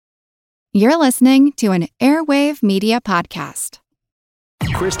You're listening to an Airwave Media Podcast.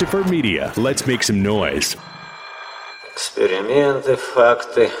 Christopher Media. Let's make some noise. Эксперименты,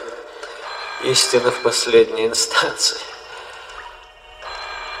 факты, истина в последней инстанции.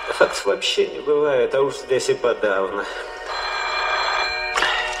 Фактов вообще не бывает, а уж здесь и подавно.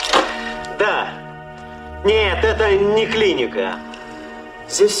 Да. Нет, это не клиника.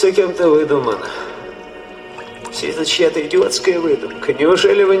 Здесь все кем-то выдумано. Все это чья-то идиотская выдумка.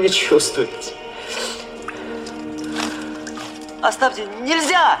 Неужели вы не чувствуете? Оставьте,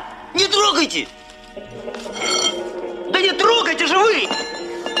 нельзя! Не трогайте! Да не трогайте же вы!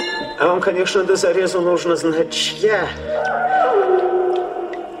 А вам, конечно, до зарезу нужно знать, чья.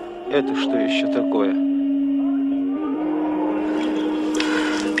 Это что еще такое?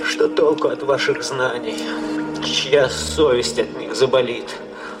 Что толку от ваших знаний? Чья совесть от них заболит?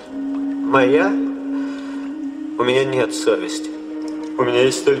 Моя? У меня нет совести. У меня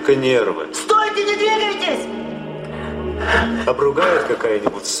есть только нервы. Стойте, не двигайтесь! Обругает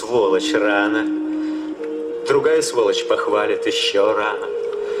какая-нибудь сволочь рано. Другая сволочь похвалит еще рано.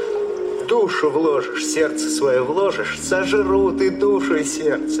 Душу вложишь, сердце свое вложишь, сожрут и душу, и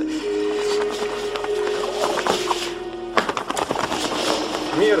сердце.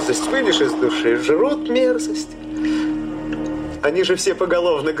 Мерзость вынешь из души, жрут мерзость. Они же все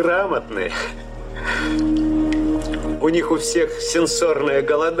поголовно грамотные. У них у всех сенсорное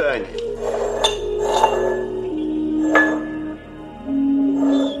голодание.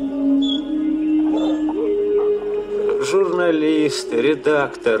 Журналисты,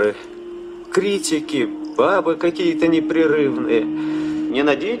 редакторы, критики, бабы какие-то непрерывные. Не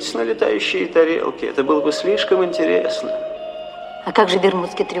надейтесь на летающие тарелки, это было бы слишком интересно. А как же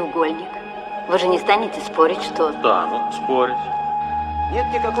Бермудский треугольник? Вы же не станете спорить, что... Стану спорить. Нет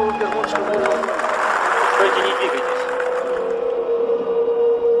никакого Бермудского треугольника. Стойте, не двигайтесь.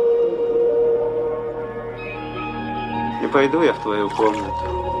 Не пойду я в твою комнату.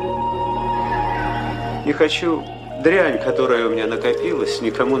 Не хочу дрянь, которая у меня накопилась,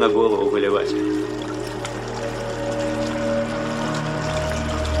 никому на голову выливать.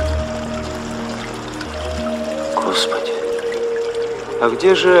 Господи. А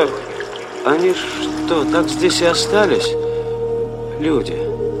где же... Они что, так здесь и остались? Люди.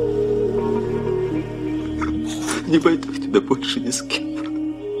 Не пойду туда больше ни с кем.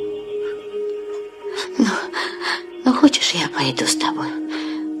 Ну, хочешь, я пойду с тобой?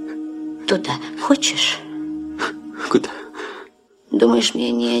 Туда. Хочешь? Куда? Думаешь,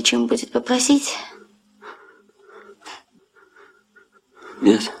 мне не о чем будет попросить?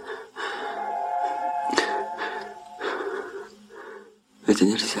 Нет. Это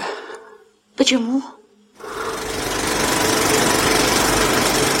нельзя. Почему?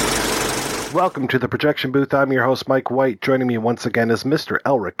 Welcome to the projection booth. I'm your host, Mike White. Joining me once again is Mr.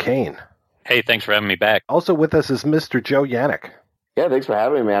 Elric Kane. Hey, thanks for having me back. Also with us is Mr. Joe Yanick. Yeah, thanks for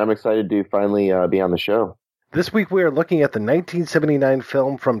having me, man. I'm excited to finally be on the show. This week we are looking at the 1979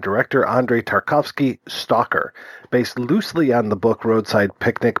 film from director Andrei Tarkovsky, Stalker. Based loosely on the book Roadside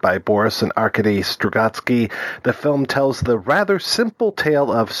Picnic by Boris and Arkadiy Strugatskiy, the film tells the rather simple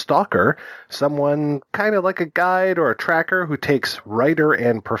tale of Stalker, someone kind of like a guide or a tracker who takes writer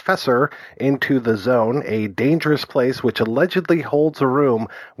and professor into the zone, a dangerous place which allegedly holds a room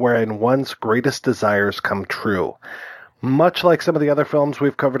wherein one's greatest desires come true. Much like some of the other films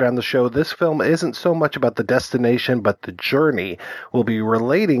we've covered on the show, this film isn't so much about the destination, but the journey. We'll be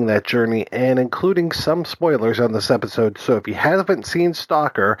relating that journey and including some spoilers on this episode, so if you haven't seen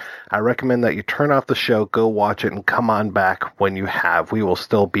Stalker, I recommend that you turn off the show, go watch it, and come on back when you have. We will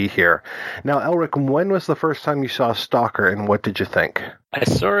still be here. Now, Elric, when was the first time you saw Stalker, and what did you think? I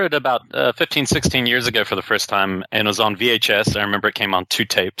saw it about 15, 16 years ago for the first time, and it was on VHS. I remember it came on 2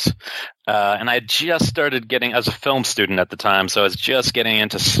 tapes. And I had just started getting, I was a film student at the time, so I was just getting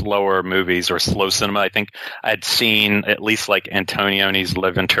into slower movies or slow cinema. I think I'd seen at least like Antonioni's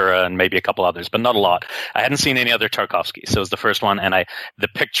La Ventura and maybe a couple others, but not a lot. I hadn't seen any other Tarkovsky, so it was the first one, and the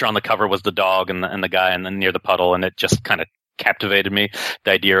picture on the cover was the dog and the guy and then near the puddle, and it just kind of captivated me,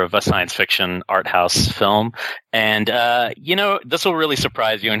 the idea of a science fiction art house film. And, this will really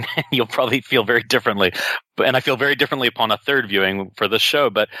surprise you, and you'll probably feel very differently. And I feel very differently upon a third viewing for this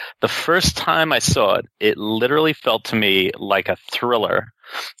show. But the first time I saw it, it literally felt to me like a thriller.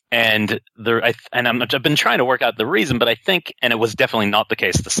 And I've been trying to work out the reason, but I think, and it was definitely not the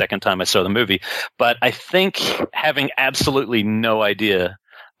case the second time I saw the movie, but I think having absolutely no idea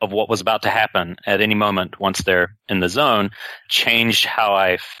of what was about to happen at any moment once they're in the zone changed how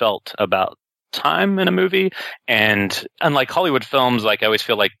I felt about time in a movie. And unlike Hollywood films, like I always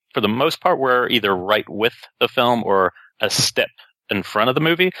feel like for the most part, we're either right with the film or a step in front of the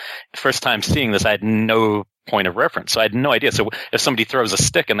movie. First time seeing this, I had no point of reference. So I had no idea. So if somebody throws a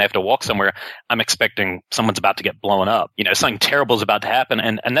stick and they have to walk somewhere, I'm expecting someone's about to get blown up. Something terrible is about to happen.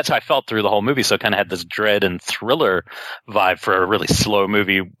 And that's how I felt through the whole movie. So I kind of had this dread and thriller vibe for a really slow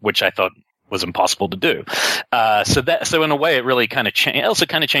movie, which I thought was impossible to do. So in a way, it really kind of changed. It also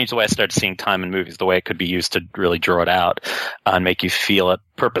kind of changed the way I started seeing time in movies, the way it could be used to really draw it out and make you feel it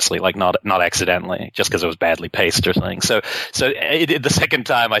purposely, like not accidentally, just because it was badly paced or something. So the second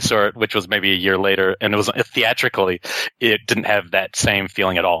time I saw it, which was maybe a year later, and it was theatrically, it didn't have that same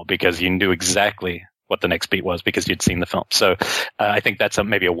feeling at all because you knew exactly what the next beat was because you'd seen the film. So I think that's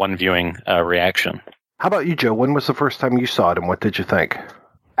maybe a one viewing reaction. How about you, Joe? When was the first time you saw it, and what did you think?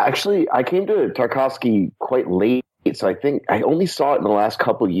 Actually, I came to Tarkovsky quite late, so I think I only saw it in the last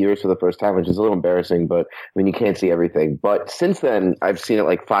couple of years for the first time, which is a little embarrassing, but I mean, you can't see everything. But since then, I've seen it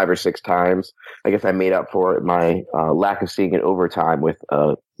like 5 or 6 times. I guess I made up for my lack of seeing it over time with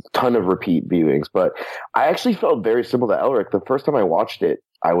a ton of repeat viewings. But I actually felt very similar to Elric. The first time I watched it,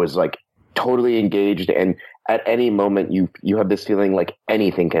 I was like totally engaged, and at any moment you have this feeling like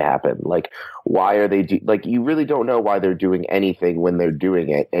anything could happen. Like, why are they like, you really don't know why they're doing anything when they're doing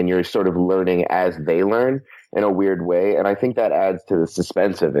it, and you're sort of learning as they learn in a weird way. And I think that adds to the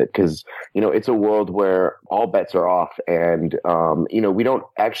suspense of it because, it's a world where all bets are off, and we don't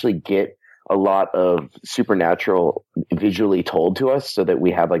actually get a lot of supernatural visually told to us so that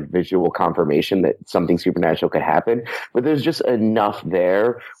we have like visual confirmation that something supernatural could happen. But there's just enough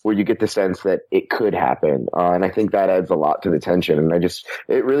there where you get the sense that it could happen. And I think that adds a lot to the tension. And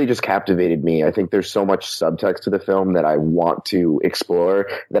it really just captivated me. I think there's so much subtext to the film that I want to explore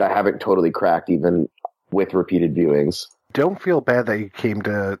that I haven't totally cracked even with repeated viewings. Don't feel bad that you came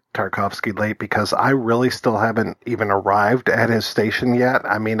to Tarkovsky late because I really still haven't even arrived at his station yet.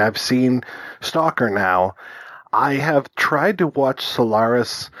 I mean, I've seen Stalker now. I have tried to watch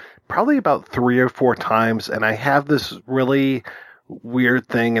Solaris probably about 3 or 4 times, and I have this really weird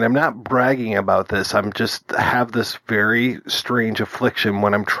thing, and I'm not bragging about this. I'm just have this very strange affliction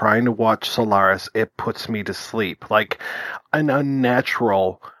when I'm trying to watch Solaris. It puts me to sleep, like an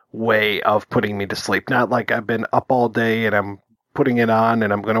unnatural way of putting me to sleep. Not like I've been up all day and I'm putting it on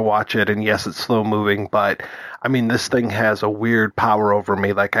and I'm going to watch it, and yes, it's slow moving, but I mean, this thing has a weird power over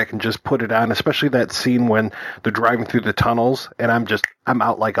me. Like, I can just put it on, especially that scene when they're driving through the tunnels and I'm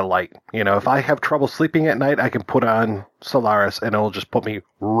out like a light. If I have trouble sleeping at night, I can put on Solaris and it'll just put me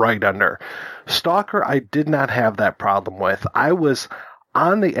right under. Stalker, I did not have that problem with. I was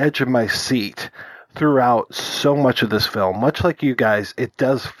on the edge of my seat throughout so much of this film. Much like you guys, it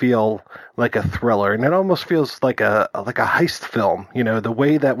does feel like a thriller, and it almost feels like a heist film. The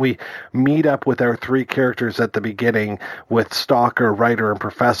way that we meet up with our 3 characters at the beginning with Stalker, Writer, and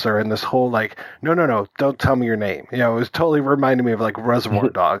Professor, and this whole like, no, don't tell me your name. It was totally reminding me of like Reservoir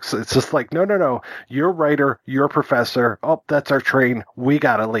Dogs. It's just like, no, you're Writer, you're Professor. Oh, that's our train. We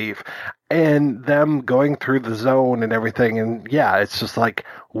gotta leave. And them going through the zone and everything, and yeah, it's just like,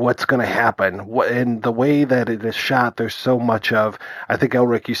 what's going to happen? And the way that it is shot, there's so much of, I think,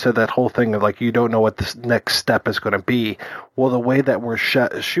 Elric, you said that whole thing of like, you don't know what the next step is going to be. Well, the way that we're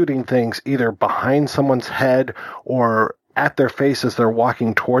shooting things either behind someone's head or at their face as they're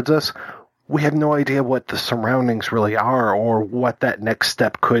walking towards us, we have no idea what the surroundings really are or what that next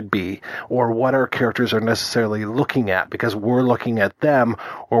step could be or what our characters are necessarily looking at, because we're looking at them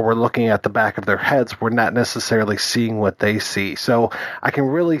or we're looking at the back of their heads. We're not necessarily seeing what they see. So I can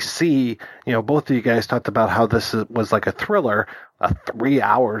really see, both of you guys talked about how this was like a thriller, a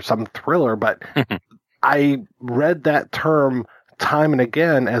 3-hour some thriller, but I read that term time and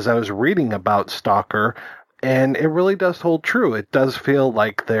again as I was reading about Stalker, and it really does hold true. It does feel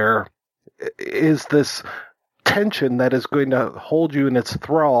like there is this tension that is going to hold you in its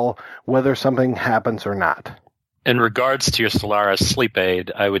thrall, whether something happens or not. In regards to your Solaris sleep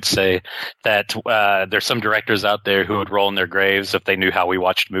aid, I would say that there's some directors out there who would roll in their graves if they knew how we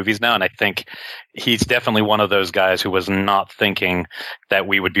watched movies now. And I think he's definitely one of those guys who was not thinking that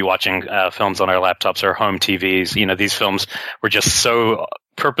we would be watching films on our laptops or home TVs. These films were just so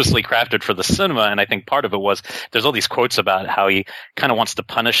purposely crafted for the cinema, and I think part of it was there's all these quotes about how he kind of wants to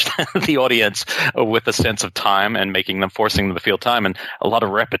punish the audience with a sense of time and forcing them to feel time, and a lot of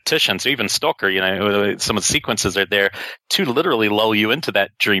repetition. So even Stalker, some of the sequences are there to literally lull you into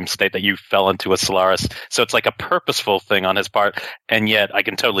that dream state that you fell into with Solaris. So it's like a purposeful thing on his part, and yet I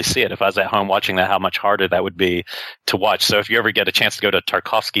can totally see it if I was at home watching that, how much harder that would be to watch. So if you ever get a chance to go to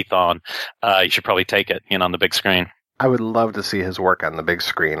Tarkovsky-thon, you should probably take it on the big screen. I would love to see his work on the big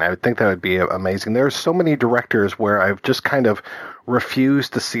screen. I would think that would be amazing. There are so many directors where I've just kind of refuse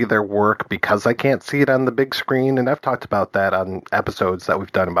to see their work because I can't see it on the big screen. And I've talked about that on episodes that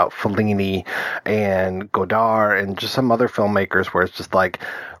we've done about Fellini and Godard and just some other filmmakers where it's just like,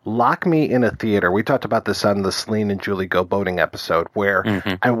 lock me in a theater. We talked about this on the Celine and Julie Go Boating episode where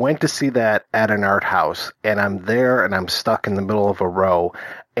I went to see that at an art house and I'm there and I'm stuck in the middle of a row.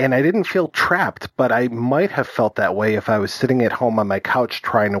 And I didn't feel trapped, but I might have felt that way if I was sitting at home on my couch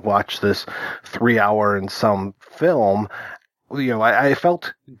trying to watch this 3-hour and some film. You know, I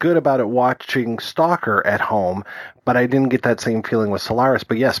felt good about it watching Stalker at home, but I didn't get that same feeling with Solaris.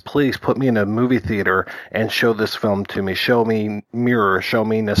 But yes, please put me in a movie theater and show this film to me. Show me Mirror, show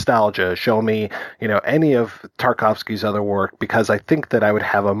me Nostalgia, show me, you know, any of Tarkovsky's other work, because I think that I would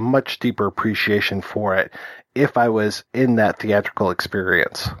have a much deeper appreciation for it if I was in that theatrical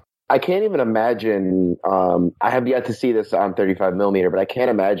experience. I can't even imagine. I have yet to see this on 35 millimeter, but I can't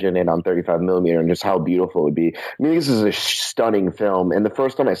imagine it on 35 millimeter and just how beautiful it would be. I mean, this is a stunning film, and the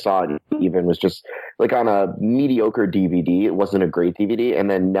first time I saw it even was just like on a mediocre DVD. It wasn't a great DVD, and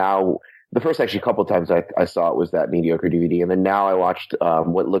then now the first actually couple times I saw it was that mediocre DVD, and then now I watched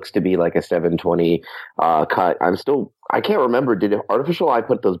what looks to be like a 720 cut. I can't remember. Did Artificial Eye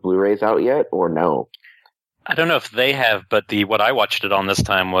put those Blu-rays out yet, or no? I don't know if they have, but what I watched it on this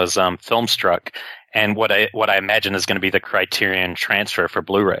time was Filmstruck, and what I imagine is going to be the Criterion transfer for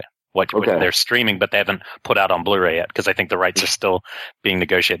Blu-ray. What they're streaming, but they haven't put out on Blu-ray yet because I think the rights are still being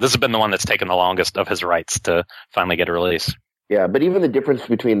negotiated. This has been the one that's taken the longest of his rights to finally get a release. Yeah, but even the difference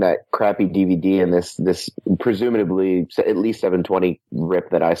between that crappy DVD and this presumably at least 720 rip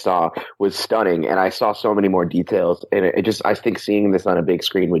that I saw was stunning, and I saw so many more details, and I think seeing this on a big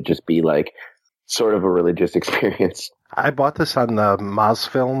screen would just be like sort of a religious experience. I bought this on the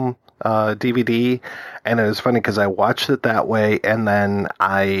Mosfilm DVD, and it was funny because I watched it that way, and then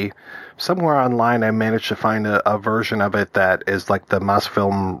somewhere online I managed to find a version of it that is like the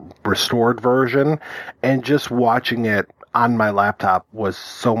Mosfilm restored version, and just watching it on my laptop was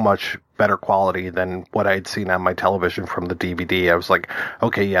so much better quality than what I'd seen on my television from the DVD. I was like,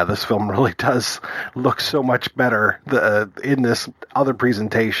 okay, yeah, this film really does look so much better in this other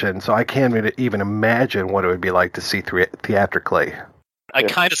presentation. So I can't even imagine what it would be like to see theatrically. I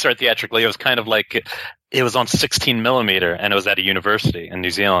kind of saw it theatrically. It was kind of like it was on 16 millimeter, and it was at a university in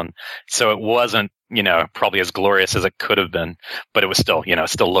New Zealand. So it wasn't, probably as glorious as it could have been, but it was still,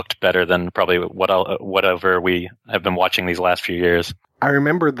 still looked better than probably whatever we have been watching these last few years. I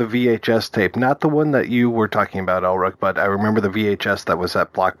remember the VHS tape, not the one that you were talking about, Elric, but I remember the VHS that was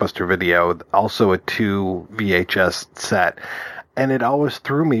at Blockbuster Video, also a 2 VHS set. And it always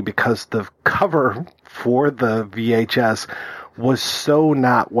threw me because the cover for the VHS was so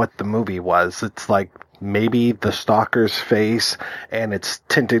not what the movie was. It's like maybe the stalker's face, and it's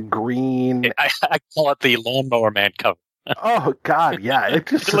tinted green. I call it the Lawnmower Man cover. Oh, God, yeah. It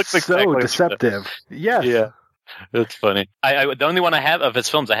just looks so exactly deceptive. Yes. Yeah. It's funny. The only one I have of his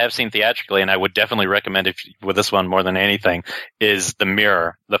films I have seen theatrically, and I would definitely recommend with this one more than anything, is The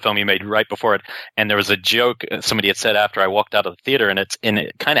Mirror, the film he made right before it. And there was a joke somebody had said after I walked out of the theater, and it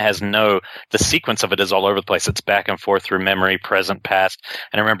kind of has the sequence of it is all over the place. It's back and forth through memory, present, past.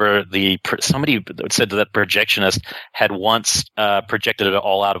 And I remember somebody said that projectionist had once projected it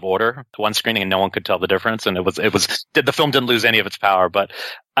all out of order, one screening, and no one could tell the difference. And the film didn't lose any of its power, but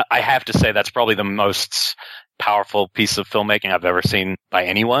I have to say that's probably the most powerful piece of filmmaking I've ever seen by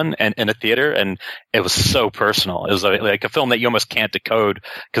anyone in a theater, and it was so personal. It was like a film that you almost can't decode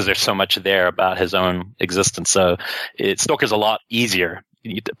because there's so much there about his own existence. So Stalker's a lot easier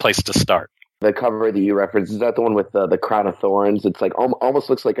place to start. The cover that you referenced, is that the one with the crown of thorns? It's like almost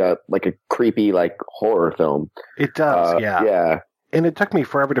looks like a creepy horror film. It does, yeah. Yeah. And it took me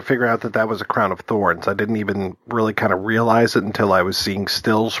forever to figure out that was a crown of thorns. I didn't even really kind of realize it until I was seeing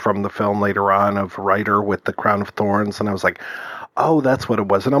stills from the film later on of Ryder with the crown of thorns. And I was like, oh, that's what it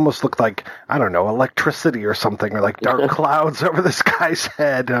was. It almost looked like, I don't know, electricity or something, or like dark clouds over this guy's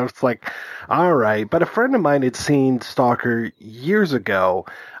head. And I was like, all right. But a friend of mine had seen Stalker years ago.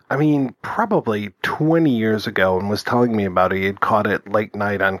 I mean, probably 20 years ago, and was telling me about it. He had caught it late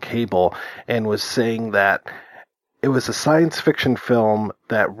night on cable and was saying that it was a science fiction film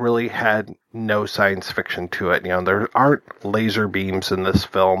that really had no science fiction to it. There aren't laser beams in this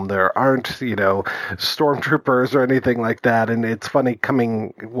film. There aren't, stormtroopers or anything like that. And it's funny,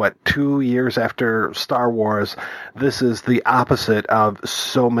 coming, 2 years after Star Wars, this is the opposite of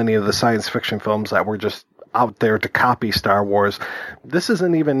so many of the science fiction films that were just out there to copy Star Wars. This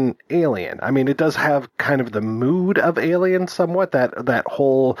isn't even Alien. I mean, it does have kind of the mood of Alien somewhat, that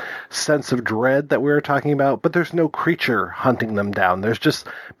whole sense of dread that we were talking about, but there's no creature hunting them down. There's just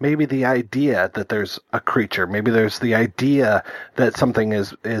maybe the idea that there's a creature. Maybe there's the idea that something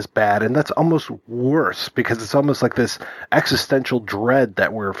is bad, and that's almost worse because it's almost like this existential dread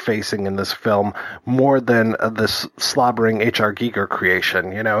that we're facing in this film more than this slobbering H.R. Giger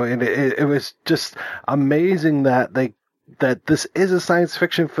creation, and it was just amazing that this is a science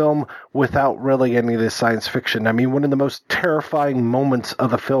fiction film without really any of this science fiction. I mean, one of the most terrifying moments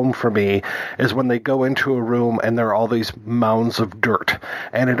of the film for me is when they go into a room and there are all these mounds of dirt.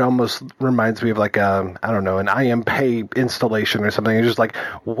 And it almost reminds me of like an IMP installation or something. It's just like,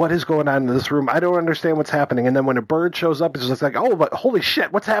 what is going on in this room? I don't understand what's happening. And then when a bird shows up, it's just like, oh, but holy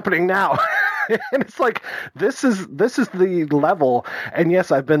shit, what's happening now? And it's like, this is the level. And yes,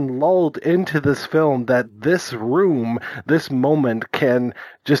 I've been lulled into this film that this room, this moment can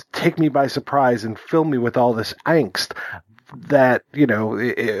just take me by surprise and fill me with all this angst that,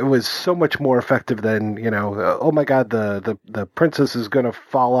 it was so much more effective than, oh my God, the princess is going to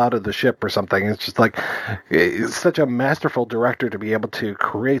fall out of the ship or something. It's just like, it's such a masterful director to be able to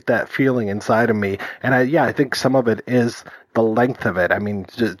create that feeling inside of me. And I think some of it is the length of it. I mean,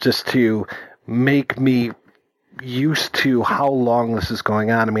 just to make me used to how long this is going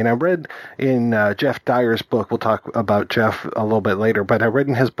on. I mean, I read in Jeff Dyer's book, we'll talk about Jeff a little bit later, but I read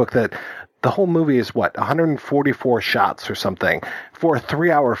in his book that the whole movie is 144 shots or something for a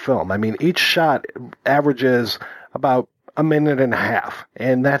 3-hour film. I mean, each shot averages about a minute and a half,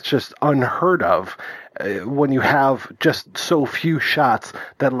 and that's just unheard of when you have just so few shots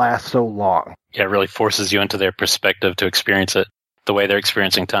that last so long. Yeah, it really forces you into their perspective to experience it the way they're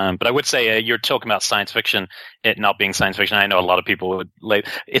experiencing time. But I would say you're talking about science fiction, it not being science fiction. I know a lot of people would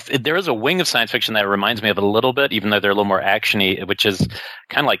if there is a wing of science fiction that reminds me of it a little bit, even though they're a little more actiony, which is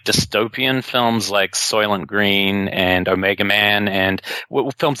kind of like dystopian films like Soylent Green and Omega Man, and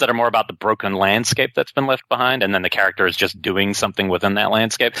films that are more about the broken landscape that's been left behind, and then the character is just doing something within that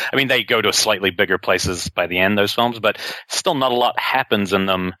landscape. I mean, they go to slightly bigger places by the end, those films, but still not a lot happens in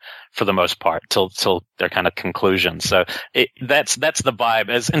them for the most part till their kind of conclusion. So that's the vibe.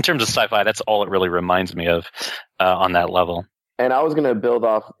 As in terms of sci-fi, that's all it really reminds me of on that level. And I was going to build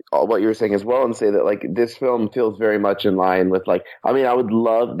off what you were saying as well and say that like this film feels very much in line with I would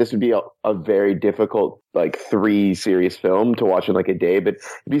love, this would be a very difficult 3-series film to watch in a day, but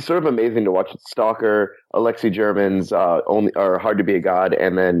it'd be sort of amazing to watch Stalker, Alexei German's Hard to Be a God,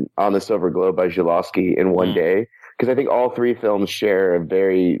 and then On the Silver Globe by Zulawski in one day. Because I think all 3 films share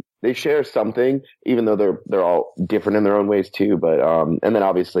they share something, even though they're all different in their own ways too. But and then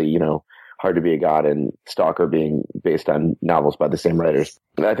obviously, Hard to Be a God and Stalker being based on novels by the same writers.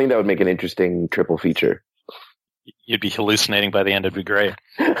 And I think that would make an interesting triple feature. You'd be hallucinating by the end. It'd be great.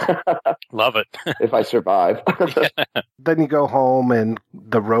 Love it. If I survive. Then you go home and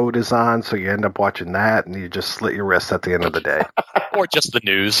The Road is on, so you end up watching that, and you just slit your wrists at the end of the day. Or just the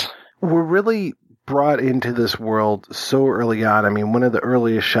news. We're really brought into this world so early on. I mean, one of the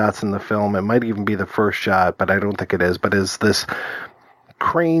earliest shots in the film, it might even be the first shot, but I don't think it is, but is this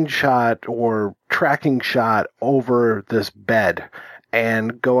crane shot or tracking shot over this bed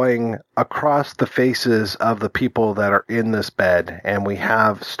and going across the faces of the people that are in this bed. And we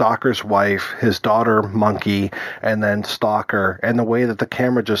have Stalker's wife, his daughter, Monkey, and then Stalker. And the way that the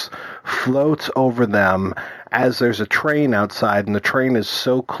camera just floats over them as there's a train outside, and the train is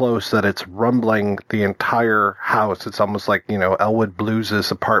so close that it's rumbling the entire house. It's almost like, Elwood Blues'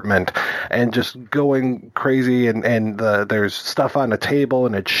 apartment, and just going crazy, and there's stuff on a table,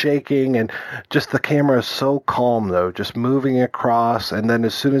 and it's shaking, and just the camera is so calm, though, just moving across, and then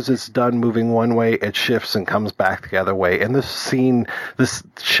as soon as it's done moving one way, it shifts and comes back the other way. And this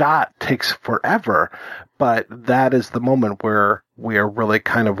shot takes forever, but that is the moment where we are really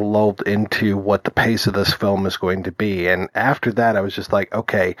kind of lulled into what the pace of this film is going to be. And after that, I was just like,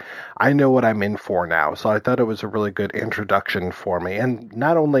 okay, I know what I'm in for now. So I thought it was a really good introduction for me. And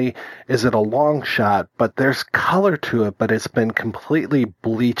not only is it a long shot, but there's color to it, but it's been completely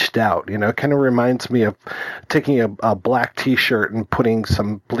bleached out. It kind of reminds me of taking a black t-shirt and putting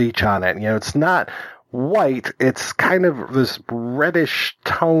some bleach on it. It's not white, it's kind of this reddish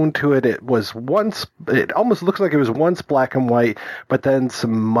tone to it. It almost looks like it was once black and white, but then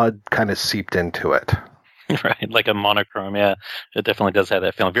some mud kind of seeped into it. Right, like a monochrome, yeah. It definitely does have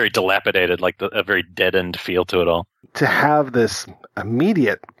that feeling. Very dilapidated, like a very deadened feel to it all. To have this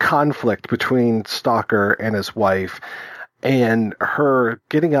immediate conflict between Stalker and his wife, and her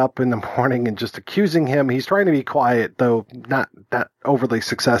getting up in the morning and just accusing him. He's trying to be quiet, though not that overly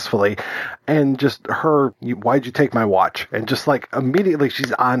successfully. And just her, why'd you take my watch? And just like immediately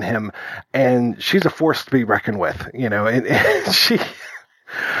she's on him, and she's a force to be reckoned with, and she...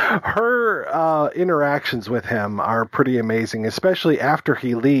 Her interactions with him are pretty amazing, especially after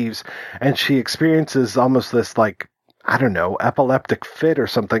he leaves and she experiences almost this, like, I don't know, epileptic fit or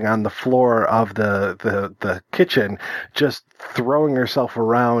something on the floor of the kitchen, just throwing herself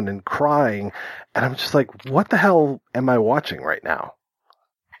around and crying. And I'm just like, what the hell am I watching right now?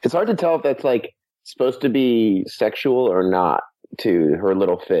 It's hard to tell if that's like supposed to be sexual or not to her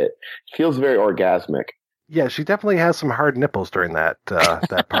little fit. It feels very orgasmic. Yeah, she definitely has some hard nipples during that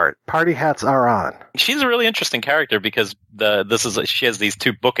part. Party hats are on. She's a really interesting character because she has these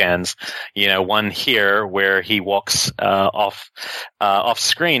two bookends. One here where he walks off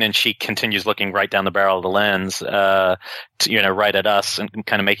screen, and she continues looking right down the barrel of the lens, right at us, and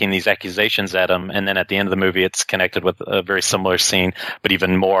kind of making these accusations at him. And then at the end of the movie, it's connected with a very similar scene, but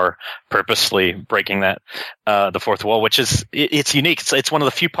even more purposely breaking that the fourth wall, which is it's unique. It's one of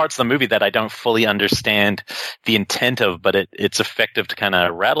the few parts of the movie that I don't fully understand the intent of, but it's effective to kind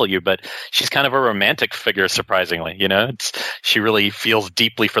of rattle you. But she's kind of a romantic figure, surprisingly. She really feels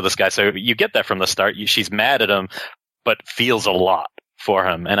deeply for this guy. So you get that from the start. She's mad at him, but feels a lot for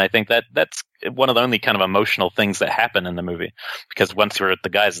him. And I think that's one of the only kind of emotional things that happen in the movie, because once you're at the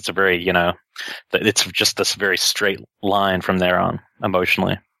guys, it's a very, it's just this very straight line from there on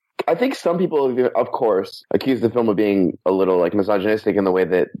emotionally. I think some people, of course, accuse the film of being a little like misogynistic in the way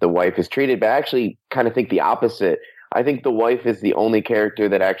that the wife is treated, but I actually kind of think the opposite. I think the wife is the only character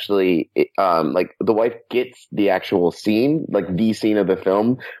that actually, like, the wife gets the actual scene, like the scene of the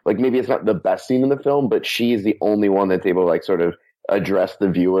film. Like, maybe it's not the best scene in the film, but she is the only one that's able to, like, sort of address the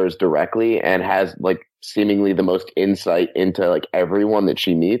viewers directly and has, like, seemingly the most insight into, like, everyone that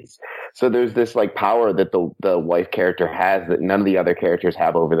she meets. So there's this, like, power that the wife character has that none of the other characters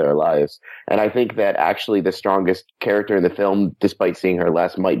have over their lives. And I think that actually the strongest character in the film, despite seeing her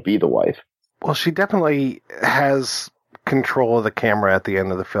less, might be the wife. Well, she definitely has control of the camera at the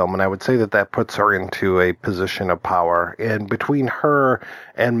end of the film, and I would say that puts her into a position of power. And between her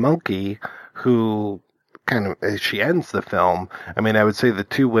and Monkey, who kind of, as she ends the film, I mean, I would say the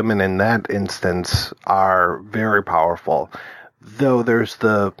two women in that instance are very powerful. Though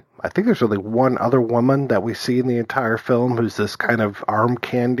I think there's only one other woman that we see in the entire film who's this kind of arm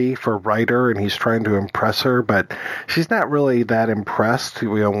candy for Ryder, and he's trying to impress her, but she's not really that impressed.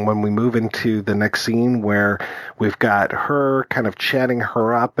 When we move into the next scene where we've got her kind of chatting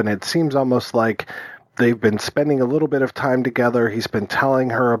her up, and it seems almost like they've been spending a little bit of time together. He's been telling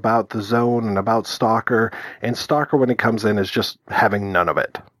her about the zone and about Stalker, and Stalker, when he comes in, is just having none of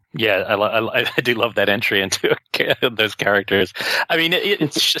it. Yeah, I do love that entry into those characters. I mean,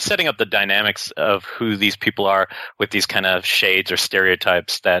 it's just setting up the dynamics of who these people are with these kind of shades or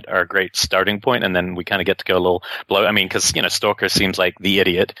stereotypes that are a great starting point, and then we kind of get to go a little below. I mean, because Stalker seems like the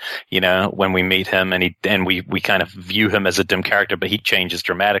idiot, when we meet him, and we kind of view him as a dim character, but he changes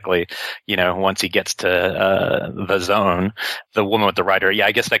dramatically, once he gets to the zone. The woman with the rider, yeah,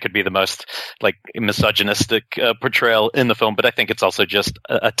 I guess that could be the most like misogynistic portrayal in the film, but I think it's also just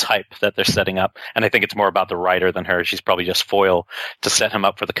a type that they're setting up, and I think it's more about the writer than her. She's probably just foil to set him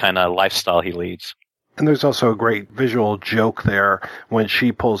up for the kind of lifestyle he leads. And there's also a great visual joke there when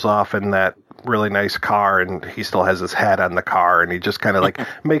she pulls off in that really nice car and he still has his hat on the car, and he just kind of like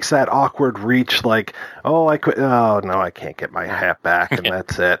makes that awkward reach like, oh no, I can't get my hat back, and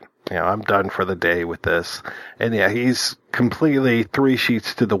that's it. I'm done for the day with this. And yeah, he's completely three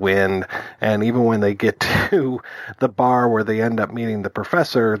sheets to the wind. And even when they get to the bar where they end up meeting the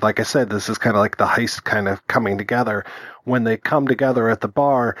professor, like I said, this is kind of like the heist kind of coming together. When they come together at the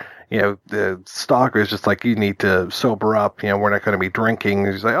bar, the Stalker is just like, you need to sober up. We're not going to be drinking.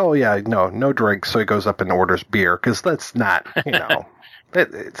 He's like, oh yeah, no drinks. So he goes up and orders beer, because that's not,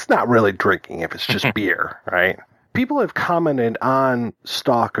 it's not really drinking if it's just beer, right? People have commented on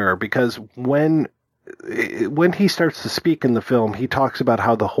Stalker because when he starts to speak in the film, he talks about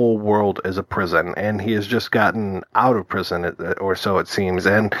how the whole world is a prison, and he has just gotten out of prison, or so it seems,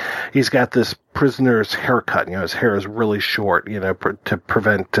 and he's got this prisoner's haircut. His hair is really short, to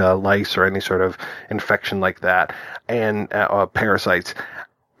prevent lice or any sort of infection like that, and parasites.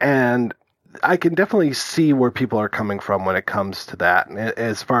 And I can definitely see where people are coming from when it comes to that.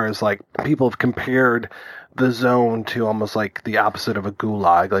 As far as like people have compared the zone to almost like the opposite of a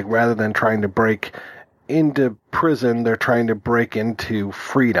gulag. Like rather than trying to break into prison, they're trying to break into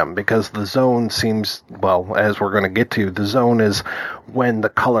freedom, because the zone seems, well, as we're going to get to, the zone is when the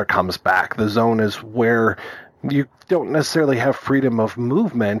color comes back. The zone is where you don't necessarily have freedom of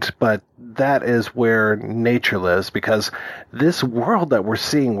movement, but that is where nature lives, because this world that we're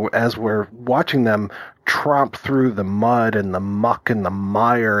seeing as we're watching them tromp through the mud and the muck and the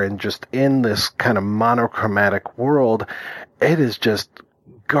mire and just in this kind of monochromatic world, it is just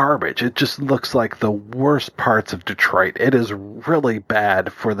garbage. It just looks like the worst parts of Detroit. It is really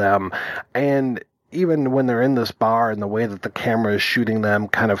bad for them. And even when they're in this bar and the way that the camera is shooting them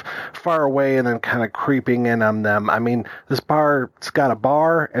kind of far away and then kind of creeping in on them. I mean, this bar, it's got a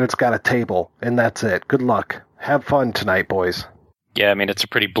bar and it's got a table, and that's it. Good luck. Have fun tonight, boys. Yeah, I mean, it's a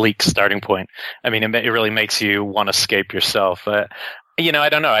pretty bleak starting point. I mean, it really makes you want to escape yourself. I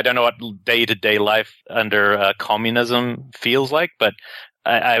don't know. I don't know what day-to-day life under communism feels like, but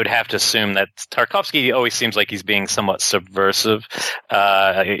I would have to assume that Tarkovsky always seems like he's being somewhat subversive,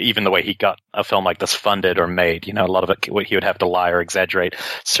 even the way he got a film like this funded or made. A lot of it he would have to lie or exaggerate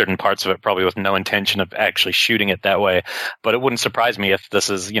certain parts of it, probably with no intention of actually shooting it that way. But it wouldn't surprise me if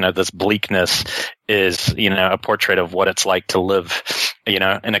this is, this bleakness is, a portrait of what it's like to live, in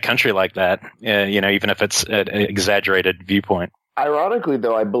a country like that, even if it's an exaggerated viewpoint. Ironically,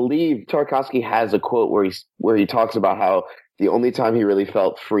 though, I believe Tarkovsky has a quote where he talks about how the only time he really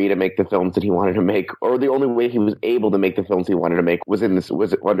felt free to make the films that he wanted to make, or the only way he was able to make the films he wanted to make, was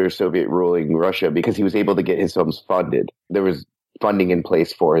under Soviet ruling Russia, because he was able to get his films funded. There was funding in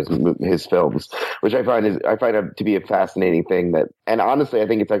place for his films, which I find to be a fascinating thing. And honestly, I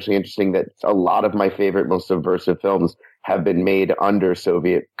think it's actually interesting that a lot of my favorite, most subversive films have been made under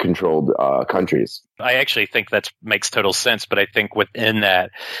Soviet-controlled countries. I actually think that makes total sense, but I think within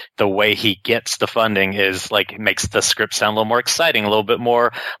that, the way he gets the funding is like makes the script sound a little more exciting, a little bit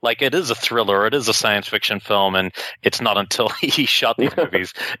more like it is a thriller, it is a science fiction film, and it's not until he shot these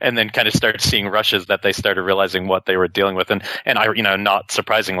movies and then kind of started seeing rushes that they started realizing what they were dealing with. And I, not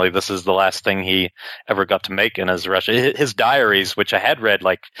surprisingly, this is the last thing he ever got to make in his rush. His diaries, which I had read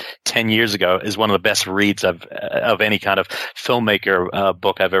like 10 years ago, is one of the best reads of any kind of filmmaker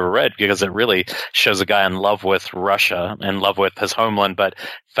book I've ever read, because it really shows a guy in love with Russia, in love with his homeland, but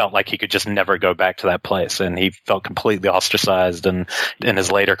felt like he could just never go back to that place. And he felt completely ostracized. And in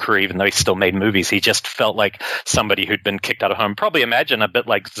his later career, even though he still made movies, he just felt like somebody who'd been kicked out of home. Probably imagine a bit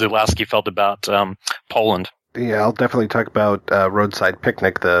like Zulawski felt about Poland. Yeah, I'll definitely talk about Roadside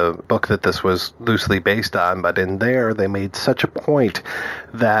Picnic, the book that this was loosely based on. But in there, they made such a point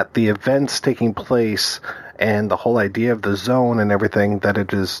that the events taking place and the whole idea of the zone and everything, that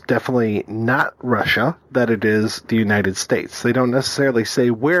it is definitely not Russia, that it is the United States. They don't necessarily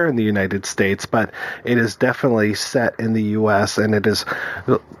say where in the United States, but it is definitely set in the U.S., and it is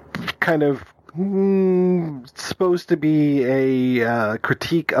kind of supposed to be a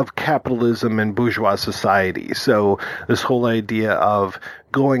critique of capitalism and bourgeois society. So this whole idea of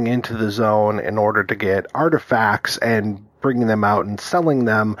going into the zone in order to get artifacts and bringing them out and selling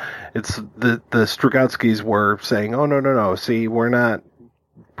them, it's the Strugatskys were saying, oh, no, see, we're not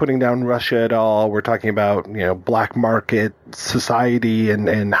putting down Russia at all. We're talking about, black market society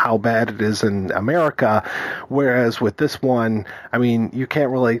and how bad it is in America. Whereas with this one, I mean, you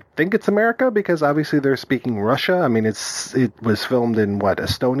can't really think it's America because obviously they're speaking Russia. I mean, it was filmed in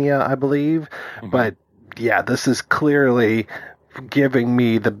Estonia, I believe. Mm-hmm. But yeah, this is clearly giving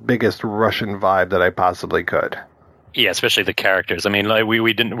me the biggest Russian vibe that I possibly could. Yeah, especially the characters. I mean, like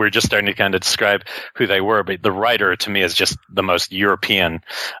we're just starting to kind of describe who they were, but the writer to me is just the most European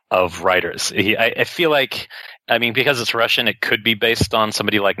of writers. I feel like, I mean, because it's Russian, it could be based on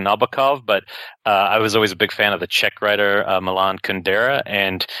somebody like Nabokov, but I was always a big fan of the Czech writer Milan Kundera,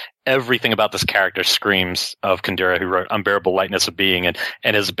 and everything about this character screams of Kundera, who wrote Unbearable Lightness of Being, and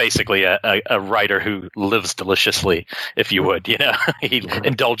is basically a writer who lives deliciously, if you would. He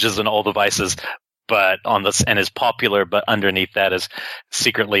indulges in all the vices, but on this, and is popular, but underneath that is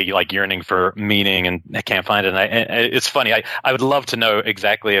secretly like yearning for meaning and I can't find it. And it's funny. I would love to know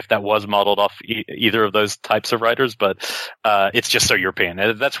exactly if that was modeled off either of those types of writers, but it's just so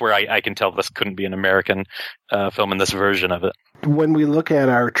European. That's where I can tell this couldn't be an American film in this version of it. When we look at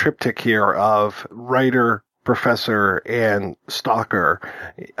our triptych here of writer, professor, and stalker,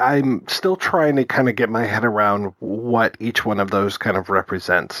 I'm still trying to kind of get my head around what each one of those kind of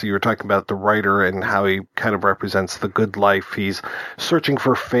represents. You were talking about the writer and how he kind of represents the good life. He's searching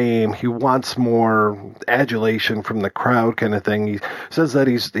for fame. He wants more adulation from the crowd kind of thing. He says that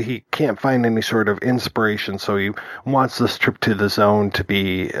he can't find any sort of inspiration, so he wants this trip to the zone to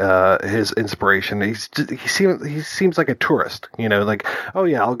be his inspiration. He seems like a tourist, like, oh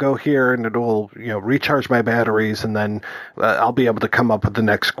yeah, I'll go here and it'll recharge my batteries, and then I'll be able to come up with the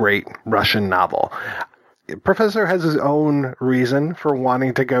next great Russian novel. Professor has his own reason for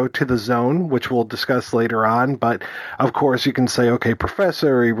wanting to go to the zone, which we'll discuss later on. But of course, you can say, okay,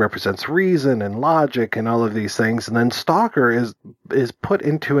 Professor, he represents reason and logic and all of these things. And then Stalker is put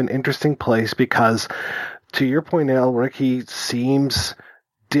into an interesting place because, to your point, Elric, he seems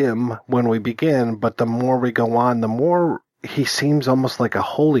dim when we begin, but the more we go on, the more he seems almost like a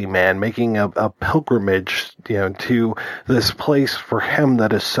holy man making a pilgrimage, to this place for him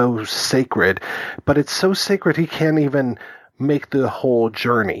that is so sacred. But it's so sacred he can't even make the whole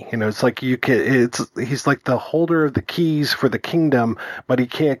journey. It's like he's like the holder of the keys for the kingdom, but he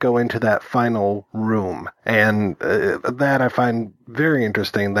can't go into that final room. And that I find very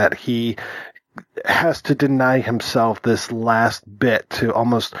interesting, that he has to deny himself this last bit to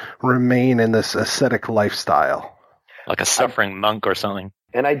almost remain in this ascetic lifestyle. Like a suffering monk or something.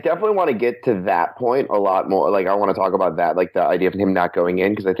 And I definitely want to get to that point a lot more. Like, I want to talk about that, like the idea of him not going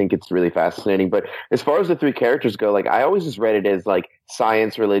in, because I think it's really fascinating. But as far as the three characters go, like, I always just read it as like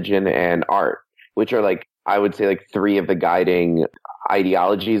science, religion, and art, which are like, I would say, like three of the guiding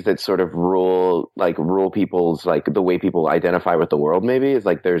ideologies that sort of rule people's, like, the way people identify with the world. Maybe is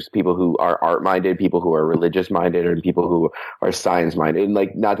like there's people who are art minded, people who are religious minded, and people who are science minded. And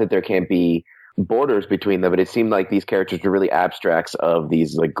like, not that there can't be borders between them, but it seemed like these characters were really abstracts of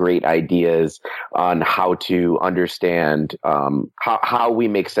these like great ideas on how to understand how we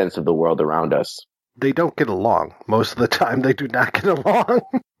make sense of the world around us. They don't get along. Most of the time, they do not get along.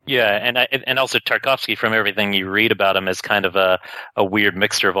 Yeah, and also Tarkovsky, from everything you read about him, is kind of a weird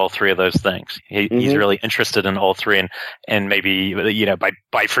mixture of all three of those things. He's really interested in all three, and maybe by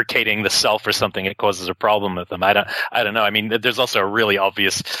bifurcating the self or something, it causes a problem with him. I don't know. I mean, there's also a really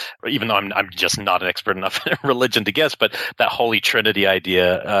obvious, even though I'm just not an expert enough in religion to guess, but that Holy Trinity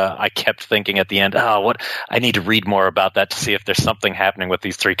idea. I kept thinking at the end, I need to read more about that to see if there's something happening with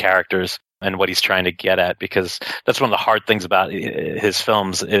these three characters and what he's trying to get at, because that's one of the hard things about his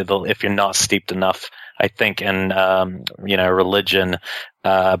films. If you're not steeped enough, I think, in religion,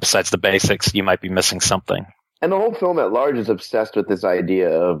 besides the basics, you might be missing something. And the whole film at large is obsessed with this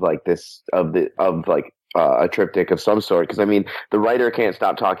idea of like this a triptych of some sort, because I mean, the writer can't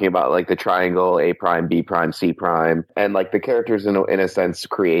stop talking about like the triangle A prime, B prime, C prime, and like the characters in a sense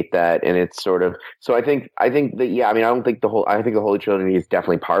create that, and it's sort of, so I think that, yeah, I mean, I think the Holy Trinity is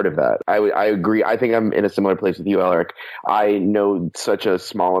definitely part of that. I agree. I think I'm in a similar place with you, Elric. I know such a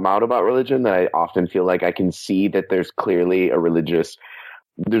small amount about religion that I often feel like I can see that there's clearly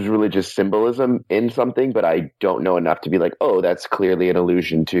there's religious symbolism in something, but I don't know enough to be like, oh, that's clearly an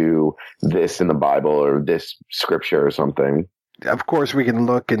allusion to this in the Bible or this scripture or something. Of course, we can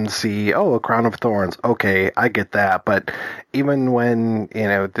look and see, a crown of thorns. Okay, I get that. But even when,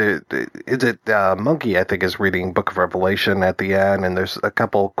 Monkey, I think, is reading Book of Revelation at the end, and there's a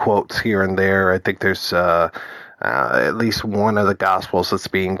couple quotes here and there. I think there's at least one of the Gospels that's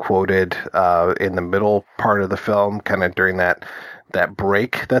being quoted in the middle part of the film, kind of during that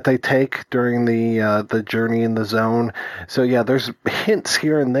break that they take during the journey in the zone. So yeah, there's hints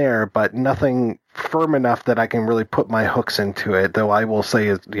here and there, but nothing firm enough that I can really put my hooks into it. Though I will say,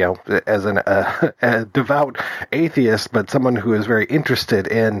 as a devout atheist, but someone who is very interested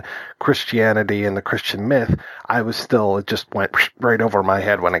in Christianity and the Christian myth, it just went right over my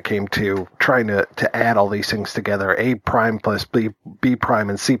head when it came to trying to add all these things together. A prime plus B prime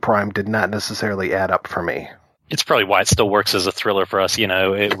and C prime did not necessarily add up for me. It's probably why it still works as a thriller for us. We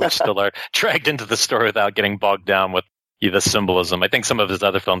still are dragged into the story without getting bogged down with the symbolism. I think some of his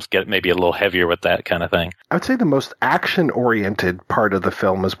other films get maybe a little heavier with that kind of thing. I would say the most action-oriented part of the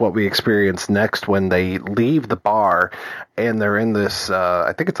film is what we experience next when they leave the bar and they're in this,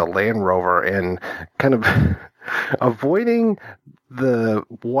 I think it's a Land Rover, and kind of avoiding the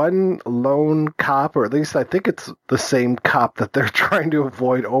one lone cop, or at least I think it's the same cop that they're trying to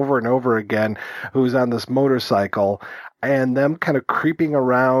avoid over and over again, who's on this motorcycle, and them kind of creeping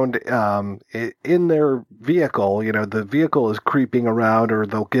around in their vehicle. The vehicle is creeping around, or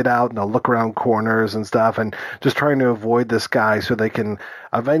they'll get out and they'll look around corners and stuff, and just trying to avoid this guy so they can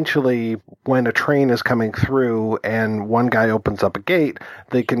eventually, when a train is coming through and one guy opens up a gate,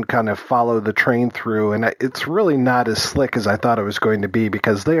 they can kind of follow the train through. And it's really not as slick as I thought it was going to be,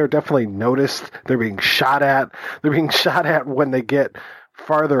 because they are definitely noticed. They're being shot at. They're being shot at when they get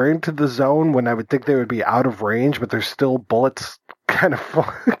farther into the zone, when I would think they would be out of range, but there's still bullets kind of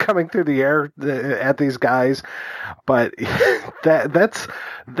coming through the air at these guys. But that's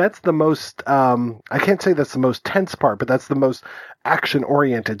the most, I can't say that's the most tense part, but that's the most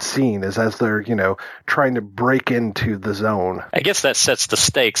action-oriented scene, is as they're, trying to break into the zone. I guess that sets the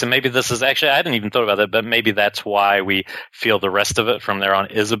stakes, and maybe this is actually, I hadn't even thought about that, but maybe that's why we feel the rest of it from there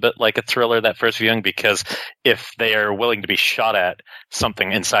on is a bit like a thriller, that first viewing, because if they are willing to be shot at,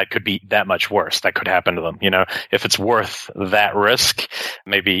 something inside could be that much worse. That could happen to them. If it's worth that risk,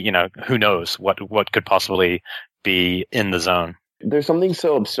 maybe, who knows what could possibly be in the zone. There's something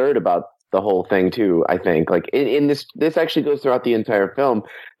so absurd about the whole thing too, I think. Like in this actually goes throughout the entire film.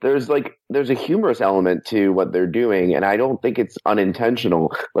 There's a humorous element to what they're doing, and I don't think it's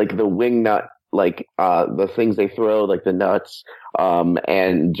unintentional. Like the wing nut, like the things they throw, like the nuts,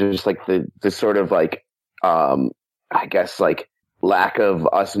 and just like the sort of like I guess like lack of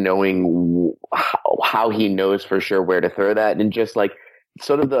us knowing how he knows for sure where to throw that, and just like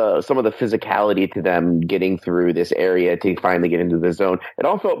sort of some of the physicality to them getting through this area to finally get into the zone. It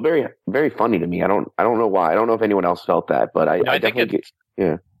all felt very, very funny to me. I don't know why. I don't know if anyone else felt that, but I definitely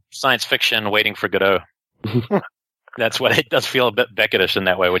think science fiction waiting for Godot. That's what it does feel a bit Beckettish in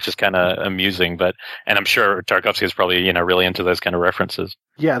that way, which is kind of amusing. And I'm sure Tarkovsky is probably, really into those kind of references.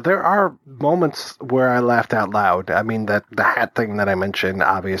 Yeah, there are moments where I laughed out loud. I mean, the hat thing that I mentioned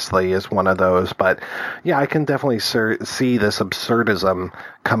obviously is one of those. But yeah, I can definitely see this absurdism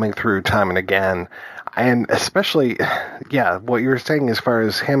coming through time and again. And especially, yeah, what you were saying as far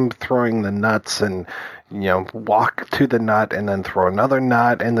as him throwing the nuts and, walk to the nut and then throw another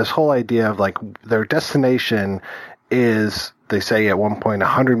nut. And this whole idea of like their destination is, they say at one point,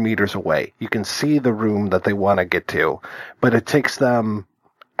 100 meters away. You can see the room that they want to get to, but it takes them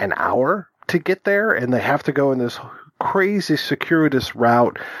an hour to get there, and they have to go in this crazy circuitous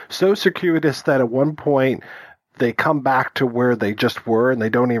route, so circuitous that at one point they come back to where they just were and they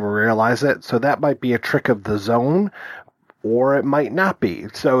don't even realize it. So that might be a trick of the zone, or it might not be.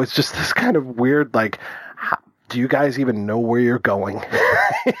 So it's just this kind of weird, like, do you guys even know where you're going?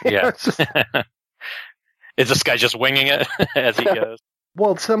 Yeah. Is this guy just winging it as he goes?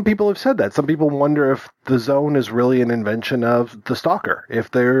 Well, some people have said that. Some people wonder if the zone is really an invention of the Stalker,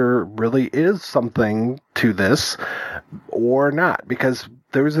 if there really is something to this or not, because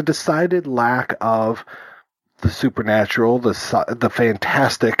there's a decided lack of the supernatural, the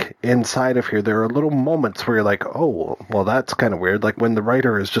fantastic inside of here. There are little moments where you're like, oh, well, that's kind of weird. Like when the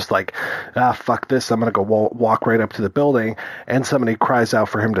writer is just like, fuck this, I'm going to go walk right up to the building, and somebody cries out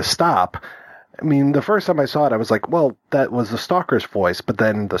for him to stop. I mean, the first time I saw it, I was like, well, that was the Stalker's voice. But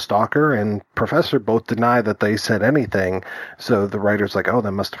then the Stalker and Professor both deny that they said anything. So the writer's like, oh,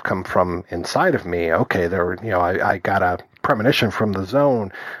 that must have come from inside of me. Okay, I got a premonition from the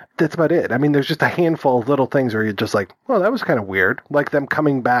zone. That's about it. I mean, there's just a handful of little things where you're just like, well, that was kind of weird. Like them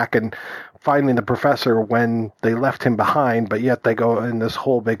coming back and finding the professor when they left him behind, but yet they go in this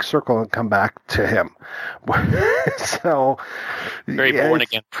whole big circle and come back to him. So very born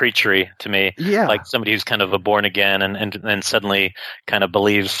again preachery to me. Yeah. Like somebody who's kind of a born again and suddenly kind of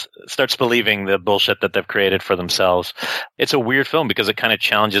starts believing the bullshit that they've created for themselves. It's a weird film because it kind of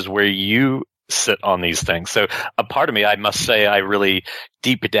challenges where you sit on these things. So a part of me, I must say, I really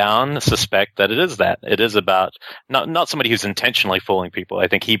deep down suspect that it is that. It is about not somebody who's intentionally fooling people. I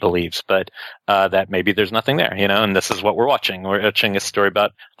think he believes, but that maybe there's nothing there, and this is what we're watching. We're watching a story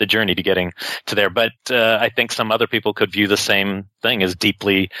about the journey to getting to there. But I think some other people could view the same thing as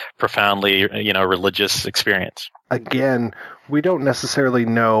deeply, profoundly, religious experience. Again, we don't necessarily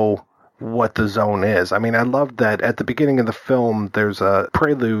know what the zone is. I mean, I love that at the beginning of the film, there's a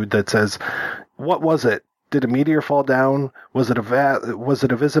prelude that says, what was it? Did a meteor fall down? Was it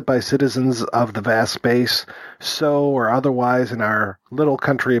a visit by citizens of the vast space? So or otherwise in our little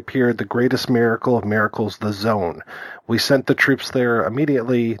country appeared the greatest miracle of miracles, the zone. We sent the troops there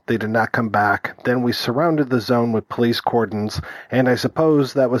immediately. They did not come back. Then we surrounded the zone with police cordons, and I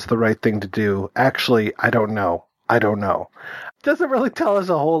suppose that was the right thing to do. Actually, I don't know. Doesn't really tell us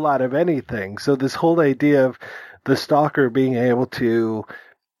a whole lot of anything. So this whole idea of the Stalker being able to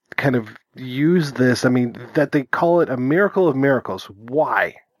kind of use this, I mean, that they call it a miracle of miracles.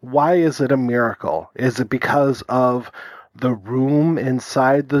 Why? Why is it a miracle? Is it because of the room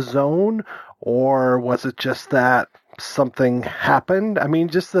inside the zone? Or was it just that something happened? I mean,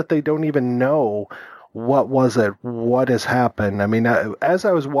 just that they don't even know what was it? What has happened? I mean, as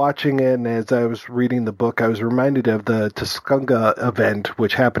I was watching it and as I was reading the book, I was reminded of the Tuscanga event,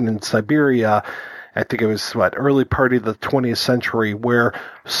 which happened in Siberia I think it was, early part of the 20th century, where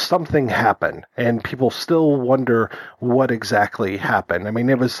something happened, and people still wonder what exactly happened. I mean,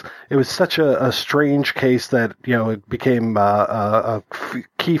 it was such a strange case that, it became a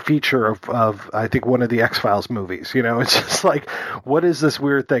key feature of I think one of the X-Files movies. It's just like, what is this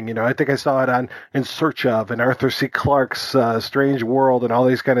weird thing? I think I saw it on In Search Of and Arthur C. Clarke's Strange World and all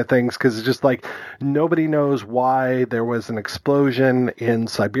these kind of things, because it's just like nobody knows why there was an explosion in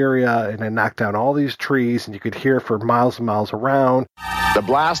Siberia and it knocked down all these trees, and you could hear for miles and miles around. The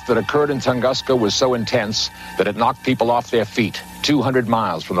blast that occurred in Tunguska was so intense that it knocked people off their feet 200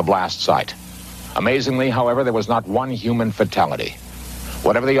 miles from the blast site. Amazingly, however, there was not one human fatality.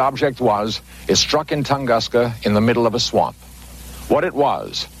 Whatever the object was, it struck in Tunguska in the middle of a swamp. What it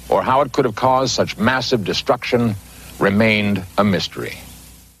was, or how it could have caused such massive destruction, remained a mystery.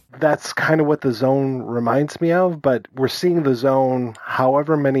 That's kind of what the zone reminds me of, but we're seeing the zone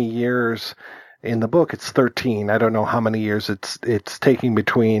however many years. In the book, it's 13. I don't know how many years it's taking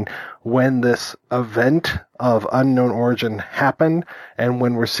between when this event of unknown origin happened and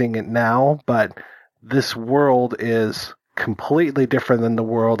when we're seeing it now. But this world is completely different than the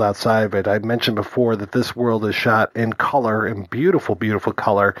world outside of it. I mentioned before that this world is shot in color, in beautiful, beautiful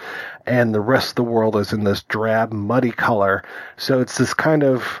color, and the rest of the world is in this drab, muddy color. So it's this kind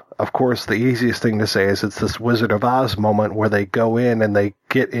of course, the easiest thing to say is it's this Wizard of Oz moment where they go in and they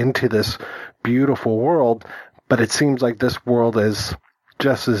get into this beautiful world, but it seems like this world is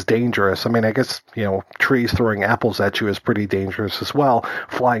just as dangerous. I mean, I guess, trees throwing apples at you is pretty dangerous as well,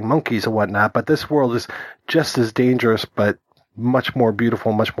 flying monkeys and whatnot, but this world is just as dangerous, but much more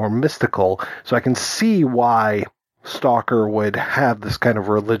beautiful, much more mystical. So I can see why Stalker would have this kind of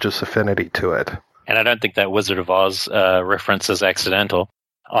religious affinity to it. And I don't think that Wizard of Oz reference is accidental.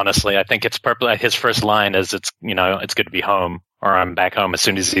 Honestly, I think it's purple. His first line is, it's good to be home, or I'm back home, as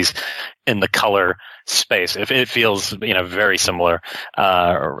soon as he's in the color space. If it feels, very similar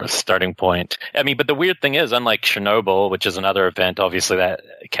starting point. I mean, but the weird thing is, unlike Chernobyl, which is another event, obviously that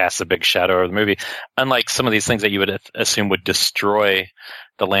casts a big shadow over the movie, unlike some of these things that you would assume would destroy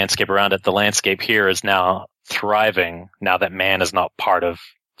the landscape around it, the landscape here is now thriving now that man is not part of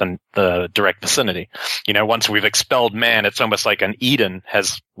the direct vicinity. Once we've expelled man, it's almost like an Eden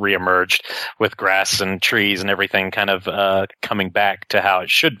has reemerged with grass and trees and everything kind of coming back to how it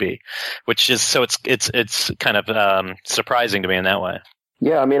should be, which is, so it's kind of surprising to me in that way.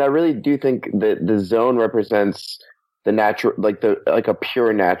 Yeah, I mean, I really do think that the zone represents the natural, like a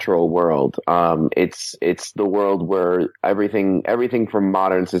pure natural world. It's the world where everything from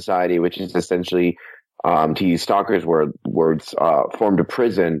modern society, which is essentially, to use Stalker's words, formed a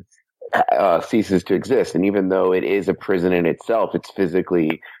prison, ceases to exist. And even though it is a prison in itself, it's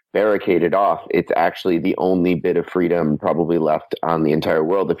physically barricaded off. It's actually the only bit of freedom probably left on the entire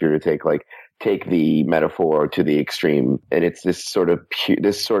world, if you're to take the metaphor to the extreme. And it's this sort of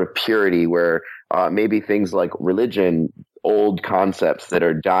purity where maybe things like religion, old concepts that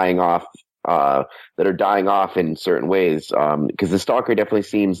are dying off in certain ways. Because the Stalker definitely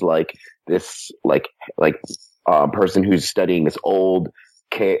seems like this person who's studying this old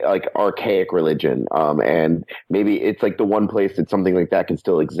archaic religion, and maybe it's like the one place that something like that can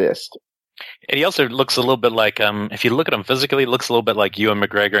still exist. And he also looks a little bit like, if you look at him physically, he looks a little bit like Ewan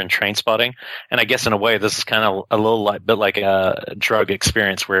McGregor in Trainspotting. And I guess in a way, this is kind of a little bit like a drug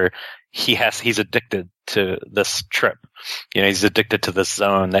experience where he's addicted to this trip. He's addicted to this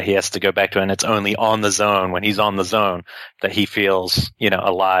zone that he has to go back to, and it's only on the zone, when he's on the zone, that he feels,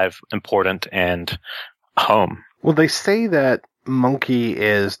 alive, important, and home. Well, they say that Monkey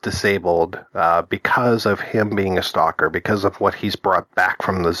is disabled because of him being a stalker, because of what he's brought back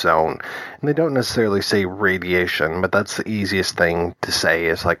from the zone. And they don't necessarily say radiation, but that's the easiest thing to say,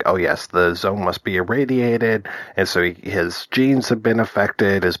 is like, oh yes, the zone must be irradiated, and so his genes have been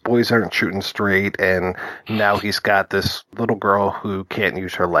affected, his boys aren't shooting straight, and now he's got this little girl who can't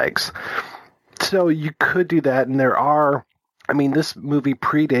use her legs. So you could do that, and this movie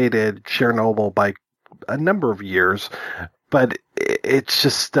predated Chernobyl by a number of years, but it's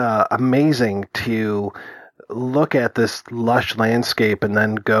just amazing to look at this lush landscape and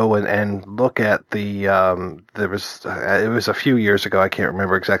then go and look at the it was a few years ago, I can't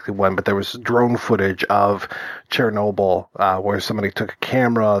remember exactly when, but there was drone footage of Chernobyl where somebody took a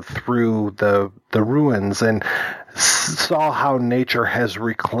camera through the ruins and saw how nature has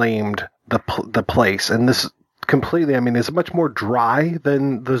reclaimed the place. And this completely, it's much more dry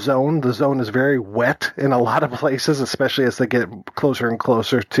than the zone. The zone is very wet in a lot of places, especially as they get closer and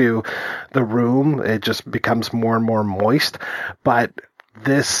closer to the room. It just becomes more and more moist. But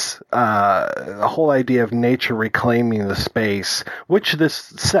this whole idea of nature reclaiming the space, which this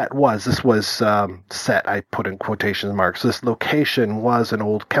set was. This was set, I put in quotation marks. This location was an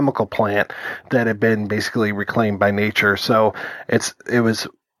old chemical plant that had been basically reclaimed by nature. So it was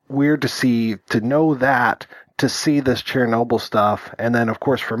weird to know that, to see this Chernobyl stuff. And then, of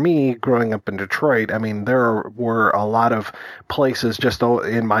course, for me, growing up in Detroit, I mean, there were a lot of places just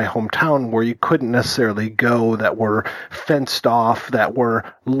in my hometown where you couldn't necessarily go, that were fenced off, that were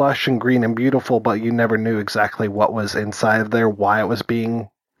lush and green and beautiful, but you never knew exactly what was inside of there, why it was being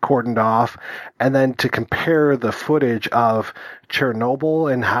cordoned off. And then to compare the footage of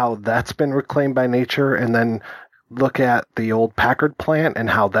Chernobyl and how that's been reclaimed by nature, and then look at the old Packard plant and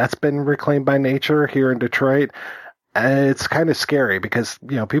how that's been reclaimed by nature here in Detroit. It's kind of scary because,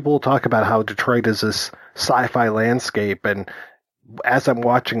 people will talk about how Detroit is this sci-fi landscape. And as I'm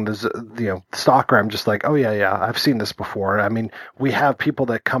watching this, Stalker, I'm just like, oh yeah, I've seen this before. I mean, we have people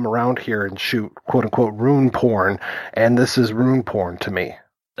that come around here and shoot quote unquote rune porn. And this is rune porn to me.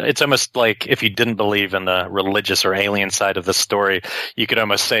 It's almost like if you didn't believe in the religious or alien side of the story, you could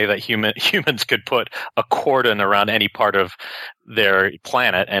almost say that humans could put a cordon around any part of their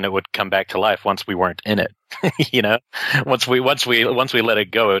planet and it would come back to life once we weren't in it. Once we let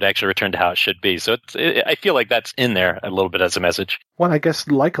it go, it would actually return to how it should be. So I feel like that's in there a little bit as a message. Well, I guess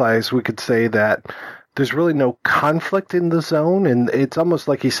likewise we could say that there's really no conflict in the zone, and it's almost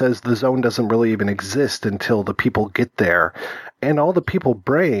like he says the zone doesn't really even exist until the people get there. And all the people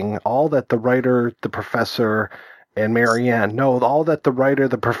bring, all that the writer, the professor, and Marianne, all that the writer,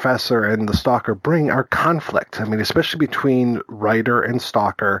 the professor, and the Stalker bring are conflict. I mean, especially between writer and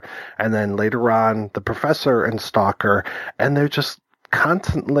Stalker, and then later on the professor and Stalker, and they're just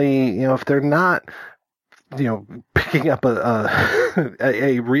constantly, if they're not picking up a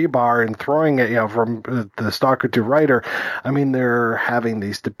rebar and throwing it, from the Stalker to writer. I mean, they're having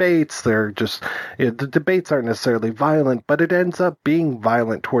these debates. They're just, the debates aren't necessarily violent, but it ends up being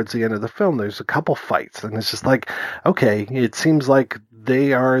violent towards the end of the film. There's a couple fights, and it's just like, okay, it seems like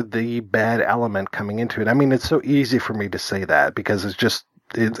they are the bad element coming into it. I mean, it's so easy for me to say that because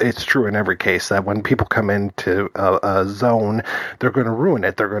it's true in every case that when people come into a zone, they're going to ruin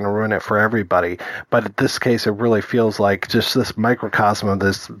it. They're going to ruin it for everybody. But in this case, it really feels like just this microcosm of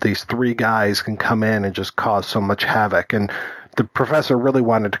these three guys can come in and just cause so much havoc. And the professor really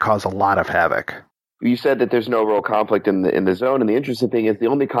wanted to cause a lot of havoc. You said that there's no real conflict in the zone, and the interesting thing is the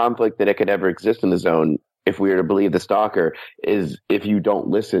only conflict that it could ever exist in the zone, if we were to believe the Stalker, is if you don't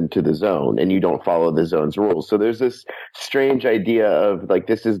listen to the zone and you don't follow the zone's rules. So there's this strange idea of like,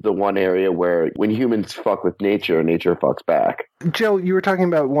 this is the one area where when humans fuck with nature, nature fucks back. Joe, you were talking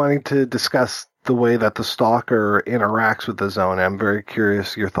about wanting to discuss the way that the Stalker interacts with the zone. I'm very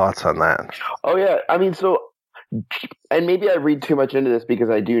curious your thoughts on that. Oh yeah. I mean, and maybe I read too much into this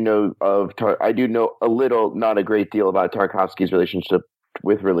because I do know a little, not a great deal about Tarkovsky's relationship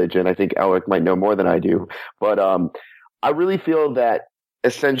with religion. I think Elric might know more than I do, but I really feel that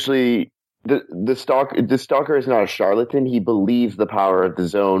essentially the Stalker is not a charlatan. He believes the power of the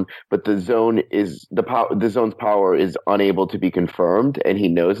zone, but the zone's power is unable to be confirmed, and he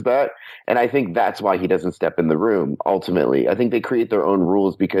knows that. And I think that's why he doesn't step in the room. Ultimately, I think they create their own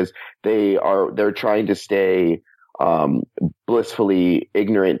rules because they're trying to stay blissfully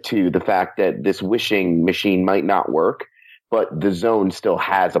ignorant to the fact that this wishing machine might not work, but the zone still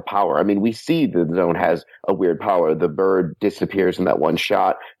has a power. I mean, we see the zone has a weird power. The bird disappears in that one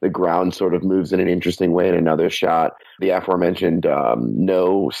shot. The ground sort of moves in an interesting way in another shot. The aforementioned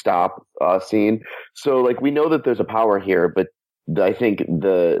no stop scene. So, like, we know that there's a power here, but I think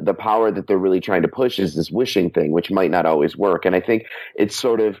the power that they're really trying to push is this wishing thing, which might not always work. And I think it's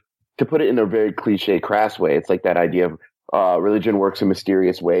sort of, to put it in a very cliche, crass way, it's like that idea of religion works in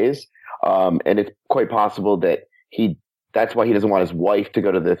mysterious ways. And it's quite possible that that's why he doesn't want his wife to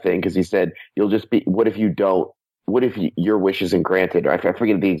go to the thing, because he said, you'll just be, what if your wish isn't granted? Or I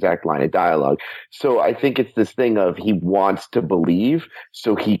forget the exact line of dialogue. So I think it's this thing of he wants to believe,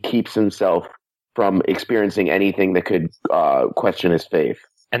 so he keeps himself from experiencing anything that could question his faith.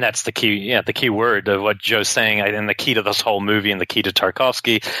 And that's the key, the key word of what Joe's saying, and the key to this whole movie, and the key to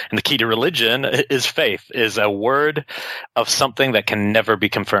Tarkovsky, and the key to religion is faith, is a word of something that can never be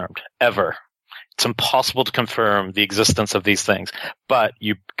confirmed, ever. It's impossible to confirm the existence of these things, but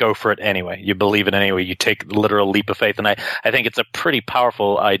you go for it anyway. You believe it anyway. You take the literal leap of faith. And I think it's a pretty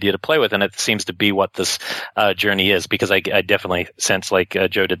powerful idea to play with, and it seems to be what this journey is, because I definitely sense, like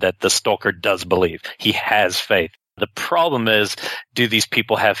Joe did, that the Stalker does believe. He has faith. The problem is, do these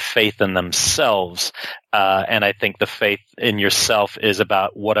people have faith in themselves? And I think the faith in yourself is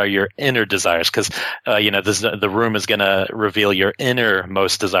about what are your inner desires, because the room is going to reveal your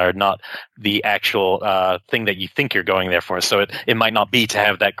innermost desire, not the actual thing that you think you're going there for. So it might not be to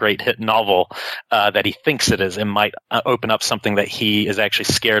have that great hit novel that he thinks it is. It might open up something that he is actually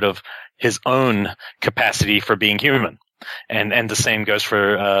scared of his own capacity for being human. And the same goes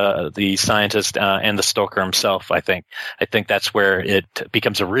for the scientist and the stalker himself. I think that's where it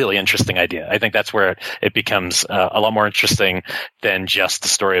becomes a really interesting idea. I think that's where it becomes a lot more interesting than just the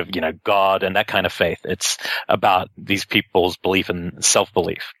story of God and that kind of faith. It's about these people's belief in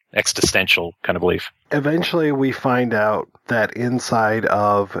self-belief, existential kind of belief. Eventually, we find out that inside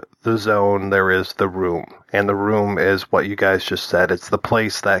of the zone there is the room, and the room is what you guys just said. It's the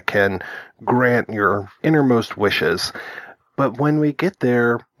place that can grant your innermost wishes. But when we get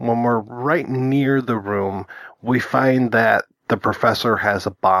there, when we're right near the room, we find that the professor has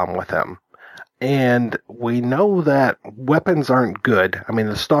a bomb with him. And we know that weapons aren't good. I mean,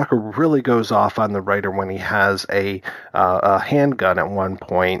 the stalker really goes off on the writer when he has a handgun at one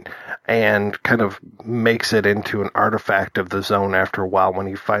point and kind of makes it into an artifact of the zone after a while when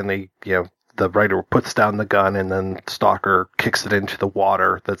he finally, the writer puts down the gun and then Stalker kicks it into the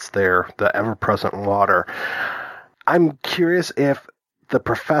water that's there, the ever-present water. I'm curious if the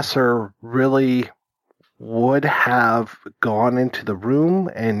professor really would have gone into the room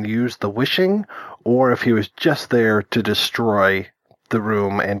and used the wishing, or if he was just there to destroy the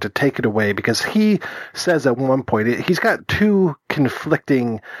room and to take it away, because he says at one point, he's got two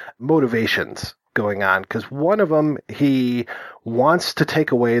conflicting motivations going on, because one of them, he wants to take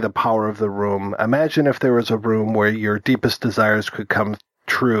away the power of the room. Imagine if there was a room where your deepest desires could come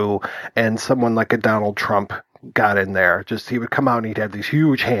true and someone like a Donald Trump got in there. Just he would come out and he'd have these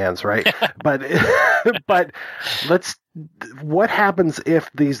huge hands, right? but what happens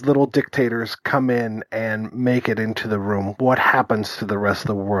if these little dictators come in and make it into the room? What happens to the rest of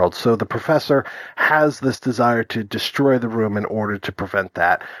the world? So the professor has this desire to destroy the room in order to prevent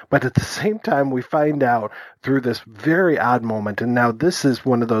that. But at the same time, we find out through this very odd moment, and now this is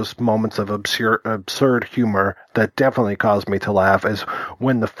one of those moments of absurd humor that definitely caused me to laugh, is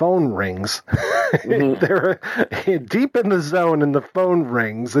when the phone rings. Mm-hmm. They're deep in the zone and the phone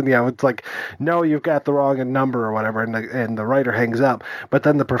rings, and it's like, no, you've got the wrong number or whatever, and the writer hangs up. But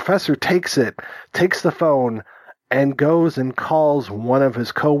then the professor takes the phone and goes and calls one of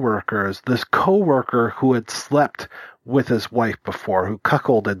his coworkers, this coworker who had slept with his wife before, who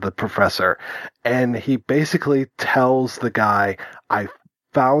cuckolded the professor. And he basically tells the guy, I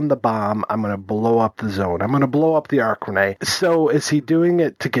found the bomb. I'm going to blow up the zone. I'm going to blow up the arc Renee. So is he doing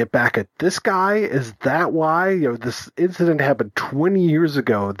it to get back at this guy? Is that why? This incident happened 20 years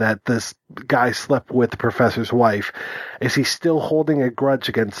ago that this guy slept with the professor's wife. Is he still holding a grudge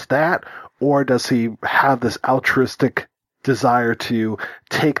against that? Or does he have this altruistic desire to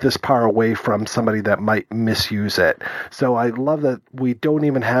take this power away from somebody that might misuse it? So I love that we don't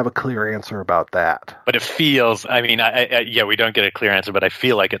even have a clear answer about that. But it feels, we don't get a clear answer, but I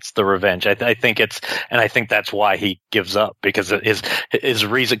feel like it's the revenge. I think that's why he gives up, because his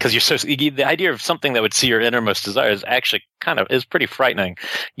reason, because the idea of something that would see your innermost desires actually is pretty frightening.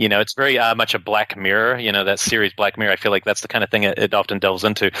 It's very much a Black Mirror, that series Black Mirror. I feel like that's the kind of thing it often delves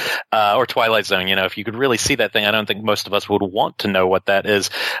into, or Twilight Zone. If you could really see that thing, I don't think most of us would want to know what that is,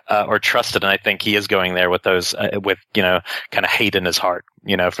 or trust it. And I think he is going there with those, kind of hate in his heart,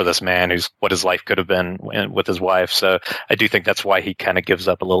 for this man who's what his life could have been with his wife. So I do think that's why he kind of gives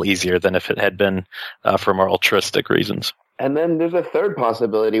up a little easier than if it had been for more altruistic reasons. And then there's a third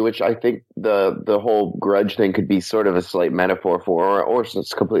possibility, which I think the whole grudge thing could be sort of a slight metaphor for, or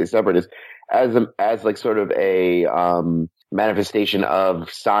it's completely separate, is as like sort of a manifestation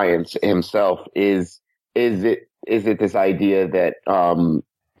of science himself. Is it this idea that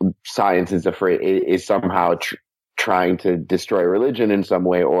science is somehow trying to destroy religion in some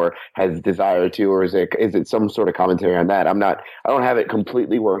way, or has desire to, or is it some sort of commentary on that? I don't have it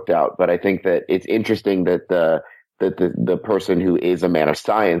completely worked out, but I think that it's interesting that the person who is a man of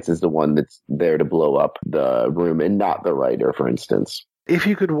science is the one that's there to blow up the room and not the writer, for instance. If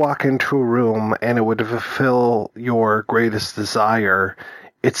you could walk into a room and it would fulfill your greatest desire,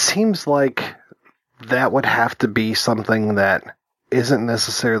 it seems like that would have to be something that isn't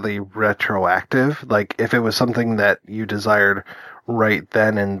necessarily retroactive. Like if it was something that you desired right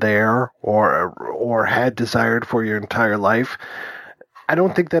then and there, or had desired for your entire life, I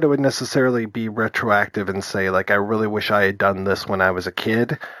don't think that it would necessarily be retroactive and say, like, I really wish I had done this when I was a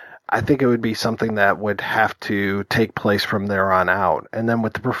kid. I think it would be something that would have to take place from there on out. And then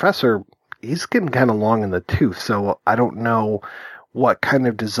with the professor he's getting kind of long in the tooth, so I don't know what kind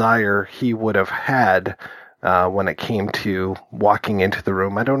of desire he would have had when it came to walking into the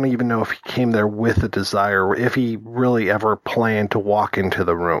room. I don't even know if he came there with a desire, or if he really ever planned to walk into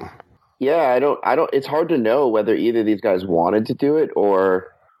the room. Yeah, I don't. It's hard to know whether either of these guys wanted to do it,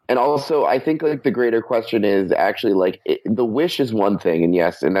 and also I think like the greater question is actually like the wish is one thing, and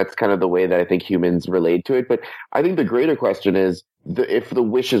yes, and that's kind of the way that I think humans relate to it. But I think the greater question is if the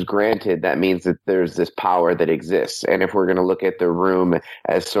wish is granted, that means that there's this power that exists. And if we're going to look at the room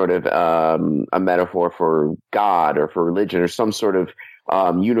as sort of a metaphor for God or for religion or some sort of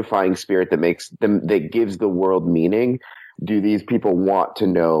unifying spirit that gives the world meaning, do these people want to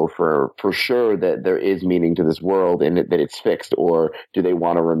know for sure that there is meaning to this world and that it's fixed, or do they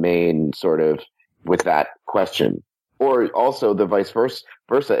want to remain sort of with that question? Or also the vice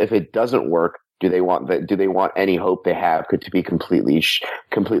versa, if it doesn't work, do they want any hope they have to be completely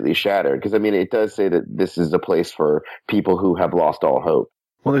shattered? Because I mean, it does say that this is a place for people who have lost all hope.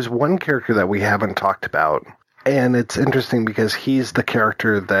 Well, there's one character that we haven't talked about, and it's interesting because he's the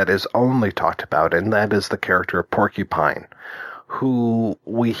character that is only talked about, and that is the character of Porcupine, who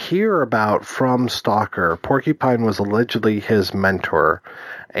we hear about from Stalker. Porcupine was allegedly his mentor,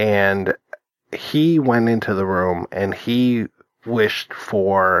 and he went into the room and he wished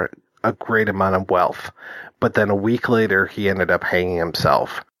for a great amount of wealth, but then a week later he ended up hanging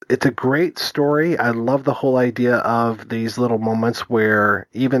himself. It's a great story. I love the whole idea of these little moments where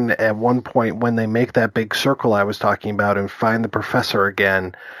even at one point when they make that big circle I was talking about and find the professor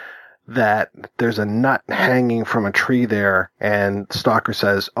again, that there's a nut hanging from a tree there, and Stalker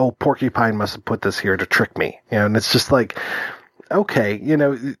says, "Oh, Porcupine must have put this here to trick me." And it's just like, okay,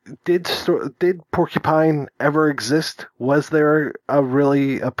 did Porcupine ever exist? Was there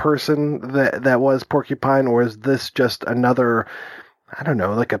really a person that was Porcupine, or is this just another, I don't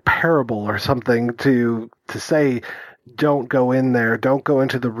know, like a parable or something to say, don't go in there, don't go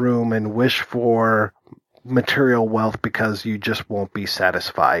into the room and wish for material wealth because you just won't be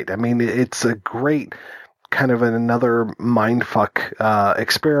satisfied? I mean, it's a great kind of another mindfuck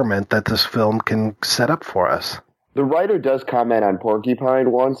experiment that this film can set up for us. The writer does comment on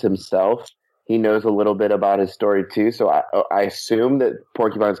Porcupine once himself. He knows a little bit about his story too, so I assume that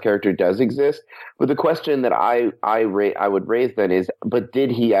Porcupine's character does exist. But the question that I would raise then is, but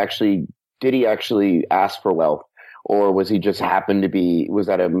did he actually ask for wealth, or was he just happened to be? Was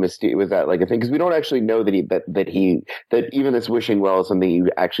that like a thing? Because we don't actually know that even this wishing well is something he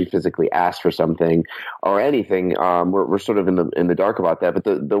actually physically asked for something or anything. We're sort of in the dark about that. But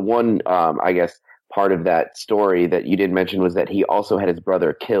the one I guess part of that story that you didn't mention was that he also had his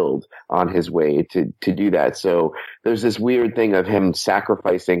brother killed on his way to do that. So there's this weird thing of him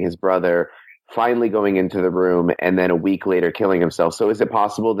sacrificing his brother, finally going into the room, and then a week later killing himself. So is it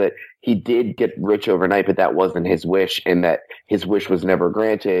possible that he did get rich overnight, but that wasn't his wish, and that his wish was never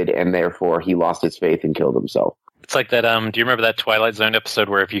granted, and therefore he lost his faith and killed himself? It's like that. Do you remember that Twilight Zone episode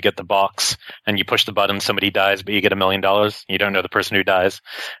where if you get the box and you push the button, somebody dies, but you get $1 million? You don't know the person who dies,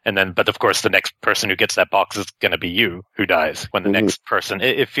 but of course, the next person who gets that box is going to be you who dies. When the next person,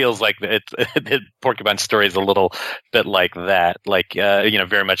 it feels like Porcupine's story is a little bit like that. Like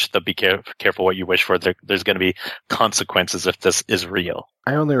very much the be careful what you wish for. There's going to be consequences if this is real.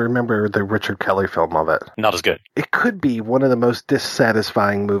 I only remember the Richard Kelly film of it. Not as good. It could be one of the most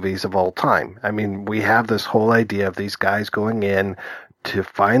dissatisfying movies of all time. I mean, we have this whole idea of these guys going in to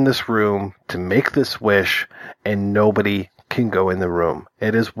find this room, to make this wish, and nobody can go in the room.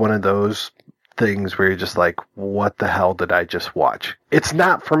 It is one of those things where you're just like, what the hell did I just watch? It's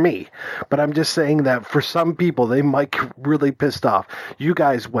not for me, but I'm just saying that for some people, they might get really pissed off. You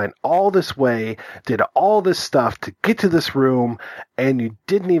guys went all this way, did all this stuff to get to this room, and you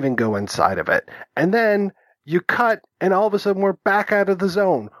didn't even go inside of it. And then you cut, and all of a sudden we're back out of the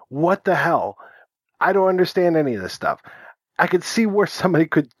zone. What the hell? I don't understand any of this stuff. I could see where somebody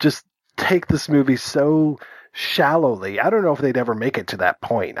could just take this movie so shallowly. I don't know if they'd ever make it to that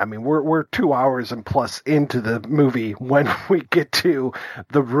point. I mean, we're 2 hours and plus into the movie when we get to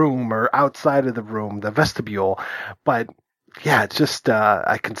the room or outside of the room, the vestibule. But yeah, it's just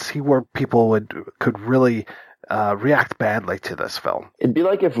I can see where people could really react badly to this film. It'd be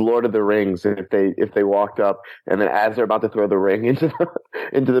like if Lord of the Rings, if they walked up and then as they're about to throw the ring into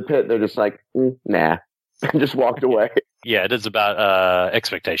the pit, they're just like, nah, and just walked away. Yeah, it is about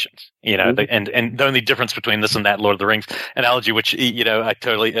expectations, and the only difference between this and that Lord of the Rings analogy, which I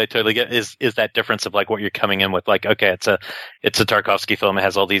totally get, is that difference of like what you're coming in with. Like, okay, it's a Tarkovsky film. It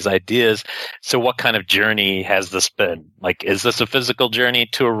has all these ideas. So, what kind of journey has this been? Like, is this a physical journey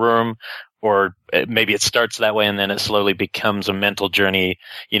to a room, or maybe it starts that way and then it slowly becomes a mental journey,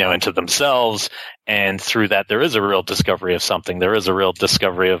 into themselves. And through that, there is a real discovery of something. There is a real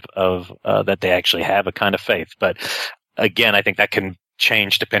discovery of that they actually have a kind of faith. But again, I think that can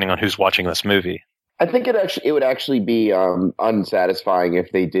change depending on who's watching this movie. I think it would actually be unsatisfying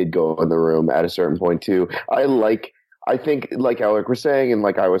if they did go in the room at a certain point too. I think, like Elric was saying, and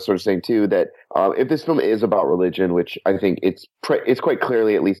like I was sort of saying too, that if this film is about religion, which I think it's quite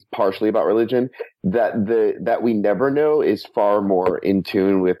clearly at least partially about religion, that we never know is far more in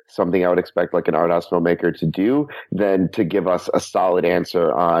tune with something I would expect like an art house filmmaker to do than to give us a solid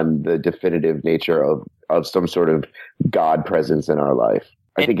answer on the definitive nature of some sort of God presence in our life.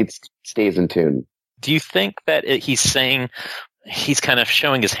 I think it stays in tune. Do you think that he's saying he's kind of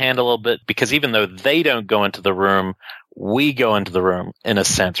showing his hand a little bit? Because even though they don't go into the room, we go into the room in a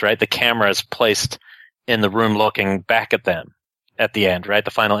sense, right? The camera is placed in the room looking back at them at the end, right?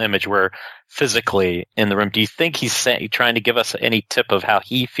 The final image, we're physically in the room. Do you think he's trying to give us any tip of how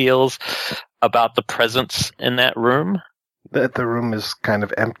he feels about the presence in that room? That the room is kind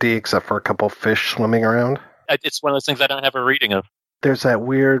of empty except for a couple fish swimming around? It's one of those things I don't have a reading of. There's that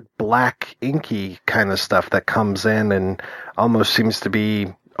weird black inky kind of stuff that comes in and almost seems to be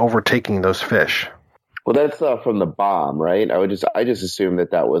overtaking those fish. Well, that's from the bomb, right? I just assumed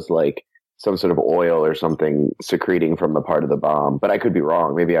that was like some sort of oil or something secreting from the part of the bomb, but I could be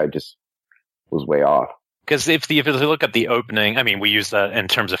wrong. Maybe I just was way off. Because if you look at the opening, I mean, we use that in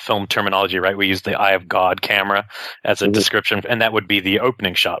terms of film terminology, right? We use the Eye of God camera as a description, and that would be the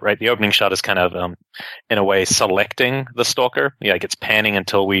opening shot, right? The opening shot is kind of, in a way, selecting the stalker. Yeah, it gets panning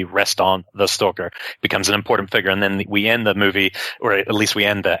until we rest on the stalker. Becomes an important figure, and then we end the movie, or at least we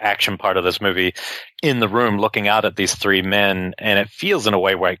end the action part of this movie, in the room looking out at these three men, and it feels in a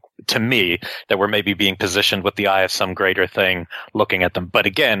way where, to me, that we're maybe being positioned with the eye of some greater thing looking at them. But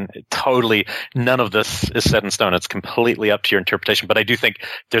again, totally none of this is set in stone. It's completely up to your interpretation. But I do think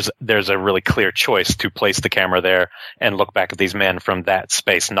there's a really clear choice to place the camera there and look back at these men from that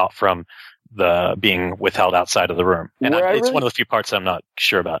space, not from the being withheld outside of the room. And it's one of the few parts I'm not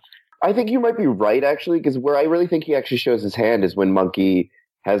sure about. I think you might be right, actually, because where I really think he actually shows his hand is when Monkey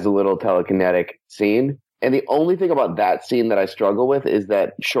has a little telekinetic scene. And the only thing about that scene that I struggle with is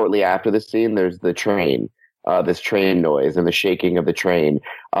that shortly after the scene, there's the train, this train noise and the shaking of the train.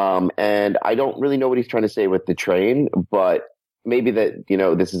 And I don't really know what he's trying to say with the train, but maybe that,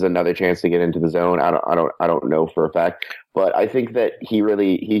 this is another chance to get into the zone. I don't know for a fact, but I think that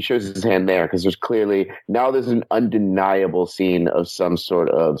he shows his hand there because there's an undeniable scene of some sort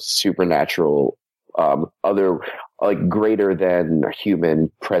of supernatural, other, like greater than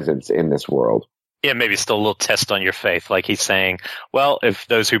human presence in this world. Yeah, maybe still a little test on your faith. Like he's saying, well, if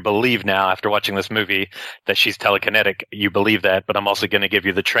those who believe now after watching this movie that she's telekinetic, you believe that, but I'm also going to give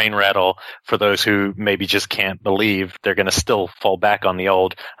you the train rattle for those who maybe just can't believe. They're going to still fall back on the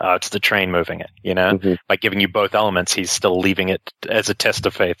old, it's the train moving it, Mm-hmm. By giving you both elements, he's still leaving it as a test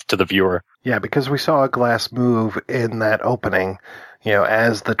of faith to the viewer. Yeah, because we saw a glass move in that opening.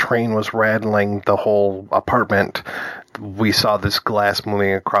 As the train was rattling the whole apartment, we saw this glass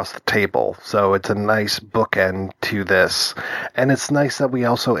moving across the table. So it's a nice bookend to this. And it's nice that we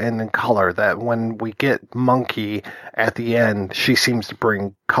also end in color, that when we get Monkey at the end, she seems to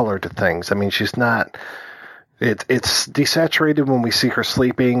bring color to things. I mean, she's not... It's desaturated when we see her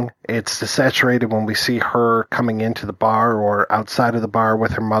sleeping. It's desaturated when we see her coming into the bar or outside of the bar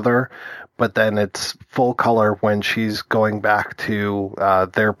with her mother. But then it's full color when she's going back to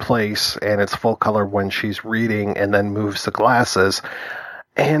their place, and it's full color when she's reading and then moves the glasses.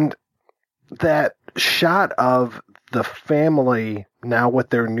 And that shot of the family now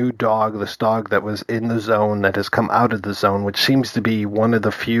with their new dog, this dog that was in the zone that has come out of the zone, which seems to be one of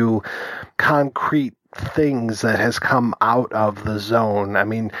the few concrete things that has come out of the zone. I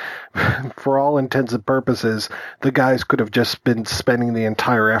mean, for all intents and purposes, the guys could have just been spending the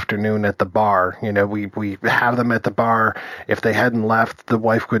entire afternoon at the bar. We have them at the bar. If they hadn't left, the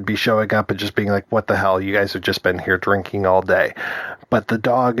wife could be showing up and just being like, what the hell? You guys have just been here drinking all day. But the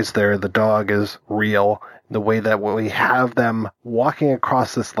dog is there. The dog is real. The way that we have them walking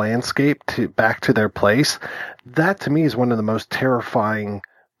across this landscape back to their place, that to me is one of the most terrifying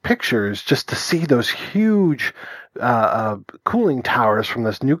pictures, just to see those huge cooling towers from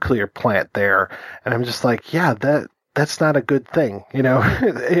this nuclear plant there. And I'm just like, yeah, that's not a good thing.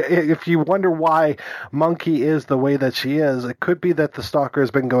 If you wonder why Monkey is the way that she is, it could be that the stalker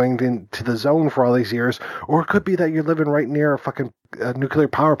has been going into the zone for all these years, or it could be that you're living right near a fucking nuclear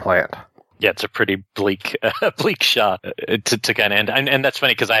power plant. Yeah, it's a pretty bleak shot to kind of end. And that's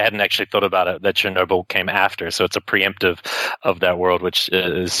funny because I hadn't actually thought about it, that Chernobyl came after. So it's a preemptive of that world, which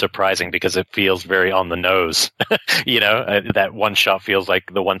is surprising because it feels very on the nose. That one shot feels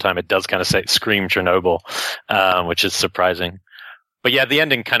like the one time it does kind of scream Chernobyl, which is surprising. But yeah, the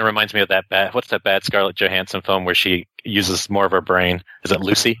ending kind of reminds me of what's that bad Scarlett Johansson film where she uses more of her brain? Is it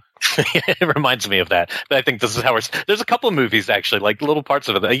Lucy? It reminds me of that. But I think this is how there's a couple of movies actually, like little parts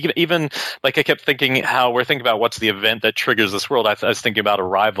of it. Even like I kept thinking how we're thinking about what's the event that triggers this world. I was thinking about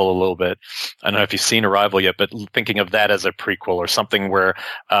Arrival a little bit. I don't know if you've seen Arrival yet, but thinking of that as a prequel or something where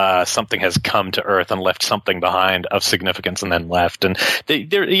something has come to Earth and left something behind of significance and then left. And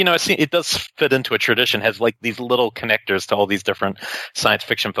it does fit into a tradition, has like these little connectors to all these different science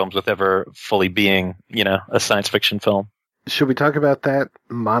fiction films with ever fully being, a science fiction film. Should we talk about that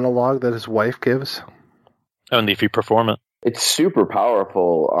monologue that his wife gives? Only if you perform it. It's super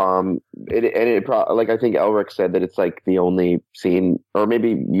powerful. Like I think Elric said that it's like the only scene, or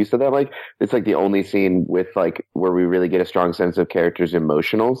maybe you said that, like it's like the only scene with like where we really get a strong sense of characters'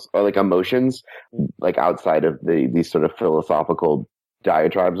 emotions, like outside of these sort of philosophical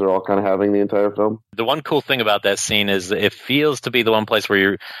diatribes are all kind of having the entire film. The one cool thing about that scene is it feels to be the one place where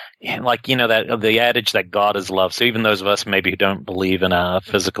you're like, that the adage that God is love. So even those of us maybe who don't believe in a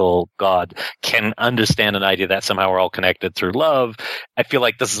physical God can understand an idea that somehow we're all connected through love. I feel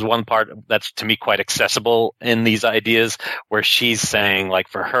like this is one part that's to me quite accessible in these ideas where she's saying like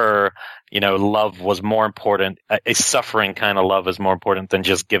for her, love was more important. A suffering kind of love is more important than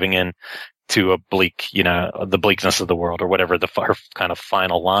just giving in to a bleak, the bleakness of the world or whatever her kind of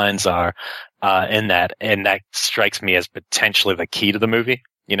final lines are in that. And that strikes me as potentially the key to the movie,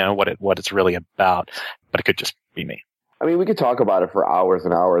 what it's really about. But it could just be me. I mean, we could talk about it for hours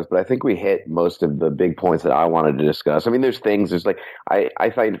and hours, but I think we hit most of the big points that I wanted to discuss. I mean, there's like, I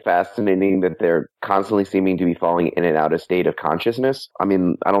find it fascinating that they're constantly seeming to be falling in and out of state of consciousness. I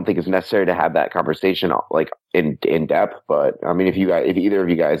mean, I don't think it's necessary to have that conversation like in depth, but I mean,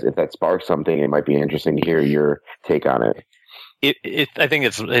 if that sparks something, it might be interesting to hear your take on it. I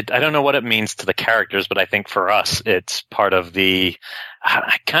think I don't know what it means to the characters, but I think for us, it's part of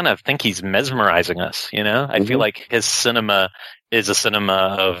I kind of think he's mesmerizing us, I feel like his cinema is a cinema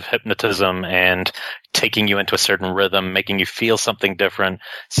of hypnotism and taking you into a certain rhythm, making you feel something different,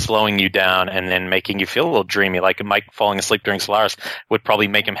 slowing you down, and then making you feel a little dreamy. Like Mike falling asleep during Solaris would probably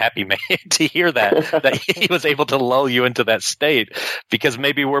make him happy to hear that he was able to lull you into that state, because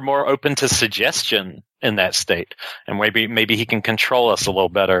maybe we're more open to suggestion in that state, and maybe he can control us a little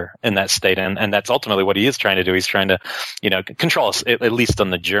better in that state, and that's ultimately what he is trying to do. He's trying to control us at least on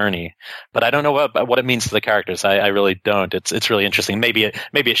the journey. But I don't know what it means to the characters. I really don't. It's really interesting. Maybe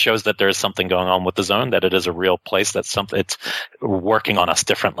it shows that there is something going on with the zone, that it is a real place, that's something it's working on us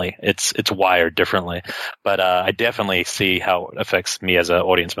differently. It's wired differently. But I definitely see how it affects me as an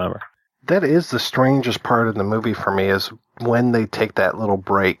audience member. That is the strangest part of the movie for me, is when they take that little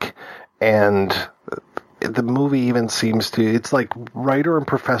break. And the movie even seems to, it's like writer and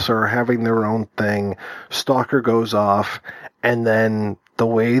professor are having their own thing. Stalker goes off, and then the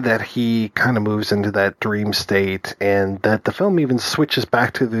way that he kind of moves into that dream state, and that the film even switches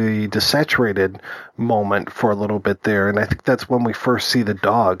back to the desaturated moment for a little bit there. And I think that's when we first see the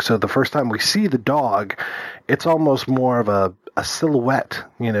dog. So the first time we see the dog, it's almost more of a silhouette,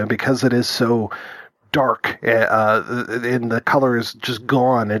 because it is so dark, and the color is just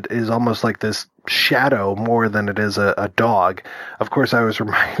gone. It is almost like this shadow more than it is a dog. Of course, I was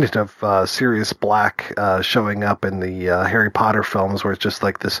reminded of Sirius Black showing up in the Harry Potter films, where it's just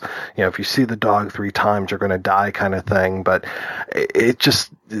like this, if you see the dog 3 times, you're going to die kind of thing. But it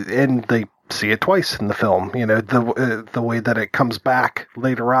just, and they see it twice in the film, the way that it comes back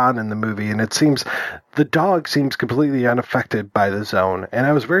later on in the movie. And it seems the dog seems completely unaffected by the zone. And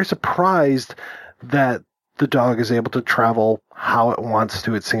I was very surprised that the dog is able to travel how it wants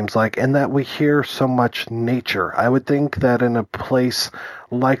to, it seems like, and that we hear so much nature. I would think that in a place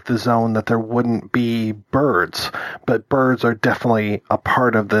like the zone that there wouldn't be birds, but birds are definitely a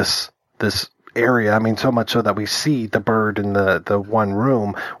part of this area. I mean, so much so that we see the bird in the one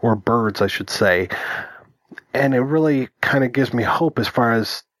room, or birds, I should say. And it really kind of gives me hope as far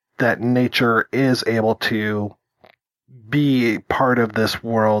as that nature is able to be part of this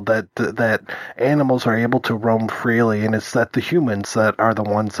world, that animals are able to roam freely, and it's that the humans that are the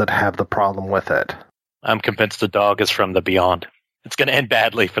ones that have the problem with it. I'm convinced the dog is from the beyond. It's going to end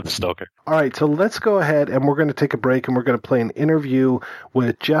badly for the Stalker. All right, so let's go ahead, and we're going to take a break, and we're going to play an interview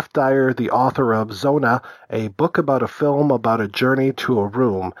with Jeff Dyer, the author of Zona, a book about a film about a journey to a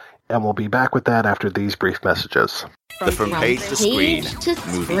room. and we'll be back with that after these brief messages. From page to screen.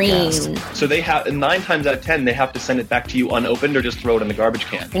 So they have 9 times out of 10 they have to send it back to you unopened or just throw it in the garbage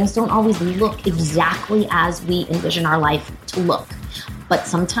can. Things don't always look exactly as we envision our life to look. But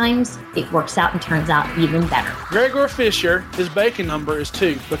sometimes it works out and turns out even better. Gregor Fisher, his bacon number is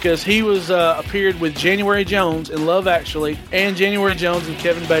 2 because he was appeared with January Jones in Love Actually, and January Jones and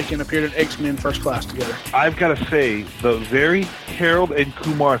Kevin Bacon appeared in X-Men First Class together. I've got to say, the very Harold and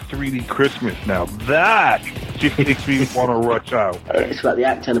Kumar 3D Christmas now, that just makes me want to rush out. It's about the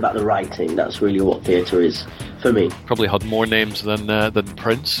acting and about the writing. That's really what theatre is for me. Probably had more names than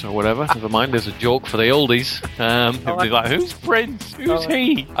Prince or whatever. Never mind, there's a joke for the oldies. It'd be like, who's Prince? Who's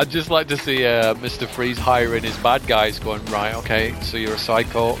he? I'd just like to see Mr. Freeze hiring his bad guys going, right, okay, so you're a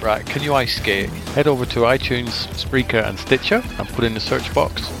psycho, right, can you ice skate? Head over to iTunes, Spreaker and Stitcher and put in the search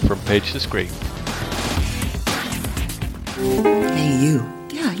box From Page to Screen. Hey you.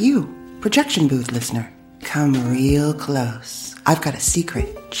 Yeah, you. Projection booth listener. Come real close. I've got a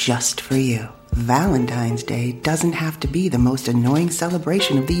secret just for you. Valentine's Day doesn't have to be the most annoying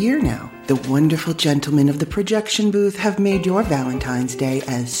celebration of the year now. The wonderful gentlemen of the projection booth have made your Valentine's Day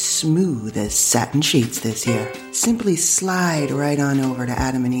as smooth as satin sheets this year. Simply slide right on over to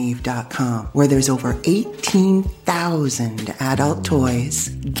adamandeve.com, where there's over 18,000 adult toys,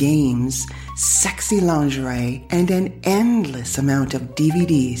 games, sexy lingerie, and an endless amount of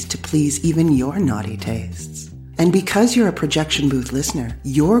DVDs to please even your naughty tastes. And because you're a projection booth listener,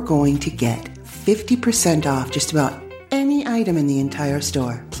 you're going to get 50% off just about any item in the entire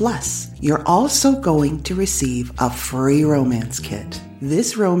store. Plus, you're also going to receive a free romance kit.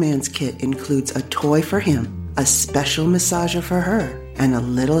 This romance kit includes a toy for him, a special massager for her, and a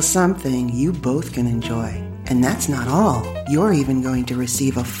little something you both can enjoy. And that's not all. You're even going to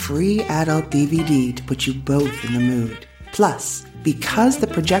receive a free adult DVD to put you both in the mood. Plus, because the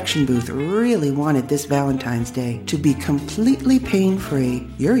projection booth really wanted this Valentine's Day to be completely pain-free,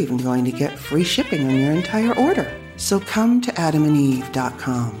 you're even going to get free shipping on your entire order. So come to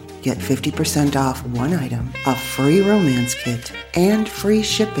adamandeve.com. Get 50% off one item, a free romance kit, and free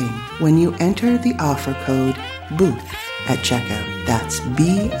shipping when you enter the offer code BOOTH at checkout. That's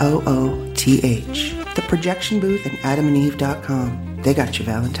BOOTH. The projection booth and adamandeve.com. They got your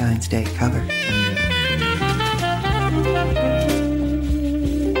Valentine's Day covered.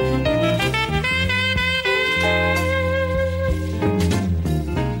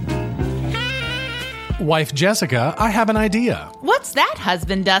 Wife Jessica, I have an idea. What's that,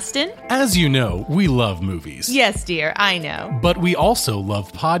 husband Dustin? As you know, we love movies. Yes, dear, I know. But we also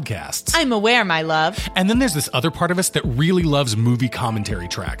love podcasts. I'm aware, my love. And then there's this other part of us that really loves movie commentary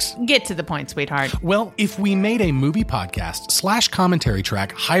tracks. Get to the point, sweetheart. Well, if we made a movie podcast / commentary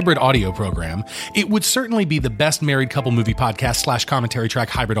track hybrid audio program, it would certainly be the best married couple movie podcast / commentary track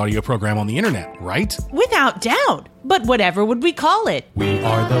hybrid audio program on the internet, right? Without doubt. But whatever would we call it? We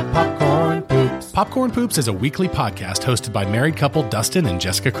are the Popcorn Poops. Popcorn Poops is a weekly podcast hosted by married couple Dustin and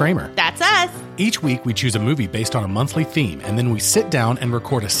Jessica Kramer. That's us. Each week we choose a movie based on a monthly theme, and then we sit down and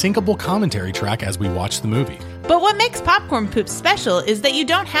record a syncable commentary track as we watch the movie. But what makes Popcorn Poops special is that you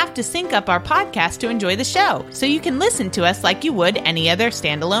don't have to sync up our podcast to enjoy the show, so you can listen to us like you would any other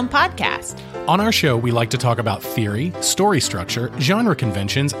standalone podcast. On our show, we like to talk about theory, story structure, genre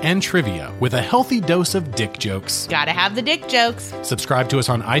conventions, and trivia with a healthy dose of dick jokes. Gotta have the dick jokes. Subscribe to us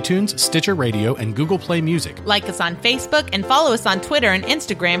on iTunes, Stitcher Radio, and Google Play Music. Like us on Facebook and follow us on Twitter and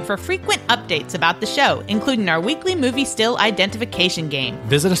Instagram for frequent updates about the show, including our weekly movie still identification game.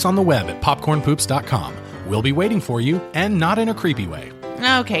 Visit us on the web at popcornpoops.com. We'll be waiting for you, and not in a creepy way.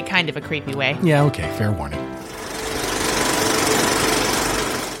 Okay, kind of a creepy way. Yeah, okay, fair warning.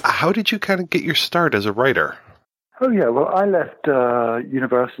 How did you kind of get your start as a writer? Oh, yeah, well, I left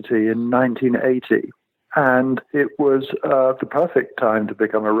university in 1980, and it was the perfect time to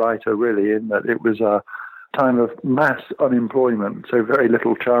become a writer, really, in that it was a time of mass unemployment, so very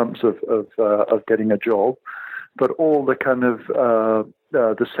little chance of getting a job, but all the kind of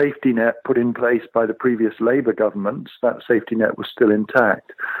the safety net put in place by the previous Labour governments, that safety net was still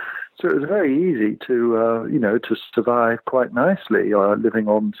intact. So it was very easy to, to survive quite nicely, living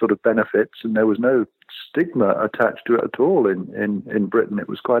on sort of benefits, and there was no stigma attached to it at all in Britain. It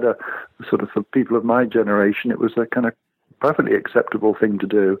was quite a sort of, for people of my generation, it was a kind of perfectly acceptable thing to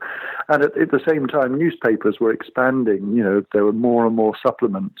do. And at the same time, newspapers were expanding. There were more and more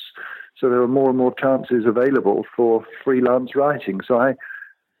supplements. So there were more and more chances available for freelance writing. So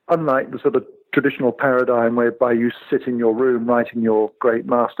unlike the sort of traditional paradigm whereby you sit in your room writing your great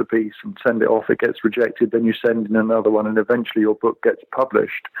masterpiece and send it off, it gets rejected, then you send in another one, and eventually your book gets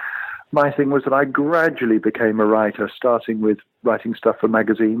published. my thing was that I gradually became a writer, starting with writing stuff for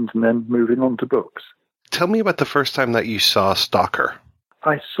magazines and then moving on to books. Tell me about the first time that you saw Stalker.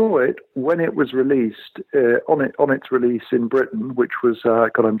 I saw it when it was released, on its release in Britain, which was,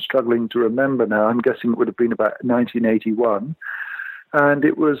 God, I'm struggling to remember now. I'm guessing it would have been about 1981. And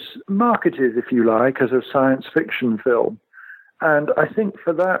it was marketed, if you like, as a science fiction film. And I think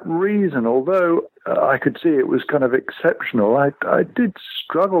for that reason, although I could see it was kind of exceptional, I did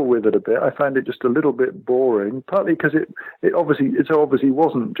struggle with it a bit. I found it just a little bit boring, partly because it obviously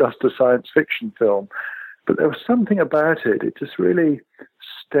wasn't just a science fiction film. But there was something about it. It just really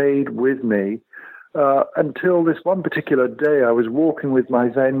stayed with me until this one particular day. I was walking with my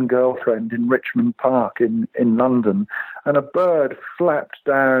then girlfriend in Richmond Park in London, and a bird flapped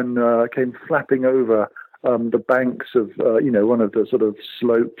down, came flapping over the banks of one of the sort of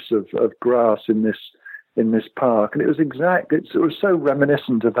slopes of grass in this park, and it was so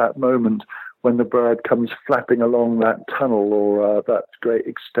reminiscent of that moment when the bird comes flapping along that tunnel or that great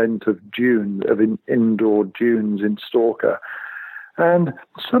extent of indoor dunes in Stalker. And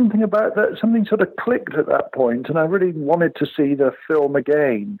something about that, something sort of clicked at that point, and I really wanted to see the film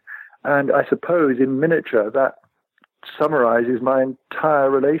again. And I suppose in miniature, that summarizes my entire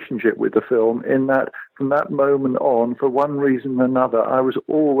relationship with the film, in that from that moment on, for one reason or another, I was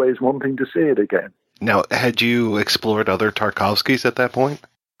always wanting to see it again. Now, had you explored other Tarkovskys at that point?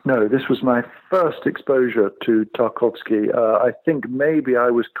 No, this was my first exposure to Tarkovsky. I think maybe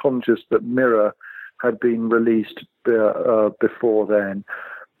I was conscious that Mirror had been released before then.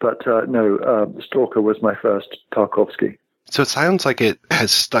 But no, Stalker was my first Tarkovsky. So it sounds like it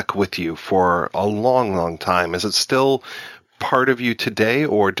has stuck with you for a long, long time. Is it still part of you today,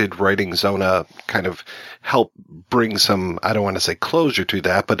 or did writing Zona kind of help bring some, I don't want to say closure to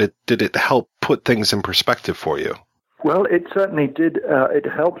that, but did it help put things in perspective for you? Well, it certainly did. It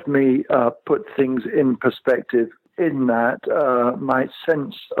helped me put things in perspective, in that my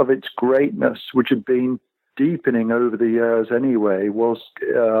sense of its greatness, which had been deepening over the years anyway, was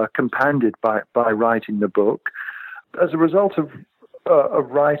compounded by writing the book. As a result of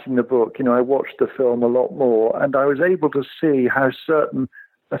writing the book, I watched the film a lot more, and I was able to see how certain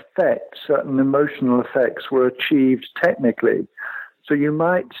emotional effects were achieved technically. So you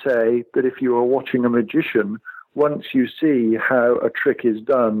might say that if you are watching a magician, once you see how a trick is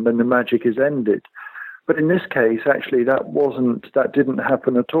done, then the magic is ended. But in this case, actually, that didn't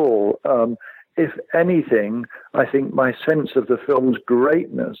happen at all. If anything, I think my sense of the film's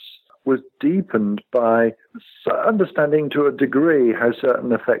greatness was deepened by understanding to a degree how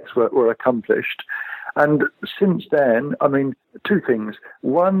certain effects were accomplished. And since then, two things.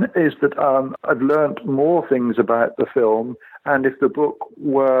 One is that I've learned more things about the film, and if the book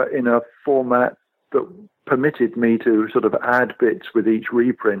were in a format that permitted me to sort of add bits with each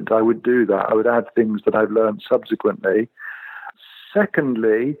reprint, I would do that. I would add things that I've learned subsequently.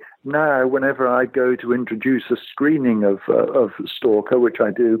 Secondly, now whenever I go to introduce a screening of Stalker, which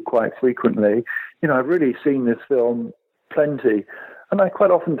I do quite frequently, I've really seen this film plenty. And I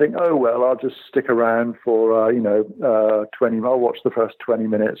quite often think, oh, well, I'll just stick around for, 20, I'll watch the first 20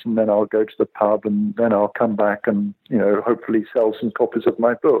 minutes and then I'll go to the pub and then I'll come back and, hopefully sell some copies of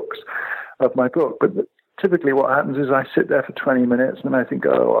my book. But typically what happens is I sit there for 20 minutes and I think,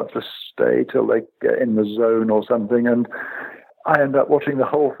 oh, I'll just stay till they get in the zone or something. And I end up watching the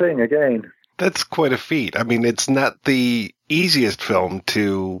whole thing again. That's quite a feat. It's not the easiest film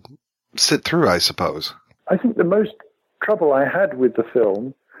to sit through, I suppose. I think the most trouble I had with the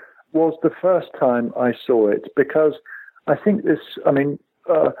film was the first time I saw it, because I think this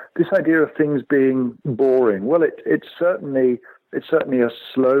idea of things being boring, well, it's certainly a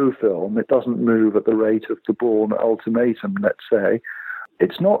slow film. It doesn't move at the rate of The Bourne Ultimatum, let's say.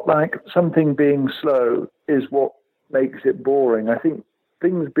 It's not like something being slow is what makes it boring. I think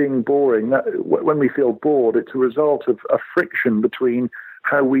things being boring, when we feel bored, it's a result of a friction between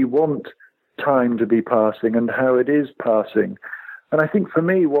how we want time to be passing and how it is passing. And I think for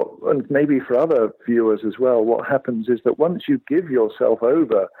me, and maybe for other viewers as well, what happens is that once you give yourself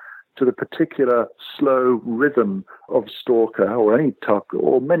over to the particular slow rhythm of Stalker or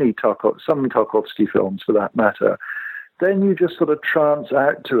some Tarkovsky films for that matter, then you just sort of trance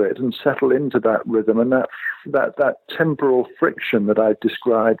out to it and settle into that rhythm, and that temporal friction that I've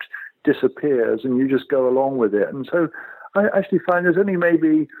described disappears, and you just go along with it. And so I actually find there's only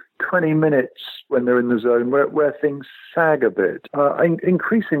maybe 20 minutes when they're in the zone where things sag a bit.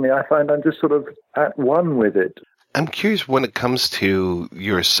 Increasingly, I find I'm just sort of at one with it. I'm curious, when it comes to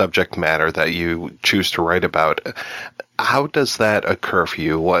your subject matter that you choose to write about, how does that occur for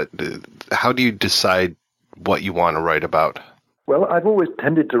you? How do you decide what you want to write about? Well, I've always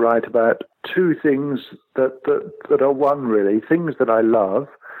tended to write about two things that are one, really, things that I love,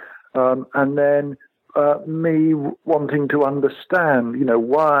 and then me wanting to understand,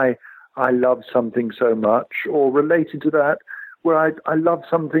 why I love something so much, or related to that, where I love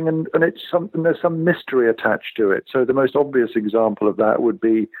something and it's something, there's some mystery attached to it. So the most obvious example of that would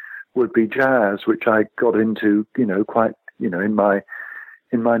be jazz, which I got into, quite,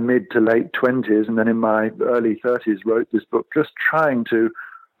 in my mid to late 20s, and then in my early 30s wrote this book just trying to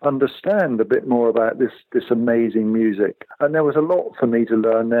understand a bit more about this amazing music. And there was a lot for me to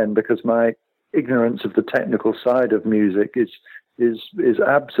learn then, because my ignorance of the technical side of music is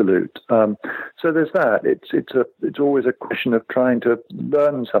absolute. So there's that. It's always a question of trying to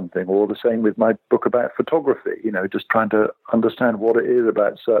learn something, or the same with my book about photography, just trying to understand what it is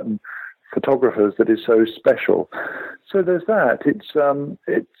about certain photographers that is so special. So there's that. It's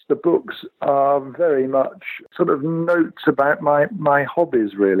the books are very much sort of notes about my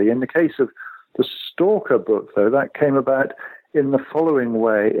hobbies, really. In the case of the Stalker book, though, that came about in the following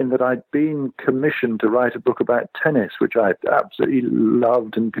way, in that I'd been commissioned to write a book about tennis, which I absolutely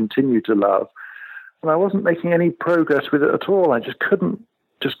loved and continue to love. And I wasn't making any progress with it at all. I just couldn't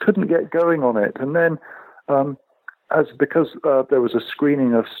get going on it. And then, because there was a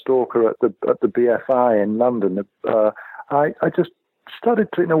screening of Stalker at the BFI in London, I just started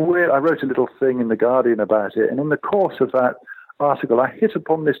to, in a weird, I wrote a little thing in The Guardian about it, and in the course of that article, I hit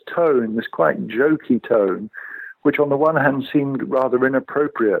upon this tone, this quite jokey tone, which on the one hand seemed rather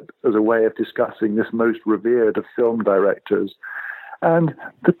inappropriate as a way of discussing this most revered of film directors. And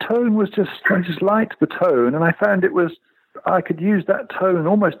the tone was I just liked the tone, and I found I could use that tone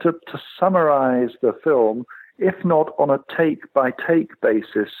almost to summarize the film, if not on a take-by-take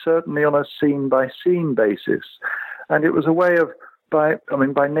basis, certainly on a scene-by-scene basis. And it was a way of, by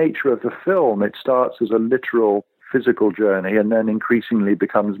nature of the film, it starts as a literal physical journey and then increasingly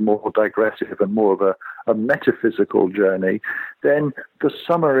becomes more digressive and more of a metaphysical journey. Then the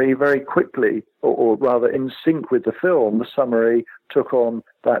summary very quickly, or rather in sync with the film, the summary took on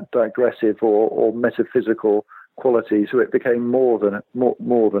that digressive or metaphysical quality, so it became more than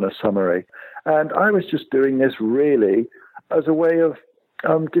a summary. And I was just doing this really as a way of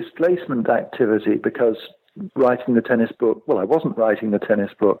displacement activity, because writing the tennis book, I wasn't writing the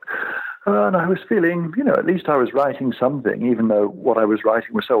tennis book, and I was feeling, at least I was writing something, even though what I was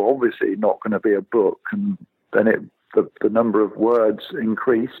writing was so obviously not going to be a book. And then the number of words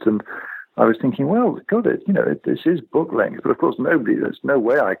increased, and I was thinking, well, God, this is book length, but of course there's no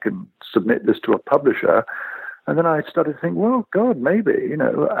way I can submit this to a publisher. And then I started to think, well, God, maybe,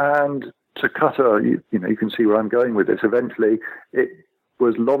 and to cut you can see where I'm going with this. Eventually, it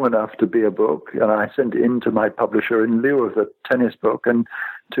was long enough to be a book, and I sent it in to my publisher in lieu of the tennis book. And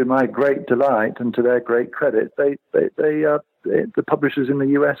to my great delight and to their great credit, the publishers in the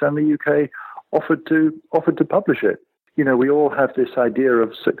US and the UK offered to publish it. We all have this idea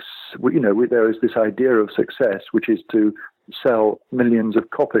of success. There is this idea of success, which is to sell millions of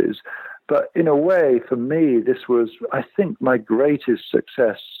copies. But in a way, for me, this was, I think, my greatest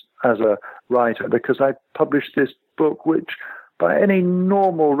success as a writer, because I published this book, which by any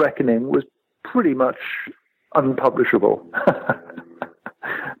normal reckoning was pretty much unpublishable,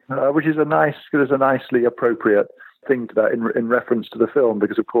 which is a nicely appropriate thing to that in reference to the film,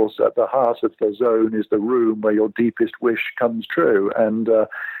 because of course at the heart of the zone is the room where your deepest wish comes true, and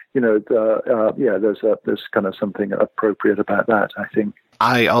there's kind of something appropriate about that, I think.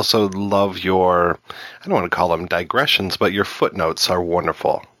 I also love your, I don't want to call them digressions, but your footnotes are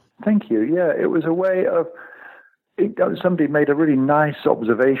wonderful. Thank you. Yeah, it was a way of, somebody made a really nice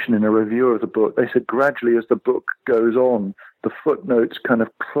observation in a review of the book. They said gradually as the book goes on, the footnotes kind of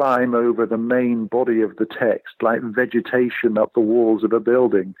climb over the main body of the text, like vegetation up the walls of a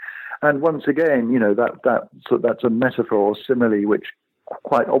building. And once again, that's a metaphor or simile which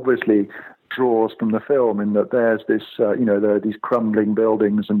quite obviously draws from the film, in that there's this, there are these crumbling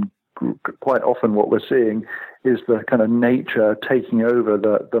buildings, and quite often what we're seeing is the kind of nature taking over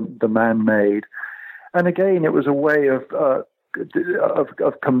the man-made. And again, it was a way of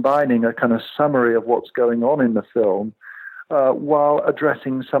combining a kind of summary of what's going on in the film, while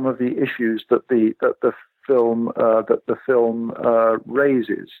addressing some of the issues that the film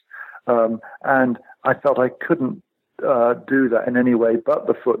raises. And I felt I couldn't do that in any way but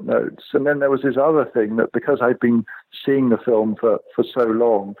the footnotes. And then there was this other thing, that because I'd been seeing the film for so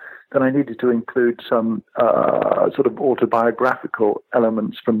long, then I needed to include some sort of autobiographical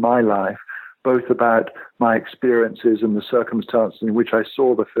elements from my life, both about my experiences and the circumstances in which I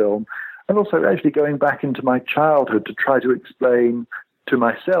saw the film, and also actually going back into my childhood to try to explain to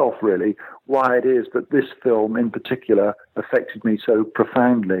myself, really, why it is that this film in particular affected me so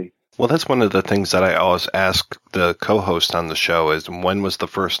profoundly. Well, that's one of the things that I always ask the co-host on the show is, when was the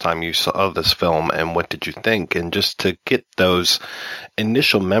first time you saw this film and what did you think? And just to get those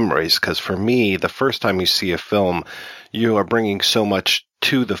initial memories, because for me, the first time you see a film, you are bringing so much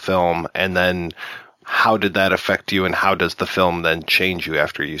to the film, and then how did that affect you, and how does the film then change you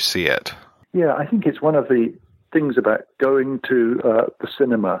after you see it? Yeah, I think it's one of the things about going to the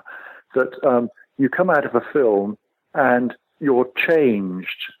cinema that you come out of a film and you're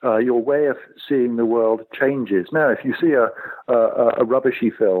changed. Your way of seeing the world changes. Now, if you see a rubbishy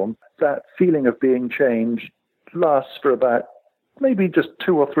film, that feeling of being changed lasts for about maybe just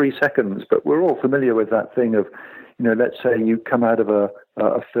 2 or 3 seconds. But we're all familiar with that thing of, let's say you come out of a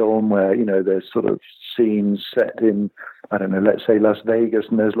film where, there's sort of scenes set in, I don't know, let's say Las Vegas,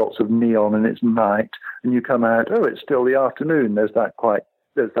 and there's lots of neon and it's night, and you come out, oh, it's still the afternoon. There's that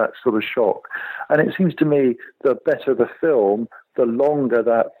sort of shock. And it seems to me the better the film, the longer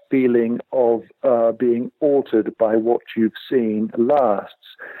that feeling of being altered by what you've seen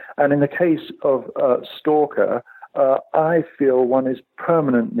lasts. And in the case of Stalker, I feel one is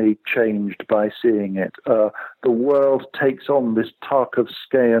permanently changed by seeing it. The world takes on this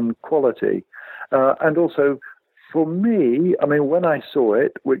Tarkovskyan quality. And also, for me, when I saw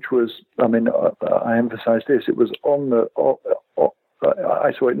it, which was, I emphasize this, it was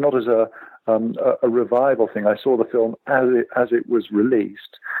I saw it not as a revival thing. I saw the film as it was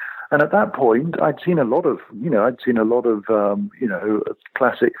released, and at that point, I'd seen a lot of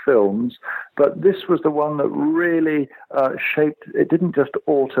classic films, but this was the one that really shaped. It didn't just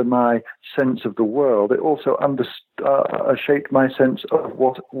alter my sense of the world; it also shaped my sense of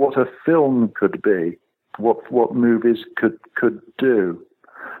what a film could be, what movies could do.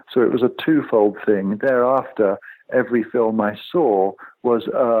 So it was a twofold thing. Thereafter, every film I saw was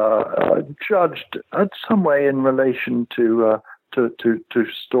judged some way in relation to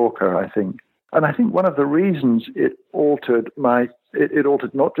Stalker, I think. And I think one of the reasons it altered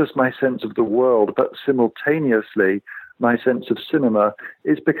not just my sense of the world, but simultaneously my sense of cinema,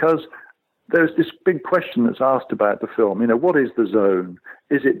 is because there's this big question that's asked about the film. What is the zone?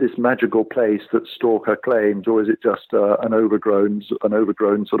 Is it this magical place that Stalker claims, or is it just an overgrown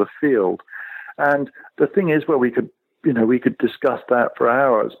sort of field? And the thing is, we could discuss that for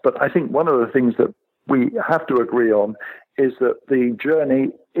hours. But I think one of the things that we have to agree on is that the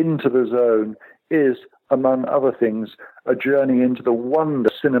journey into the zone is, among other things, a journey into the wonder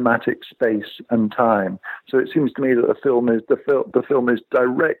cinematic space and time. So it seems to me that the film is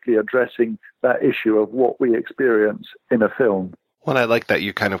directly addressing that issue of what we experience in a film. Well, I like that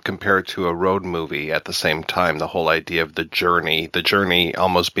you kind of compare it to a road movie at the same time, the whole idea of the journey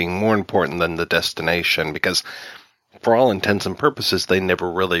almost being more important than the destination, because for all intents and purposes, they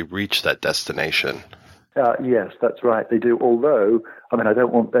never really reach that destination. Yes, that's right. They do. Although, I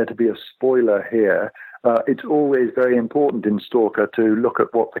don't want there to be a spoiler here. It's always very important in Stalker to look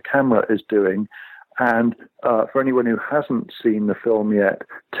at what the camera is doing. And for anyone who hasn't seen the film yet,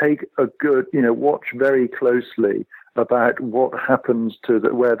 take a good, watch very closely about what happens to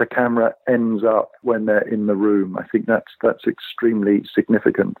where the camera ends up when they're in the room. I think that's extremely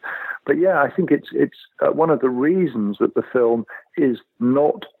significant. But yeah, I think it's one of the reasons that the film is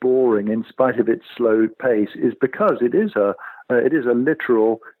not boring in spite of its slow pace is because it is a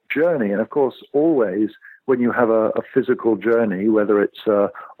literal journey. And of course, always when you have a physical journey, whether it's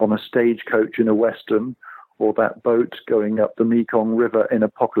on a stagecoach in a Western or that boat going up the Mekong River in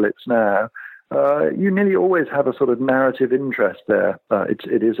Apocalypse Now, you nearly always have a sort of narrative interest there.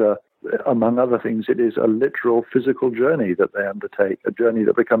 It is among other things, it is a literal physical journey that they undertake, a journey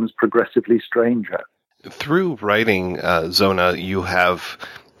that becomes progressively stranger. Through writing Zona, you have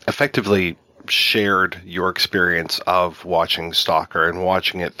effectively shared your experience of watching Stalker and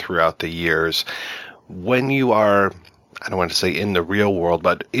watching it throughout the years. When you are, I don't want to say in the real world,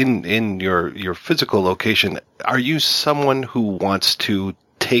 but in your physical location, are you someone who wants to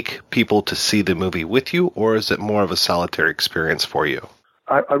take people to see the movie with you, or is it more of a solitary experience for you?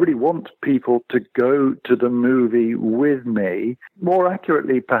 I really want people to go to the movie with me. More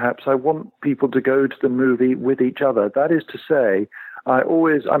accurately, perhaps, I want people to go to the movie with each other. That is to say,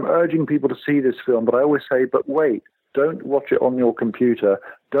 I'm urging people to see this film, but I always say, but wait, don't watch it on your computer.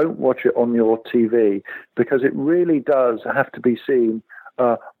 Don't watch it on your TV, because it really does have to be seen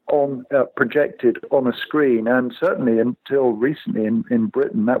projected on a screen. And certainly until recently in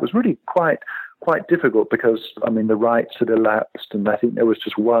Britain, that was really quite difficult because, the rights had elapsed, and I think there was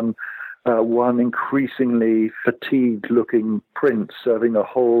just one one increasingly fatigued-looking prince serving the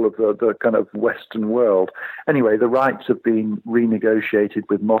whole of the kind of Western world. Anyway, the rights have been renegotiated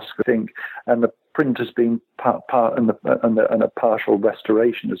with Moscow, I think, and the print has been and a partial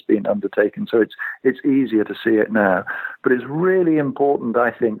restoration has been undertaken. So it's easier to see it now. But it's really important,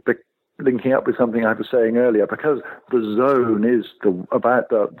 I think, linking up with something I was saying earlier, because the zone is about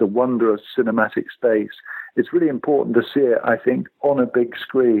the wonder of cinematic space. It's really important to see it, I think, on a big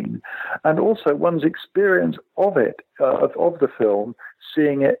screen. And also one's experience of it, of the film,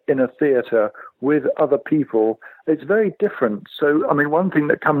 seeing it in a theatre with other people, it's very different. So, I mean, one thing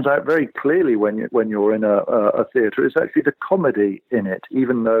that comes out very clearly when you're in a theatre is actually the comedy in it,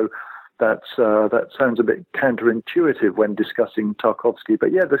 even though that sounds a bit counterintuitive when discussing Tarkovsky.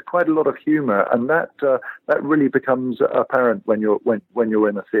 But yeah, there's quite a lot of humour, and that really becomes apparent when you're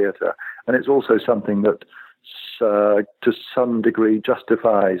in a theatre. And it's also something that to some degree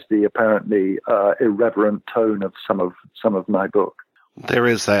justifies the apparently irreverent tone of some of my book. There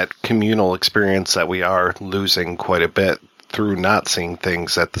is that communal experience that we are losing quite a bit through not seeing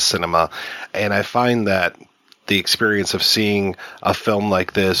things at the cinema. And I find that the experience of seeing a film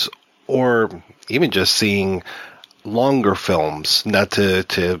like this, or even just seeing longer films, not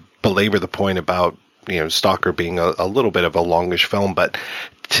to belabor the point about, Stalker being a little bit of a longish film, but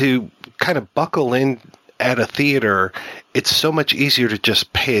to kind of buckle in at a theater, it's so much easier to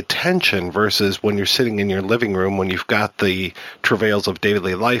just pay attention versus when you're sitting in your living room, when you've got the travails of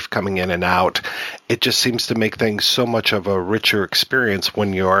daily life coming in and out. It just seems to make things so much of a richer experience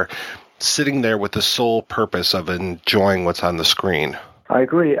when you're sitting there with the sole purpose of enjoying what's on the screen. I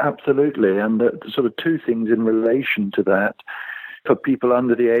agree, absolutely. And sort of two things in relation to that. For people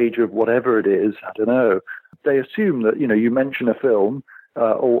under the age of whatever it is, I don't know, they assume that, you mention a film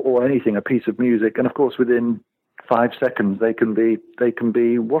or anything, a piece of music, and of course within 5 seconds they can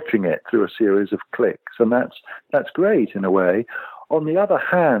be watching it through a series of clicks, and that's great in a way. On the other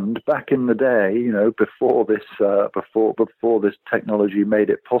hand, back in the day, before this technology made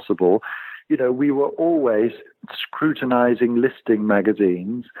it possible, we were always scrutinizing listing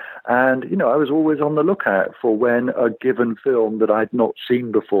magazines, and, I was always on the lookout for when a given film that I'd not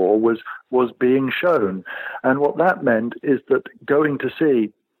seen before was being shown. And what that meant is that going to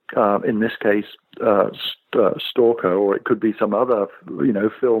see, in this case, Stalker, or it could be some other,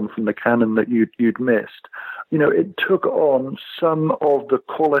 film from the canon that you'd missed, it took on some of the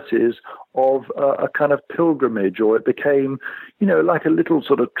qualities of a kind of pilgrimage, or it became, like a little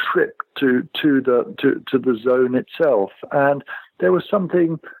sort of trip to the zone itself. And there was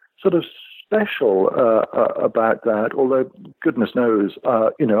something sort of special about that. Although goodness knows,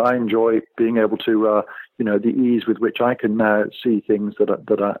 I enjoy being able to, the ease with which I can now see things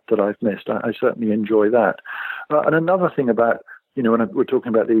that I've missed. I certainly enjoy that. And another thing about, when we're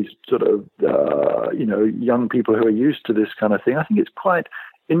talking about these sort of, young people who are used to this kind of thing, I think it's quite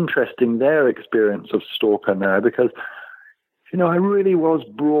interesting, their experience of Stalker now, because, I really was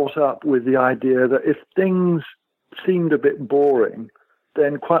brought up with the idea that if things seemed a bit boring,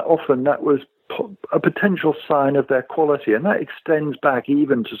 then quite often that was a potential sign of their quality. And that extends back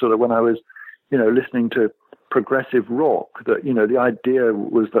even to sort of when I was, listening to progressive rock, that, the idea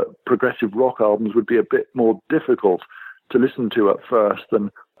was that progressive rock albums would be a bit more difficult to listen to at first than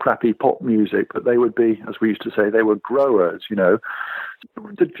crappy pop music, but they would be, as we used to say, they were growers,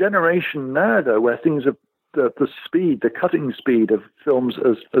 The generation now, though, where things have, the cutting speed of films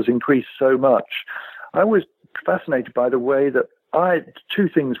has increased so much, I was fascinated by the way that two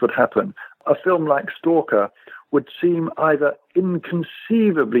things would happen. A film like Stalker would seem either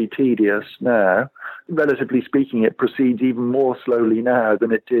inconceivably tedious now. Relatively speaking, it proceeds even more slowly now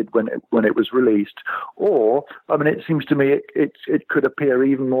than it did when it was released. Or, it seems to me it could appear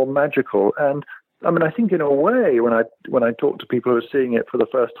even more magical. And I think in a way, when I talk to people who are seeing it for the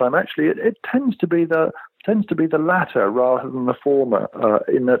first time, actually, it tends to be the latter rather than the former.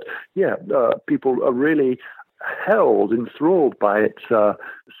 In that, people are really enthralled by its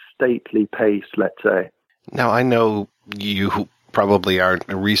stately pace, let's say. Now, I know you probably aren't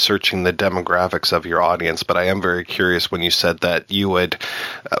researching the demographics of your audience, but I am very curious when you said that you would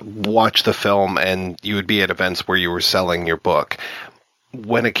watch the film and you would be at events where you were selling your book.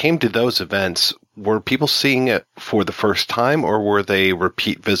 When it came to those events, were people seeing it for the first time, or were they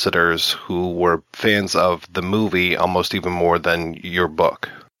repeat visitors who were fans of the movie almost even more than your book?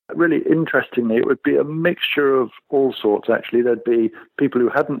 Really interestingly, it would be a mixture of all sorts, actually. There'd be people who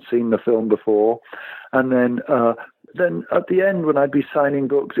hadn't seen the film before, and then at the end, when I'd be signing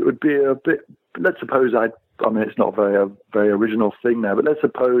books, it would be a bit, let's suppose it's not a very original thing now, but let's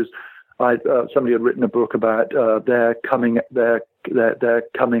suppose somebody had written a book about their they're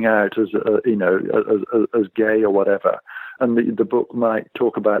coming out as as gay or whatever, and the book might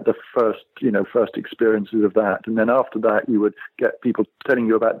talk about the first experiences of that, and then after that you would get people telling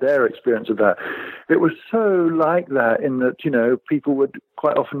you about their experience of that. It was so like that in that people would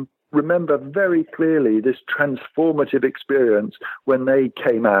quite often remember very clearly this transformative experience when they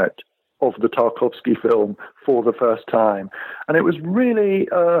came out of the Tarkovsky film for the first time. And it was really,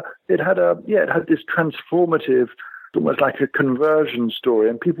 it had this transformative, almost like a conversion story.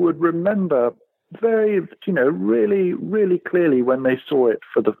 And people would remember very, really, really clearly when they saw it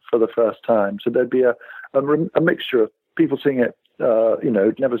for the first time. So there'd be a mixture of people seeing it,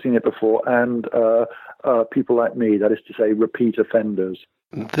 never seen it before, and people like me, that is to say, repeat offenders.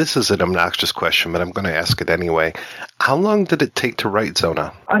 This is an obnoxious question, but I'm going to ask it anyway. How long did it take to write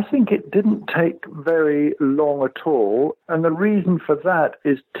Zona? I think it didn't take very long at all. And the reason for that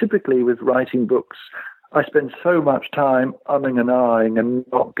is typically with writing books, I spend so much time umming and ahhing and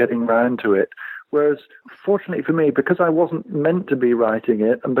not getting round to it. Whereas, fortunately for me, because I wasn't meant to be writing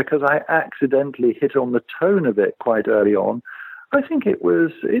it and because I accidentally hit on the tone of it quite early on, I think it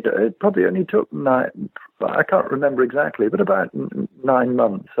probably only took I can't remember exactly, but about 9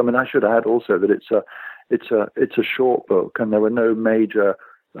 months. I mean, I should add also that it's a short book, and there were no major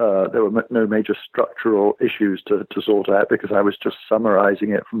structural issues to sort out because I was just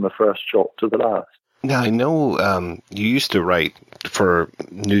summarizing it from the first shot to the last. Now, I know you used to write for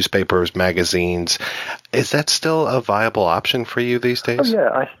newspapers, magazines. Is that still a viable option for you these days? Oh, yeah,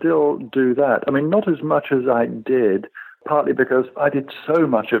 I still do that. I mean, not as much as I did, partly because I did so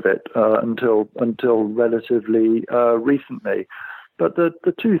much of it until relatively recently. But the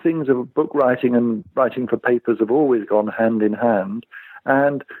two things of book writing and writing for papers have always gone hand in hand.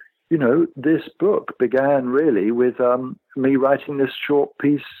 And, this book began really with me writing this short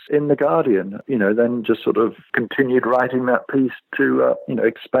piece in The Guardian, then just sort of continued writing that piece to,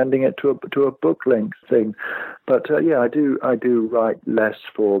 expanding it to a book-length thing. But, I do write less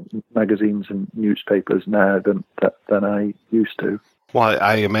for magazines and newspapers now than I used to. Well,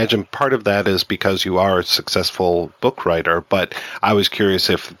 I imagine part of that is because you are a successful book writer, but I was curious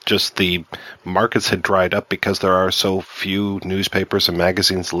if just the markets had dried up because there are so few newspapers and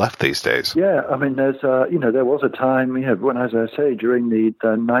magazines left these days. Yeah, I mean, there was a time, when, as I say, during the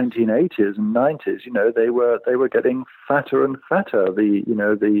 1980s and 90s, they were getting fatter and fatter.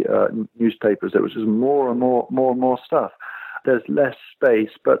 The newspapers, there was just more and more stuff. There's less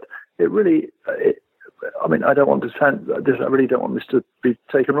space, but it really. I don't want to sound this. I really don't want this to be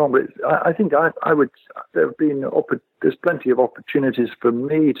taken wrong, but I think I would. There have been there's plenty of opportunities for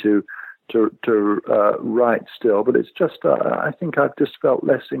me to write still, but it's just I think I've just felt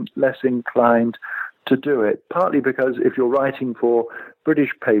less inclined to do it. Partly because if you're writing for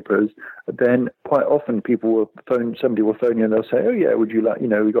British papers, then quite often somebody will phone you and they'll say, "Oh yeah, would you like?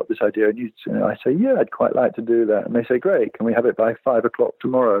 We got this idea," and I say, "Yeah, I'd quite like to do that," and they say, "Great, can we have it by 5:00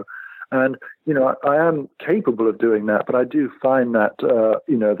 tomorrow?" And, I am capable of doing that, but I do find that,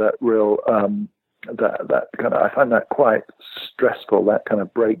 that real, that kind of, I find that quite stressful, that kind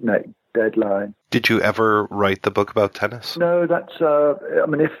of breakneck deadline. Did you ever write the book about tennis? No, that's,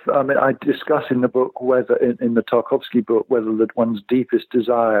 I discuss in the book whether, in the Tarkovsky book, whether that one's deepest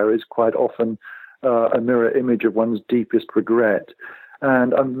desire is quite often a mirror image of one's deepest regret.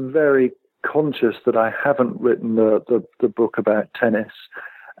 And I'm very conscious that I haven't written the book about tennis.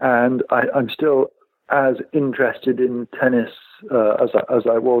 And I'm still as interested in tennis as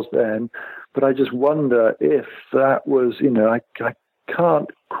I was then, but I just wonder if that was, I can't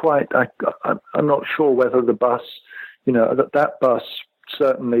quite. I'm not sure whether the bus, that bus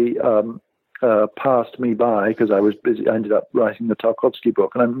certainly passed me by because I was busy. I ended up writing the Tarkovsky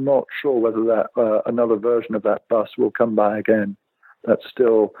book, and I'm not sure whether that another version of that bus will come by again. That's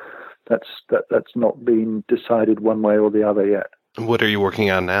not been decided one way or the other yet. What are you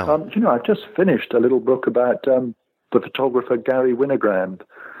working on now? I've just finished a little book about the photographer Gary Winogrand,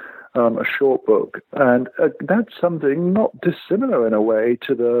 a short book. And that's something not dissimilar in a way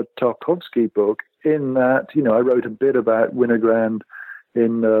to the Tarkovsky book in that, I wrote a bit about Winogrand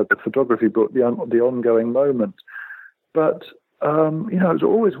in the photography book, The Ongoing Moment. But, I was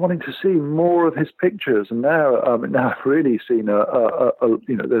always wanting to see more of his pictures. And now I've really seen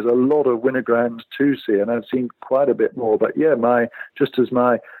there's a lot of Winogrand to see, and I've seen quite a bit more. But yeah, my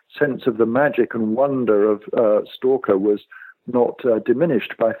sense of the magic and wonder of Stalker was not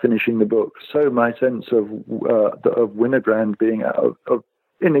diminished by finishing the book. So my sense of Winogrand being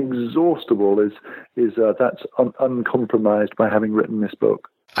inexhaustible is uncompromised by having written this book.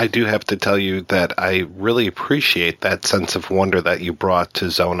 I do have to tell you that I really appreciate that sense of wonder that you brought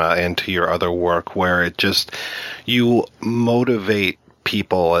to Zona and to your other work, where it just, you motivate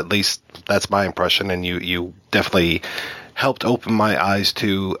people, at least that's my impression, and you definitely helped open my eyes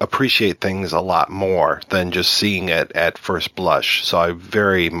to appreciate things a lot more than just seeing it at first blush. So I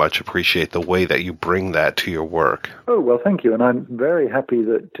very much appreciate the way that you bring that to your work. Oh, well, thank you. And I'm very happy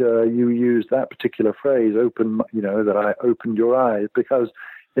that you used that particular phrase, that I opened your eyes, because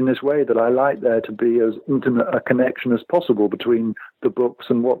in this way that I like there to be as intimate a connection as possible between the books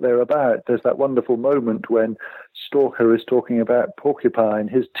and what they're about. There's that wonderful moment when Stalker is talking about Porcupine,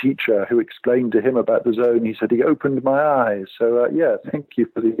 his teacher, who explained to him about the zone. He said, he opened my eyes. So, thank you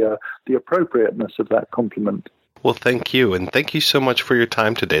for the appropriateness of that compliment. Well, thank you. And thank you so much for your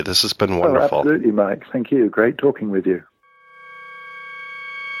time today. This has been wonderful. Oh, absolutely, Mike. Thank you. Great talking with you.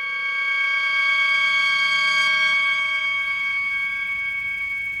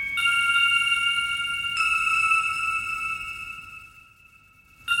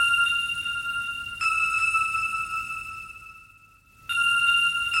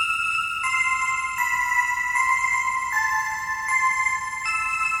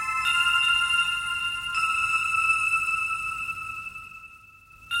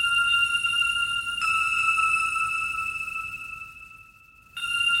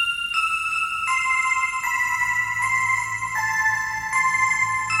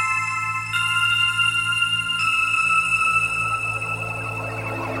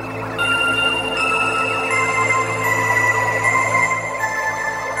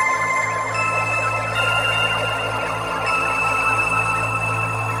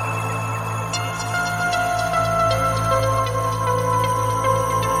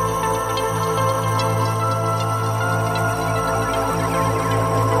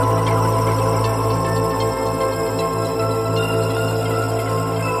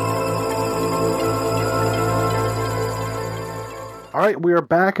 All right, we are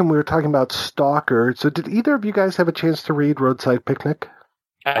back, and we were talking about Stalker. So did either of you guys have a chance to read Roadside Picnic?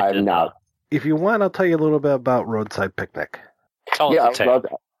 I did not. If you want, I'll tell you a little bit about Roadside Picnic. I love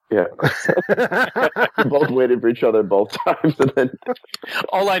that. Yeah. We both waited for each other both times. And then...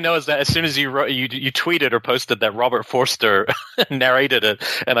 All I know is that as soon as you tweeted or posted that Robert Forster narrated it,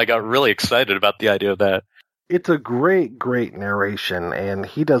 and I got really excited about the idea of that. It's a great, great narration, and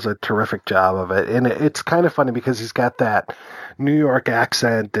he does a terrific job of it. And it's kind of funny because he's got that New York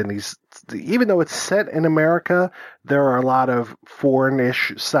accent, and even though it's set in America, there are a lot of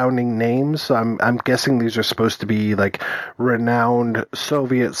foreign-ish sounding names. So I'm guessing these are supposed to be like renowned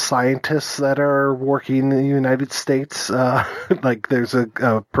Soviet scientists that are working in the United States. Like there's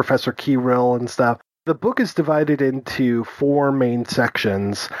a Professor Kirill and stuff. The book is divided into 4 main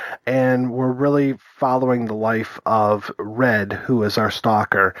sections, and we're really following the life of Red, who is our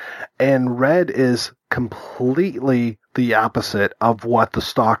stalker. And Red is completely the opposite of what the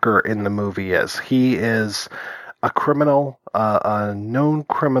stalker in the movie is. He is a criminal, a known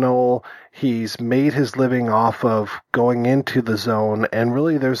criminal. He's made his living off of going into the zone, and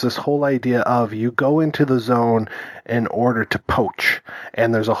really there's this whole idea of you go into the zone in order to poach,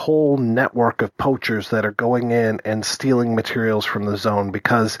 and there's a whole network of poachers that are going in and stealing materials from the zone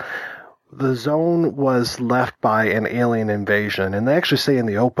because the zone was left by an alien invasion, and they actually say in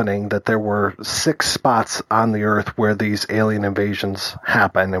the opening that there were 6 spots on the Earth where these alien invasions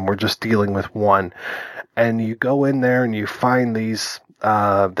happen, and we're just dealing with one. And you go in there and you find these,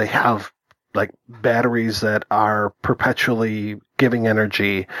 they have like batteries that are perpetually giving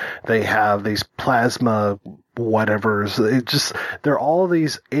energy. They have these plasma whatevers. They're all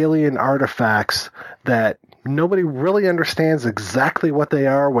these alien artifacts that nobody really understands exactly what they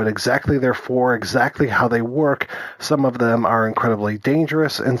are, what exactly they're for, exactly how they work. Some of them are incredibly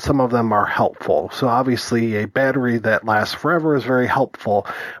dangerous, and some of them are helpful. So obviously a battery that lasts forever is very helpful,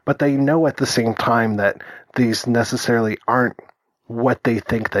 but they know at the same time that these necessarily aren't what they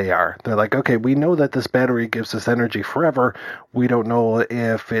think they are. They're like, okay, we know that this battery gives us energy forever. We don't know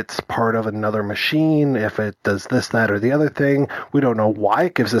if it's part of another machine, if it does this, that, or the other thing. We don't know why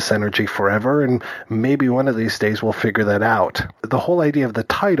it gives us energy forever, and maybe one of these days we'll figure that out. The whole idea of the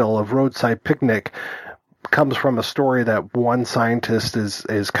title of Roadside Picnic comes from a story that one scientist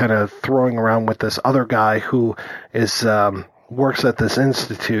is kind of throwing around with this other guy who is works at this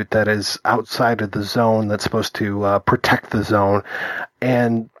institute that is outside of the zone that's supposed to protect the zone.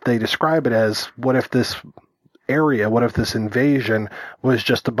 And they describe it as, what if this invasion was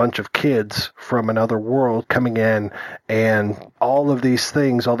just a bunch of kids from another world coming in, and all of these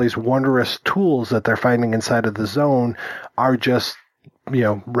things, all these wondrous tools that they're finding inside of the zone are just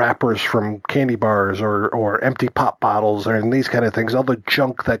wrappers from candy bars or empty pop bottles and these kind of things, all the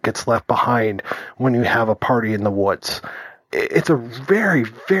junk that gets left behind when you have a party in the woods. It's a very,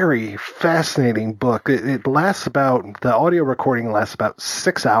 very fascinating book. It lasts the audio recording lasts about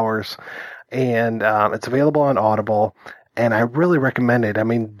 6 hours, and it's available on Audible, and I really recommend it. I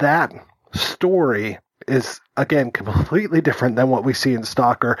mean, that story is, again, completely different than what we see in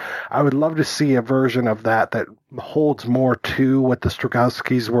Stalker. I would love to see a version of that holds more to what the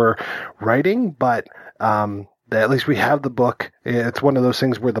Strugatskys were writing, but at least we have the book. It's one of those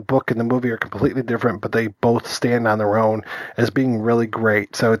things where the book and the movie are completely different, but they both stand on their own as being really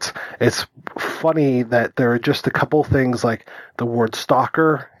great. So it's funny that there are just a couple things like the word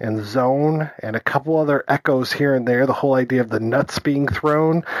stalker and zone and a couple other echoes here and there, the whole idea of the nuts being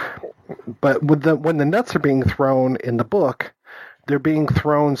thrown. But when the nuts are being thrown in the book, they're being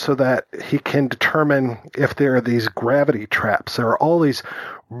thrown so that he can determine if there are these gravity traps. There are all these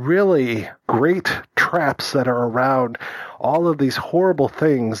really great traps that are around, all of these horrible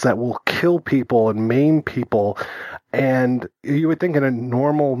things that will kill people and maim people. And you would think in a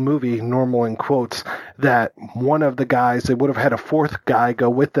normal movie, normal in quotes, that one of the guys, they would have had a fourth guy go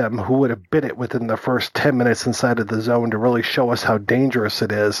with them who would have bit it within the first 10 minutes inside of the zone to really show us how dangerous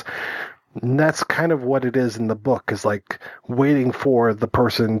it is. And that's kind of what it is in the book, is like waiting for the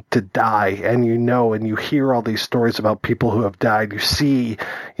person to die. And and you hear all these stories about people who have died. We see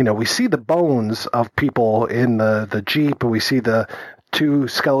the bones of people in the Jeep, and we see the two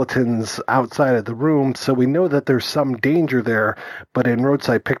skeletons outside of the room. So we know that there's some danger there. But in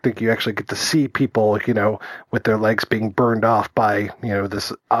Roadside Picnic, you actually get to see people, with their legs being burned off by,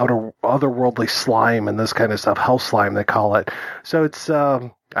 this otherworldly slime and this kind of stuff, hell slime, they call it. So it's, I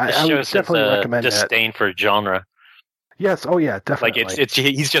would definitely recommend that. Disdain for genre. Yes. Oh, yeah. Definitely. Like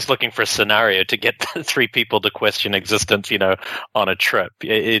he's just looking for a scenario to get three people to question existence, on a trip.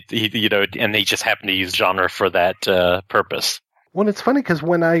 And they just happen to use genre for that purpose. Well, it's funny because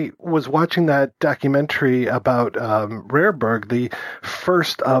when I was watching that documentary about Rareberg, the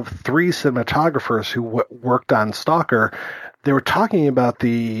first of three cinematographers who worked on Stalker, they were talking about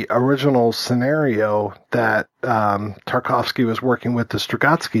the original scenario that Tarkovsky was working with the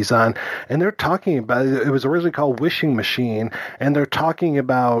Strugatskys on, and they're talking about, it was originally called Wishing Machine, and they're talking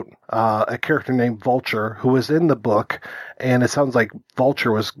about a character named Vulture who was in the book, and it sounds like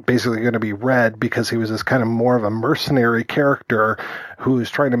Vulture was basically going to be Red because he was this kind of more of a mercenary character who was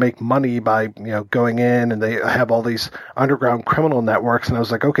trying to make money by, going in, and they have all these underground criminal networks, and I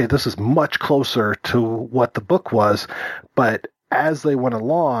was like, okay, this is much closer to what the book was, but as they went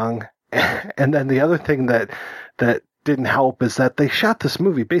along, and then the other thing that didn't help is that they shot this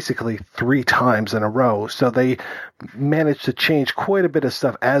movie basically 3 times in a row. So they managed to change quite a bit of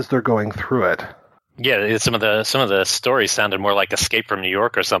stuff as they're going through it. Yeah, some of the stories sounded more like Escape from New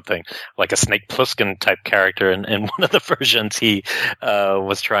York or something, like a Snake Plissken type character in one of the versions he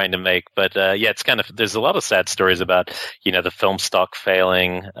was trying to make. But it's kind of, there's a lot of sad stories about the film stock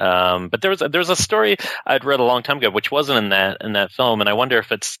failing. But there was a story I'd read a long time ago which wasn't in that film, and I wonder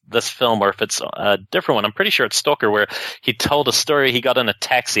if it's this film or if it's a different one. I'm pretty sure it's Stalker, where he told a story. He got in a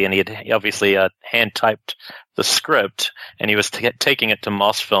taxi and he had obviously hand typed the script, and he was taking it to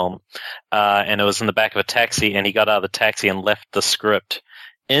Mosfilm, and it was in the back of a taxi, and he got out of the taxi and left the script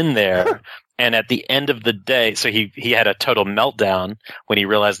in there. And at the end of the day, so he had a total meltdown when he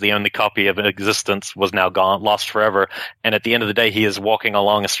realized the only copy of existence was now gone, lost forever. And at the end of the day, he is walking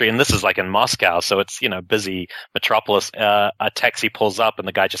along a street, and this is like in Moscow, so it's busy metropolis. A taxi pulls up, and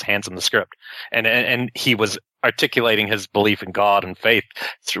the guy just hands him the script, and he was articulating his belief in God and faith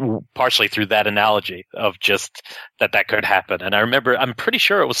partially through that analogy of just that could happen. And I remember, I'm pretty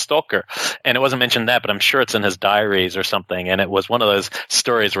sure it was Stalker, and it wasn't mentioned that, but I'm sure it's in his diaries or something. And it was one of those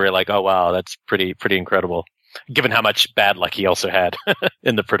stories where you're like, oh wow, that's pretty incredible, given how much bad luck he also had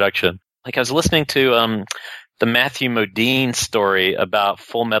in the production. Like, I was listening to the Matthew Modine story about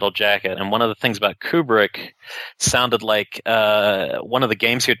Full Metal Jacket, and one of the things about Kubrick sounded like one of the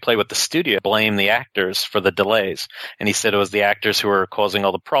games he would play with the studio blamed the actors for the delays, and he said it was the actors who were causing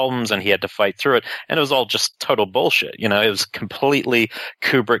all the problems, and he had to fight through it, and it was all just total bullshit. It was completely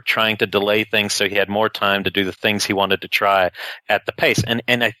Kubrick trying to delay things so he had more time to do the things he wanted to try at the pace.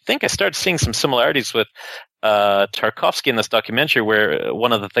 And I think I started seeing some similarities with Tarkovsky in this documentary, where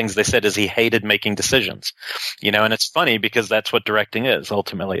one of the things they said is he hated making decisions, and it's funny because that's what directing is.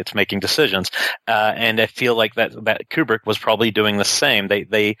 Ultimately, it's making decisions. And I feel like that Kubrick was probably doing the same.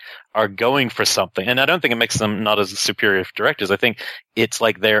 They are going for something. And I don't think it makes them not as superior directors. I think it's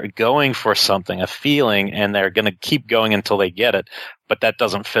like they're going for something, a feeling, and they're going to keep going until they get it. But that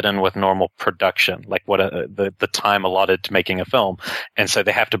doesn't fit in with normal production, like what the time allotted to making a film. And so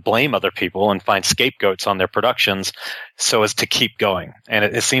they have to blame other people and find scapegoats on their productions so as to keep going. And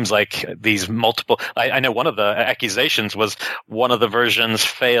it seems like these multiple, I know one of the accusations was one of the versions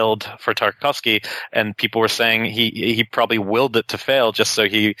failed for Tarkovsky, and people were saying he probably willed it to fail just so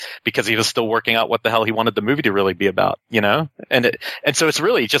because he was still working out what the hell he wanted the movie to really be about, you know? And so it's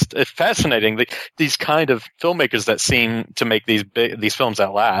really just fascinating, these kind of filmmakers that seem to make these films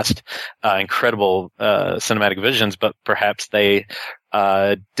that last, incredible cinematic visions, but perhaps they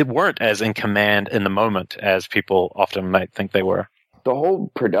weren't as in command in the moment as people often might think they were. The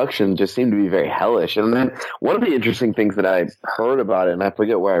whole production just seemed to be very hellish. And then one of the interesting things that I heard about it, and I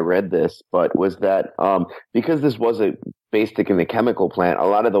forget where I read this, but was that because this wasn't based in the chemical plant, a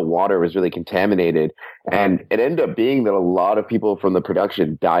lot of the water was really contaminated, and it ended up being that a lot of people from the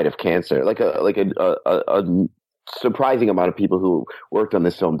production died of cancer. Like a surprising amount of people who worked on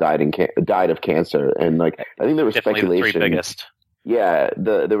this film died of cancer, and like I think there was speculation. The three biggest. Yeah,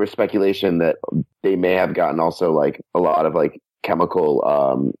 there was speculation that they may have gotten also like a lot of like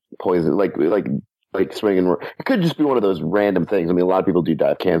chemical poison, like swinging. It could just be one of those random things. I mean, a lot of people do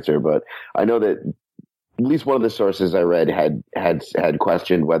die of cancer, but I know that at least one of the sources I read had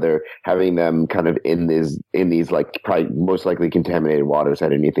questioned whether having them kind of in these like probably most likely contaminated waters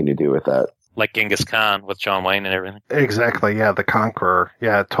had anything to do with that. Like Genghis Khan with John Wayne and everything. Exactly, yeah, the Conqueror.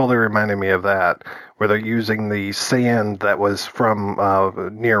 Yeah, it totally reminded me of that, where they're using the sand that was from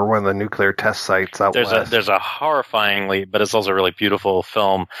near one of the nuclear test sites out west. There's a horrifyingly, but it's also a really beautiful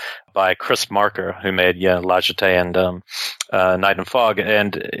film by Chris Marker, who made La Jetée and Night and Fog,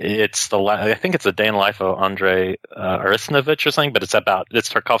 and it's I think it's a day in the life of Andrei Tarkovsky or something, but it's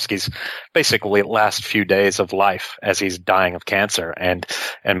Tarkovsky's basically last few days of life as he's dying of cancer, and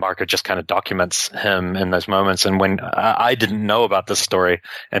Marker just kind of documents him in those moments. And when I didn't know about this story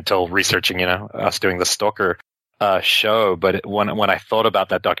until researching, us doing the Stalker show, but when I thought about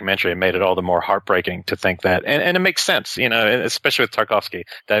that documentary, it made it all the more heartbreaking to think that, and it makes sense, especially with Tarkovsky,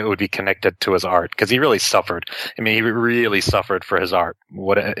 that it would be connected to his art, because he really suffered. I mean, he really suffered for his art.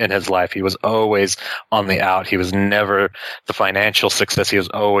 In his life, he was always on the out. He was never the financial success. He was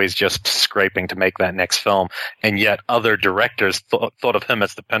always just scraping to make that next film, and yet other directors thought of him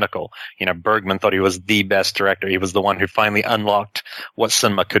as the pinnacle. Bergman thought he was the best director. He was the one who finally unlocked what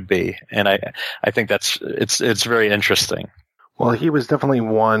cinema could be, and I think it's very interesting. Well, he was definitely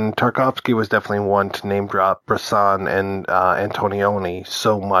one. Tarkovsky was definitely one to name drop Bresson and Antonioni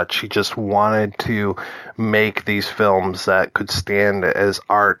so much. He just wanted to make these films that could stand as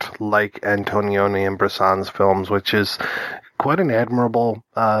art, like Antonioni and Bresson's films, which is quite an admirable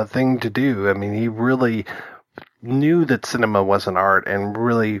thing to do. I mean, he really knew that cinema was an art and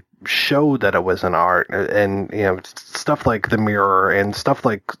really showed that it was an art, and stuff like The Mirror and stuff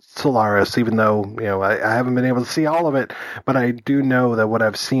like Solaris, even though I haven't been able to see all of it, but I do know that what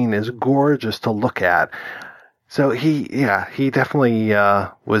I've seen is gorgeous to look at. So he definitely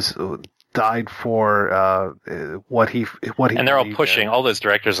died for what he and they're all pushing all those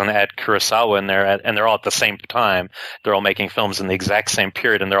directors and add Kurosawa in there, and they're all at the same time. They're all making films in the exact same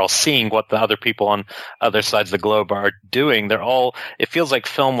period, and they're all seeing what the other people on other sides of the globe are doing. It feels like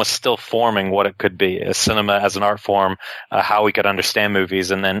film was still forming what it could be, a cinema as an art form, how we could understand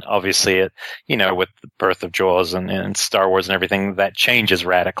movies, and then obviously it, with the birth of Jaws and Star Wars and everything, that changes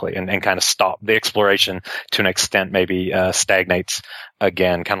radically and kind of the exploration to an extent, maybe stagnates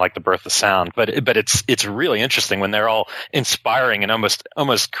again, kind of like the birth of sound. But it's really interesting when they're all inspiring and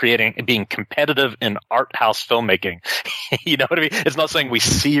almost being competitive in art house filmmaking. You know what I mean? It's not something we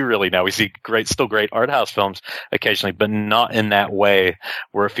see really now. We see still great art house films occasionally, but not in that way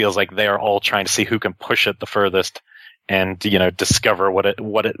where it feels like they are all trying to see who can push it the furthest and discover what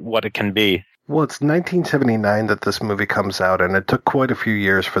it can be. Well, it's 1979 that this movie comes out, and it took quite a few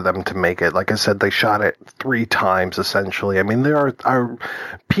years for them to make it. Like I said, they shot it 3 times, essentially. I mean, there are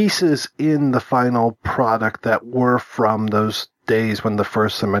pieces in the final product that were from those days when the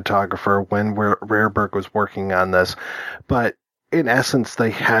first cinematographer, when Rareberg was working on this. But in essence,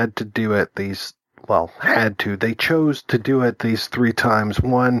 they had to do it they chose to do it these 3 times.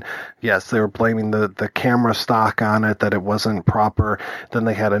 One, yes, they were blaming the camera stock on it, that it wasn't proper. Then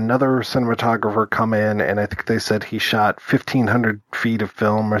they had another cinematographer come in, and I think they said he shot 1,500 feet of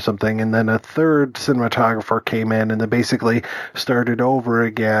film or something. And then a third cinematographer came in, and they basically started over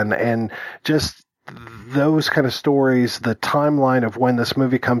again. And just those kind of stories, the timeline of when this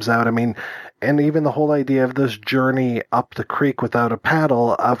movie comes out, I mean, And even the whole idea of this journey up the creek without a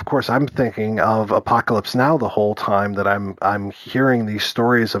paddle, of course, I'm thinking of Apocalypse Now the whole time that I'm hearing these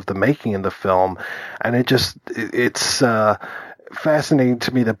stories of the making of the film. And it's fascinating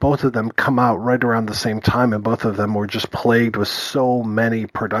to me that both of them come out right around the same time, and both of them were just plagued with so many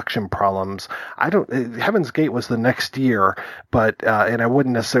production problems. Heaven's Gate was the next year, but and I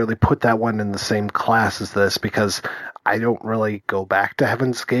wouldn't necessarily put that one in the same class as this, because I don't really go back to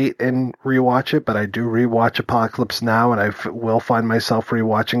Heaven's Gate and rewatch it, but I do rewatch Apocalypse Now, and I will find myself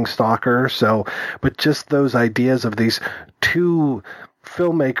rewatching Stalker. So, but just those ideas of these two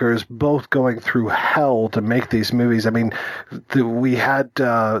filmmakers both going through hell to make these movies. I mean,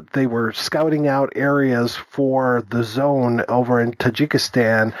 they were scouting out areas for The Zone over in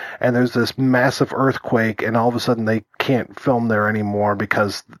Tajikistan, and there's this massive earthquake, and all of a sudden they can't film there anymore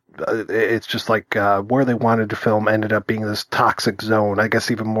because it's just like where they wanted to film ended up being this toxic zone, I guess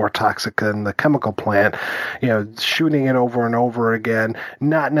even more toxic than the chemical plant, shooting it over and over again,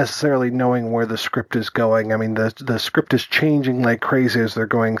 not necessarily knowing where the script is going. I mean, the script is changing like crazy as they're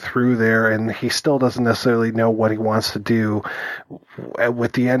going through there, and he still doesn't necessarily know what he wants to do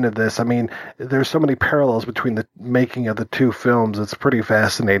with the end of this. I mean, there's so many parallels between the making of the two films. It's pretty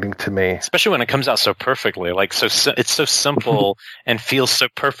fascinating to me. Especially when it comes out so perfectly. Like, it's so simple and feels so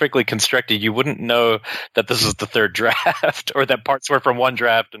perfectly constructed. You wouldn't know that this is the third draft or that parts were from one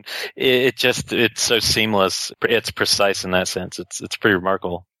draft. And it's so seamless. It's precise in that sense. It's pretty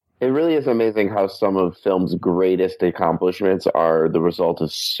remarkable. It really is amazing how some of film's greatest accomplishments are the result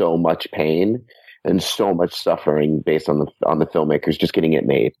of so much pain and so much suffering based on the filmmakers just getting it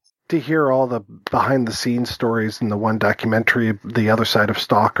made. To hear all the behind-the-scenes stories in the one documentary, The Other Side of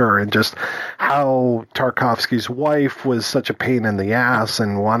Stalker, and just how Tarkovsky's wife was such a pain in the ass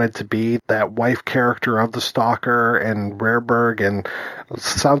and wanted to be that wife character of the Stalker, and Rehberg, and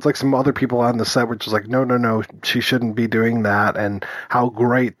sounds like some other people on the set were just like, no, she shouldn't be doing that, and how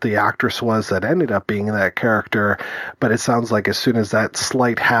great the actress was that ended up being that character. But it sounds like as soon as that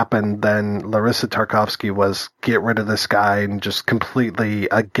slight happened, then Larissa Tarkovsky was get rid of this guy and just completely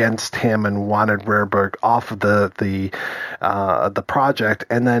against him and wanted Rehberg off of the project.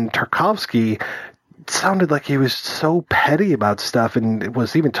 And then Tarkovsky sounded like he was so petty about stuff, and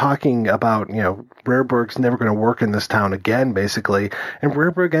was even talking about, Rehberg's never going to work in this town again, basically. And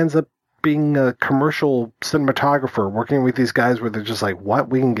Rehberg ends up being a commercial cinematographer, working with these guys where they're just like, what?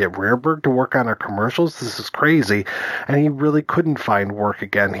 We can get Rehberg to work on our commercials? This is crazy. And he really couldn't find work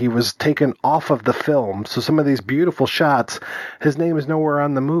again. He was taken off of the film. So some of these beautiful shots, his name is nowhere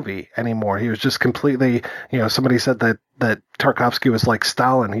on the movie anymore. He was just completely, somebody said that Tarkovsky was like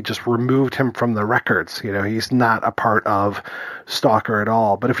Stalin. He just removed him from the records. He's not a part of Stalker at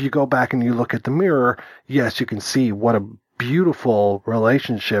all. But if you go back and you look at The Mirror, yes, you can see what a beautiful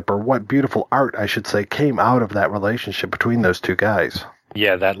relationship, or what beautiful art, I should say, came out of that relationship between those two guys.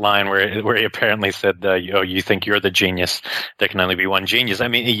 Yeah, that line where he apparently said, you think you're the genius. There can only be one genius. I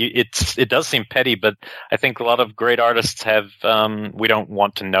mean, it does seem petty, but I think a lot of great artists have, we don't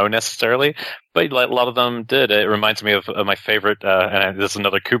want to know necessarily, but a lot of them did. It reminds me of my favorite, and this is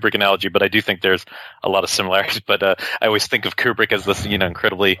another Kubrick analogy, but I do think there's a lot of similarities. But I always think of Kubrick as this,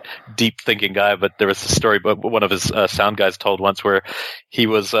 incredibly deep thinking guy. But there was a story, but one of his sound guys told once where he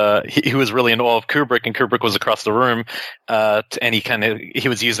was really in awe of Kubrick, and Kubrick was across the room, and he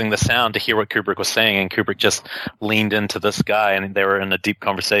was using the sound to hear what Kubrick was saying, and Kubrick just leaned into this guy, and they were in a deep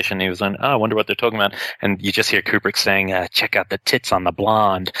conversation. He was like, I wonder what they're talking about, and you just hear Kubrick saying, check out the tits on the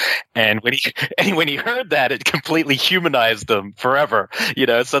blonde, and when he heard that, it completely humanized him forever.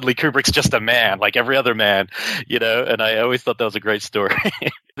 Suddenly Kubrick's just a man, like every other man, and I always thought that was a great story.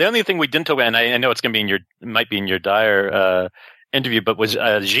 The only thing we didn't talk about, and I know it's going to be might be in your Dyer interview, but was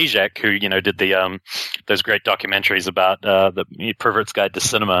Zizek, who, did those great documentaries about the Pervert's Guide to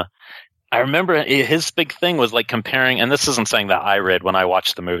Cinema. I remember his big thing was like comparing, and this isn't something that I read when I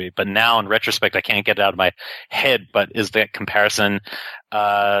watched the movie, but now in retrospect, I can't get it out of my head, but is that comparison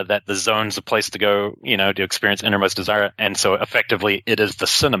that the zone's a place to go, to experience innermost desire, and so effectively it is the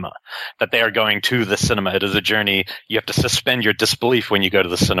cinema, that they are going to the cinema. It is a journey. You have to suspend your disbelief when you go to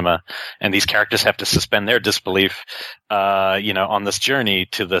the cinema, and these characters have to suspend their disbelief, on this journey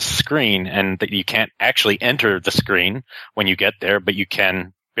to the screen, and that you can't actually enter the screen when you get there, but you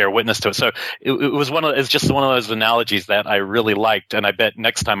can bear witness to it. So it's just one of those analogies that I really liked, and I bet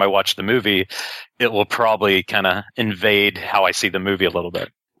next time I watch the movie, it will probably kind of invade how I see the movie a little bit.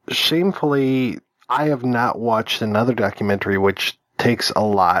 Shamefully, I have not watched another documentary which takes a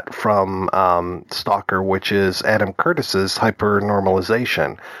lot from Stalker, which is Adam Curtis's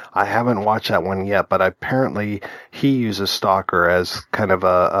hypernormalization. I haven't watched that one yet, but apparently he uses Stalker as kind of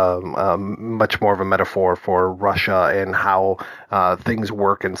a much more of a metaphor for Russia and how things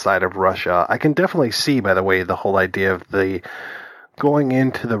work inside of Russia. I can definitely see, by the way, the whole idea of the going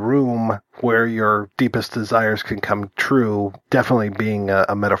into the room where your deepest desires can come true, definitely being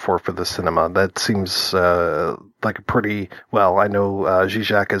a metaphor for the cinema. That seems like a pretty, well, I know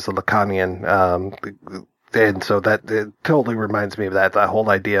Zizek is a Lacanian, and so that it totally reminds me of that whole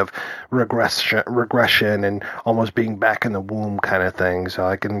idea of regression and almost being back in the womb kind of thing. So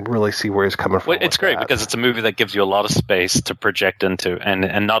I can really see where he's coming from. Well, it's great because it's a movie that gives you a lot of space to project into,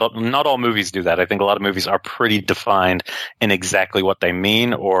 and not all movies do that. I think a lot of movies are pretty defined in exactly what they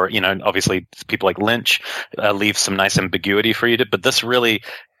mean, or obviously people like Lynch leave some nice ambiguity for you to. But this really,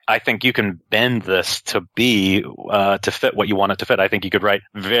 I think you can bend this to be to fit what you want it to fit. I think you could write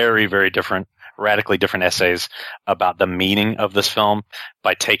very, very different, radically different essays about the meaning of this film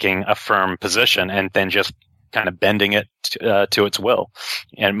by taking a firm position and then just kind of bending it to its will.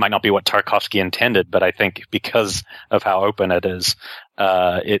 And it might not be what Tarkovsky intended, but I think because of how open it is,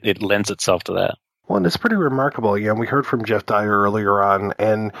 it lends itself to that. Well, and it's pretty remarkable. We heard from Jeff Dyer earlier on,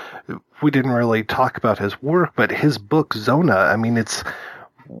 and we didn't really talk about his work, but his book, Zona, I mean, it's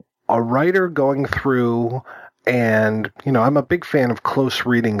a writer going through. And, I'm a big fan of close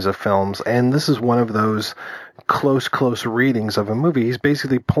readings of films, and this is one of those close readings of a movie. He's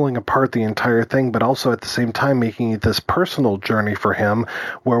basically pulling apart the entire thing, but also at the same time making it this personal journey for him,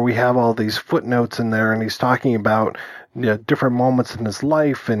 where we have all these footnotes in there, and he's talking about different moments in his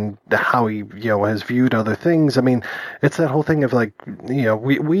life and how he, has viewed other things. I mean, it's that whole thing of like,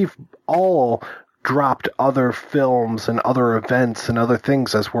 we've all dropped other films and other events and other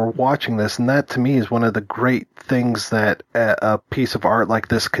things as we're watching this, and that to me is one of the great things that a piece of art like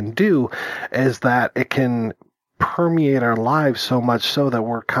this can do, is that it can permeate our lives so much so that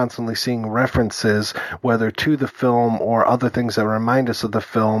we're constantly seeing references, whether to the film or other things that remind us of the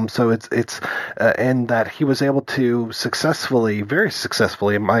film. So it's and that he was able to very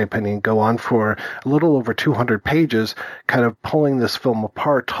successfully, in my opinion, go on for a little over 200 pages, kind of pulling this film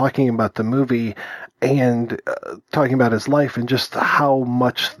apart, talking about the movie and talking about his life and just how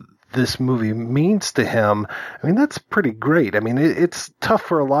much this movie means to him. I mean, that's pretty great. I mean, it's tough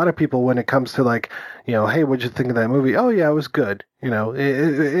for a lot of people when it comes to like, hey, what'd you think of that movie? Oh yeah, it was good.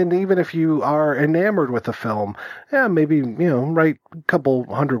 And even if you are enamored with the film, yeah, maybe, write a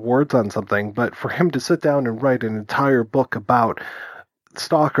couple hundred words on something. But for him to sit down and write an entire book about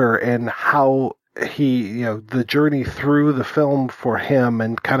Stalker and how he, the journey through the film for him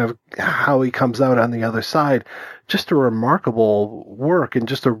and kind of how he comes out on the other side, just a remarkable work and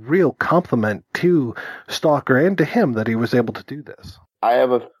just a real compliment to Stalker and to him that he was able to do this. I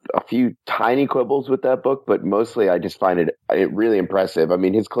have a few tiny quibbles with that book, but mostly I just find it really impressive. I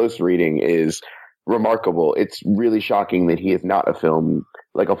mean, his close reading is remarkable. It's really shocking that he is not a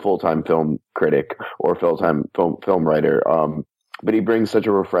full-time film critic or full-time film writer. But he brings such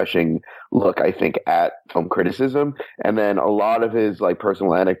a refreshing look, I think, at film criticism. And then a lot of his like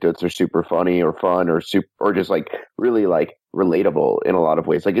personal anecdotes are super funny or fun or just like really like relatable in a lot of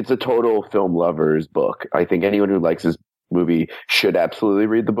ways. Like it's a total film lover's book. I think anyone who likes his movie should absolutely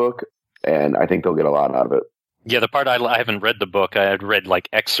read the book, and I think they'll get a lot out of it. Yeah, the part I haven't read the book. I had read like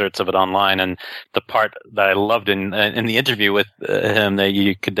excerpts of it online, and the part that I loved in the interview with him that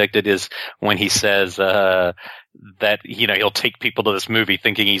you conducted is when he says that he'll take people to this movie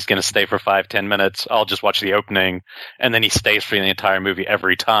thinking he's going to stay for 5-10 minutes. I'll just watch the opening, and then he stays for the entire movie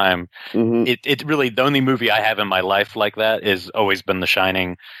every time. Mm-hmm. It really, the only movie I have in my life like that is always been The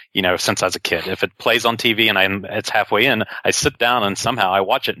Shining. Since I was a kid, if it plays on TV and it's halfway in, I sit down and somehow I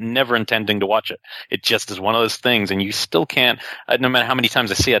watch it, never intending to watch it. It just is one of those things, and you still can't. No matter how many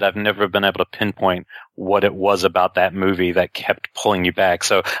times I see it, I've never been able to pinpoint what it was about that movie that kept pulling you back.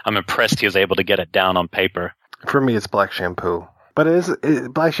 So I'm impressed he was able to get it down on paper. For me, it's Black Shampoo. But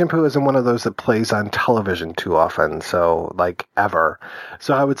Black Shampoo isn't one of those that plays on television too often, so, like, ever.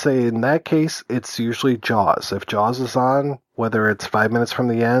 So I would say in that case, it's usually Jaws. If Jaws is on, whether it's 5 minutes from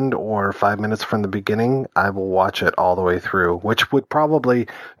the end or 5 minutes from the beginning, I will watch it all the way through, which would probably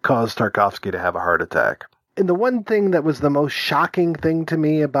cause Tarkovsky to have a heart attack. And the one thing that was the most shocking thing to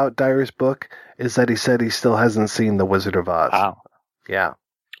me about Dyer's book is that he said he still hasn't seen The Wizard of Oz. Wow. Yeah.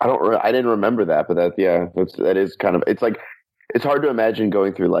 I didn't remember that, but that is kind of, it's like, it's hard to imagine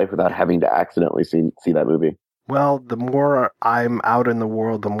going through life without having to accidentally see that movie. Well, the more I'm out in the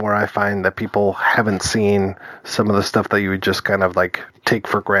world, the more I find that people haven't seen some of the stuff that you would just kind of like take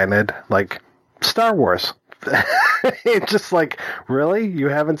for granted, like Star Wars. It's just like, really? You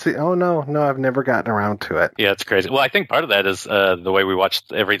haven't seen? Oh, no, I've never gotten around to it. Yeah, it's crazy. Well, I think part of that is the way we watch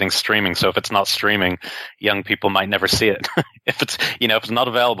everything streaming. So if it's not streaming, young people might never see it. If it's not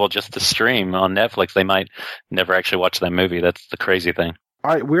available just to stream on Netflix, they might never actually watch that movie. That's the crazy thing.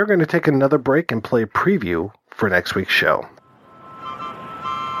 All right, we're going to take another break and play a preview for next week's show.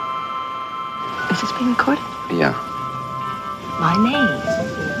 Is this being recorded? Yeah. My name,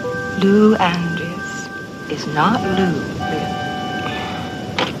 Lou Andrews, is not Lou.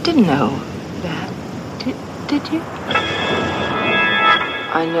 Didn't know that, did you?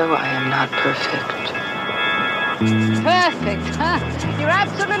 I know I am not perfect. Perfect, huh? You're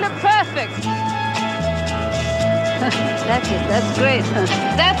absolutely perfect. That's it, that's great.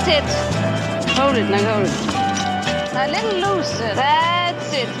 That's it. Hold it, now hold it. Now a little looser.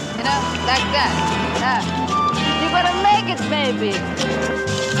 That's it. Like that. You better make it, baby.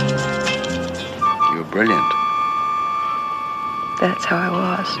 You're brilliant. That's how I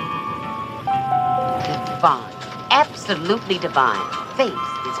was. Divine. Absolutely divine. Face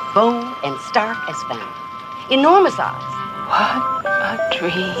is bold and stark as found. Enormous eyes. What a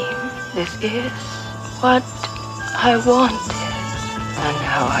dream this is. What I wanted. And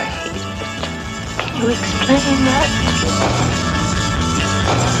how I hate it. Can you explain that?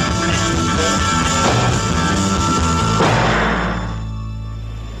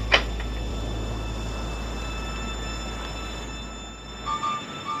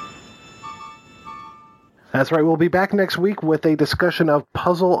 That's right. We'll be back next week with a discussion of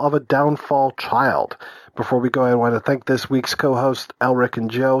Puzzle of a Downfall Child. Before we go, I want to thank this week's co-host, Elric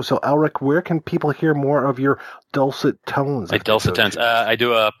and Joe. So, Elric, where can people hear more of your dulcet tones? Dulcet tones. I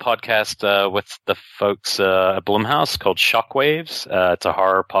do a podcast with the folks at Blumhouse called Shockwaves. It's a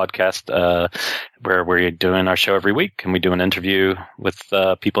horror podcast where we're doing our show every week, and we do an interview with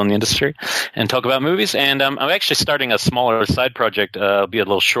people in the industry and talk about movies. And I'm actually starting a smaller side project. It'll be a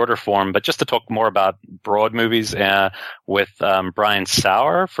little shorter form, but just to talk more about broad movies with Brian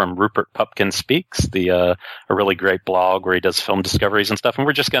Sauer from Rupert Pupkin Speaks, a really great blog where he does film discoveries and stuff. And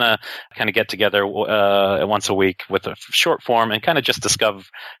we're just going to kind of get together once a week with a short form and kind of just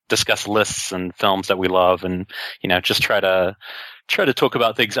discuss lists and films that we love, and just try to talk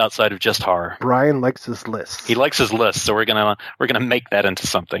about things outside of just horror. Brian likes his lists. He likes his lists, so we're gonna make that into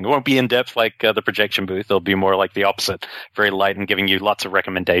something. It won't be in depth like the projection booth. It'll be more like the opposite, very light and giving you lots of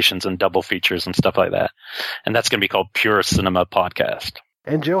recommendations and double features and stuff like that. And that's gonna be called Pure Cinema Podcast.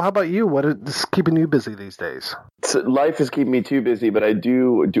 And Joe, how about you? What is keeping you busy these days? So life is keeping me too busy, but I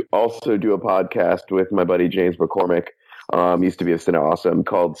do also do a podcast with my buddy James McCormick. Used to be a Cine Awesome,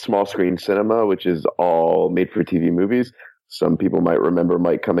 called Small Screen Cinema, which is all made-for-TV movies. Some people might remember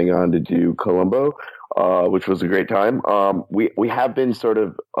Mike coming on to do Columbo, which was a great time. We have been sort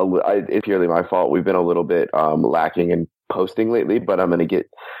of, it's purely my fault, we've been a little bit lacking in posting lately, but we're gonna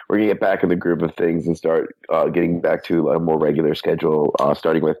get back in the groove of things and start getting back to a more regular schedule,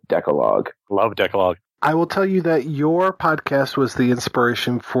 starting with Decalogue. Love Decalogue. I will tell you that your podcast was the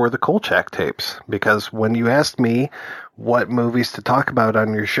inspiration for the Kolchak tapes, because when you asked me what movies to talk about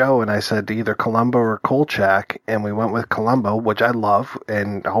on your show, and I said either Columbo or Kolchak, and we went with Columbo, which I love,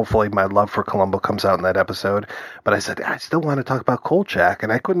 and hopefully my love for Columbo comes out in that episode, but I said, I still want to talk about Kolchak,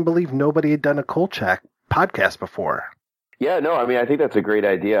 and I couldn't believe nobody had done a Kolchak podcast before. Yeah, no, I mean, I think that's a great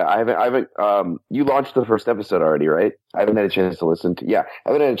idea. I haven't, you launched the first episode already, right? I haven't had a chance to listen to it,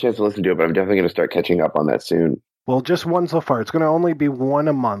 but I'm definitely going to start catching up on that soon. Well, just one so far. It's going to only be one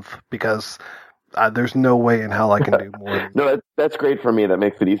a month because there's no way in hell I can do more. No, that's great for me. That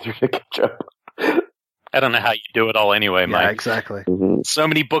makes it easier to catch up. I don't know how you do it all anyway, Mike. Yeah, exactly. Mm-hmm. So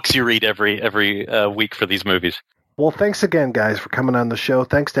many books you read every week for these movies. Well, thanks again, guys, for coming on the show.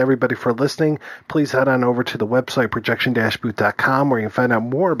 Thanks to everybody for listening. Please head on over to the website, projection-booth.com, where you can find out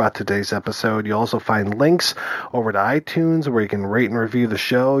more about today's episode. You'll also find links over to iTunes, where you can rate and review the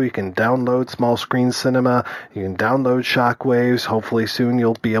show. You can download Small Screen Cinema. You can download Shockwaves. Hopefully soon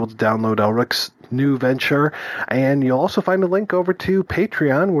you'll be able to download Elric's new venture. And you'll also find a link over to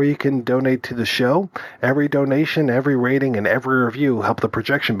Patreon, where you can donate to the show. Every donation, every rating, and every review help the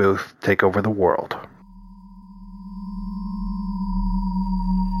Projection Booth take over the world.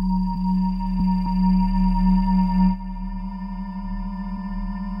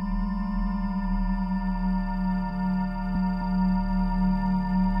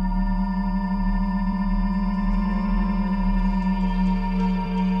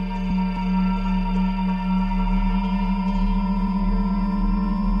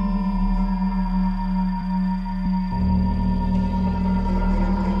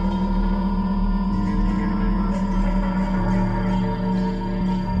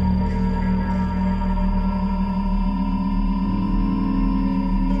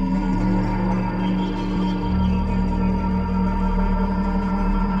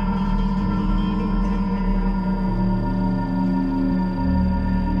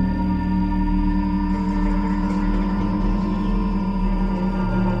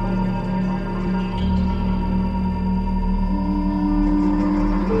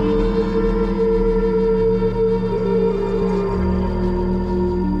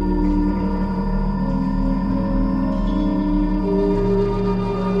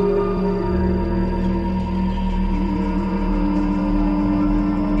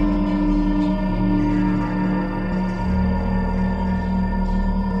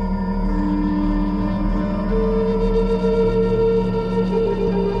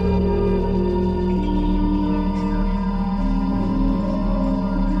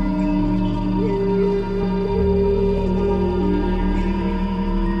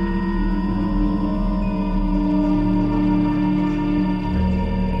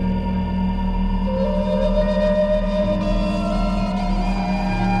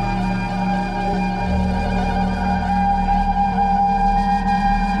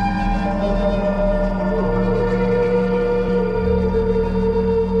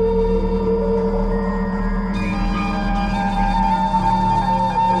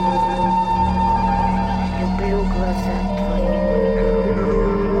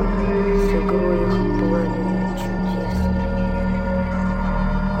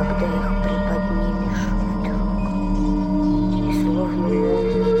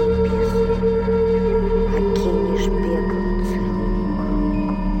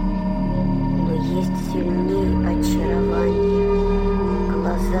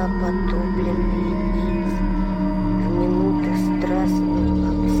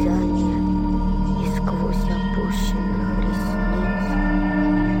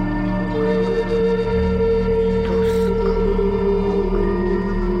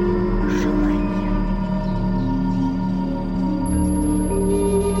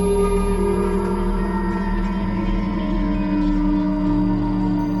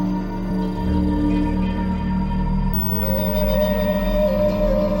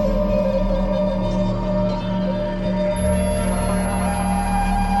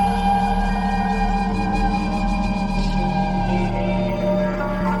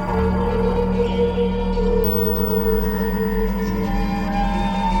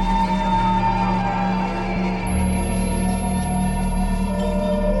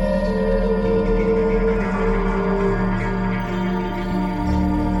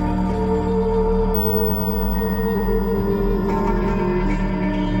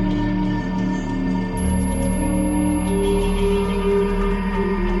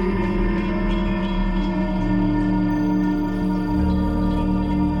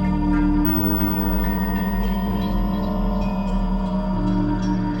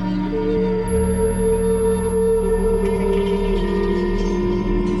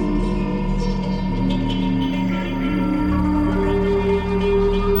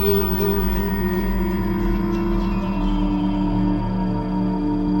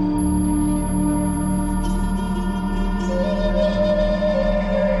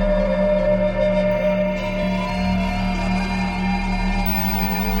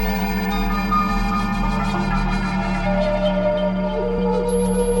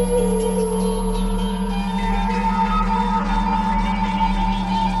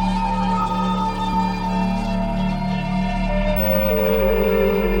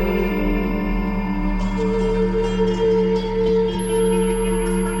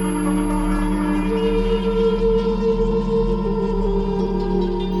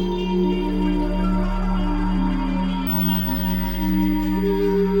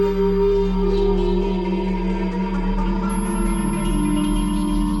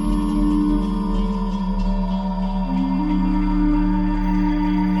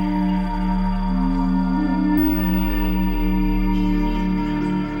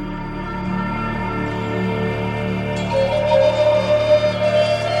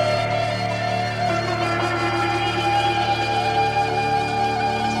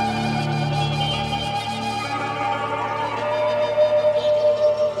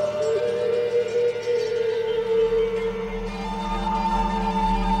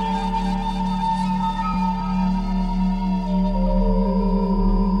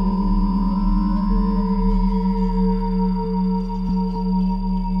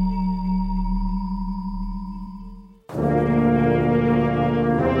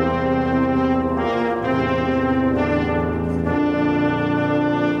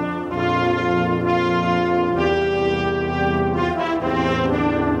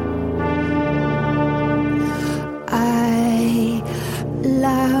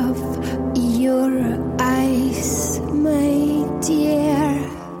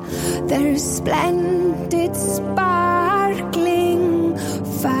 splendid sparkling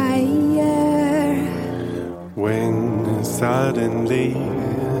fire. When suddenly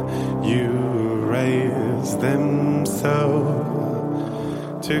you raise them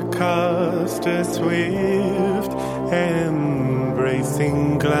so to cast a swift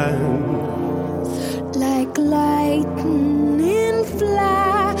embracing glance, like lightning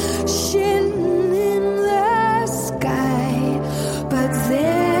flashing in the sky. But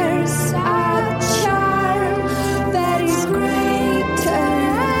there's a charm that is greater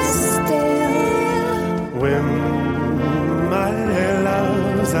still. When my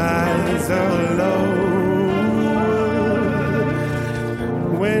love's eyes are low,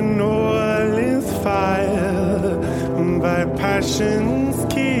 when all is fire by passion's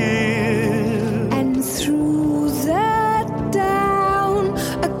kill, and through the down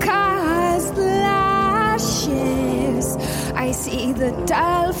cast lashes I see the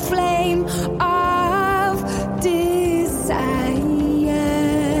dull flame of desire.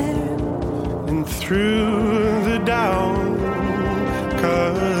 and through the down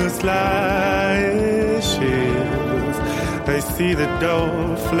cast lashes I see the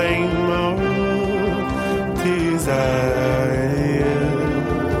dull flame of desire.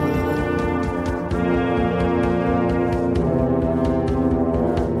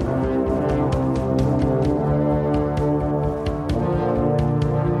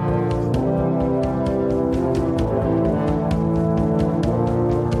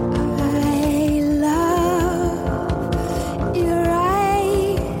 I love your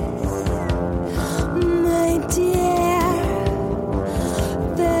eyes, my dear.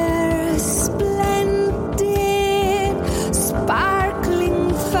 They're splendid, sparkling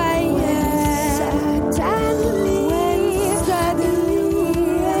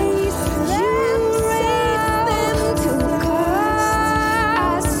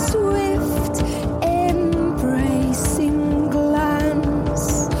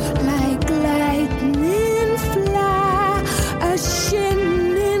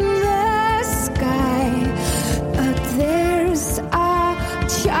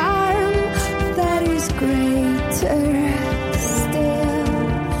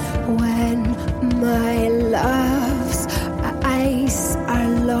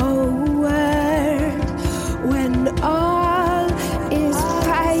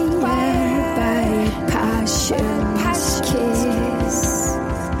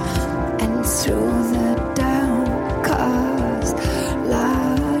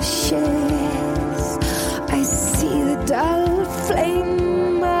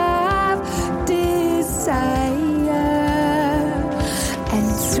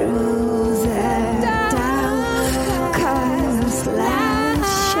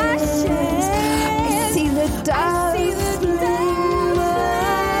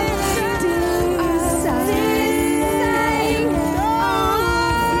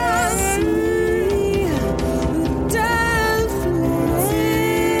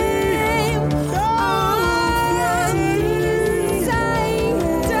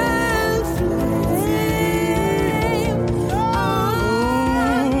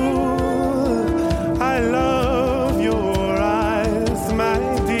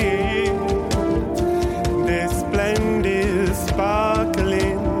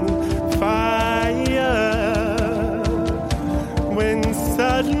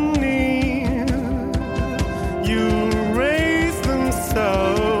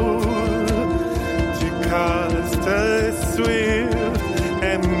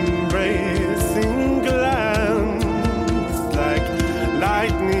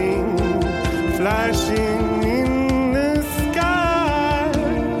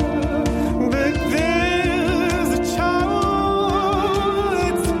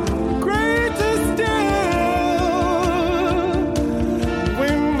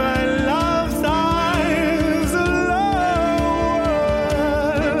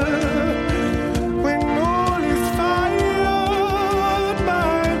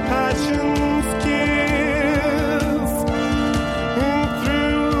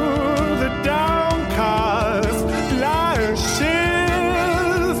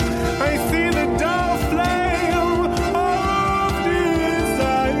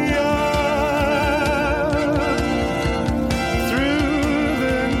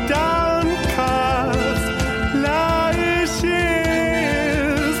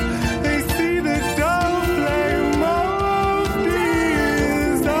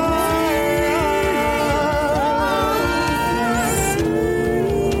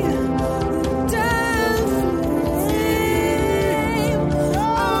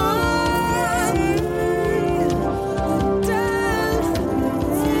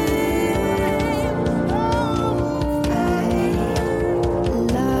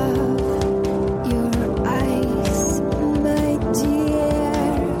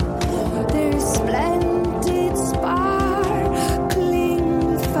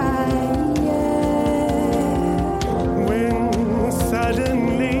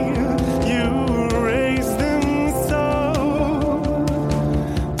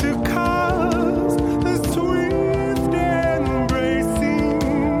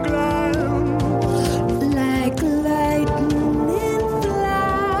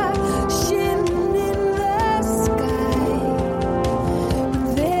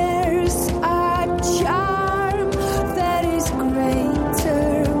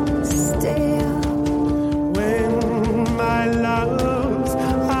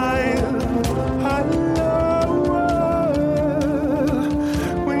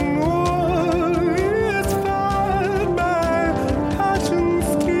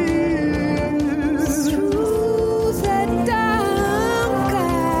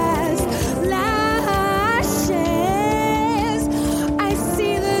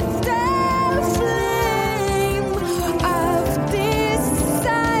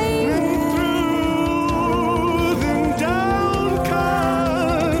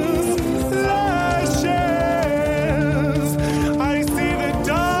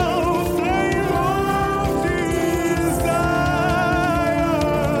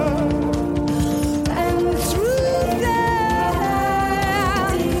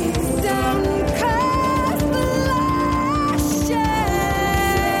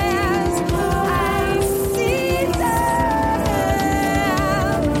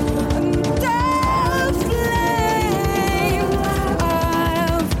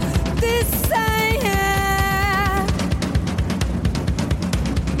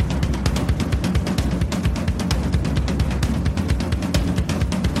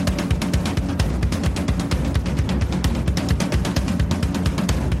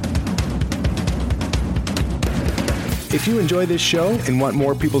If you enjoy this show and want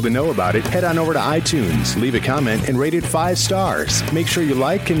more people to know about it, head on over to iTunes, leave a comment, and rate it 5 stars. Make sure you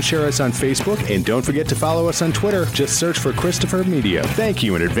like and share us on Facebook, and don't forget to follow us on Twitter. Just search for Christopher Media. Thank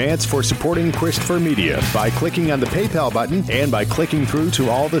you in advance for supporting Christopher Media by clicking on the PayPal button and by clicking through to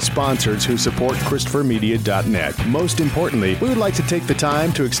all the sponsors who support ChristopherMedia.net. Most importantly, we would like to take the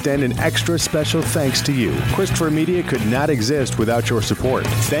time to extend an extra special thanks to you. Christopher Media could not exist without your support.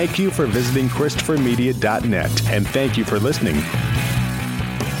 Thank you for visiting ChristopherMedia.net, and thank you for listening.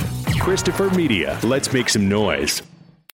 Christopher Media. Let's make some noise.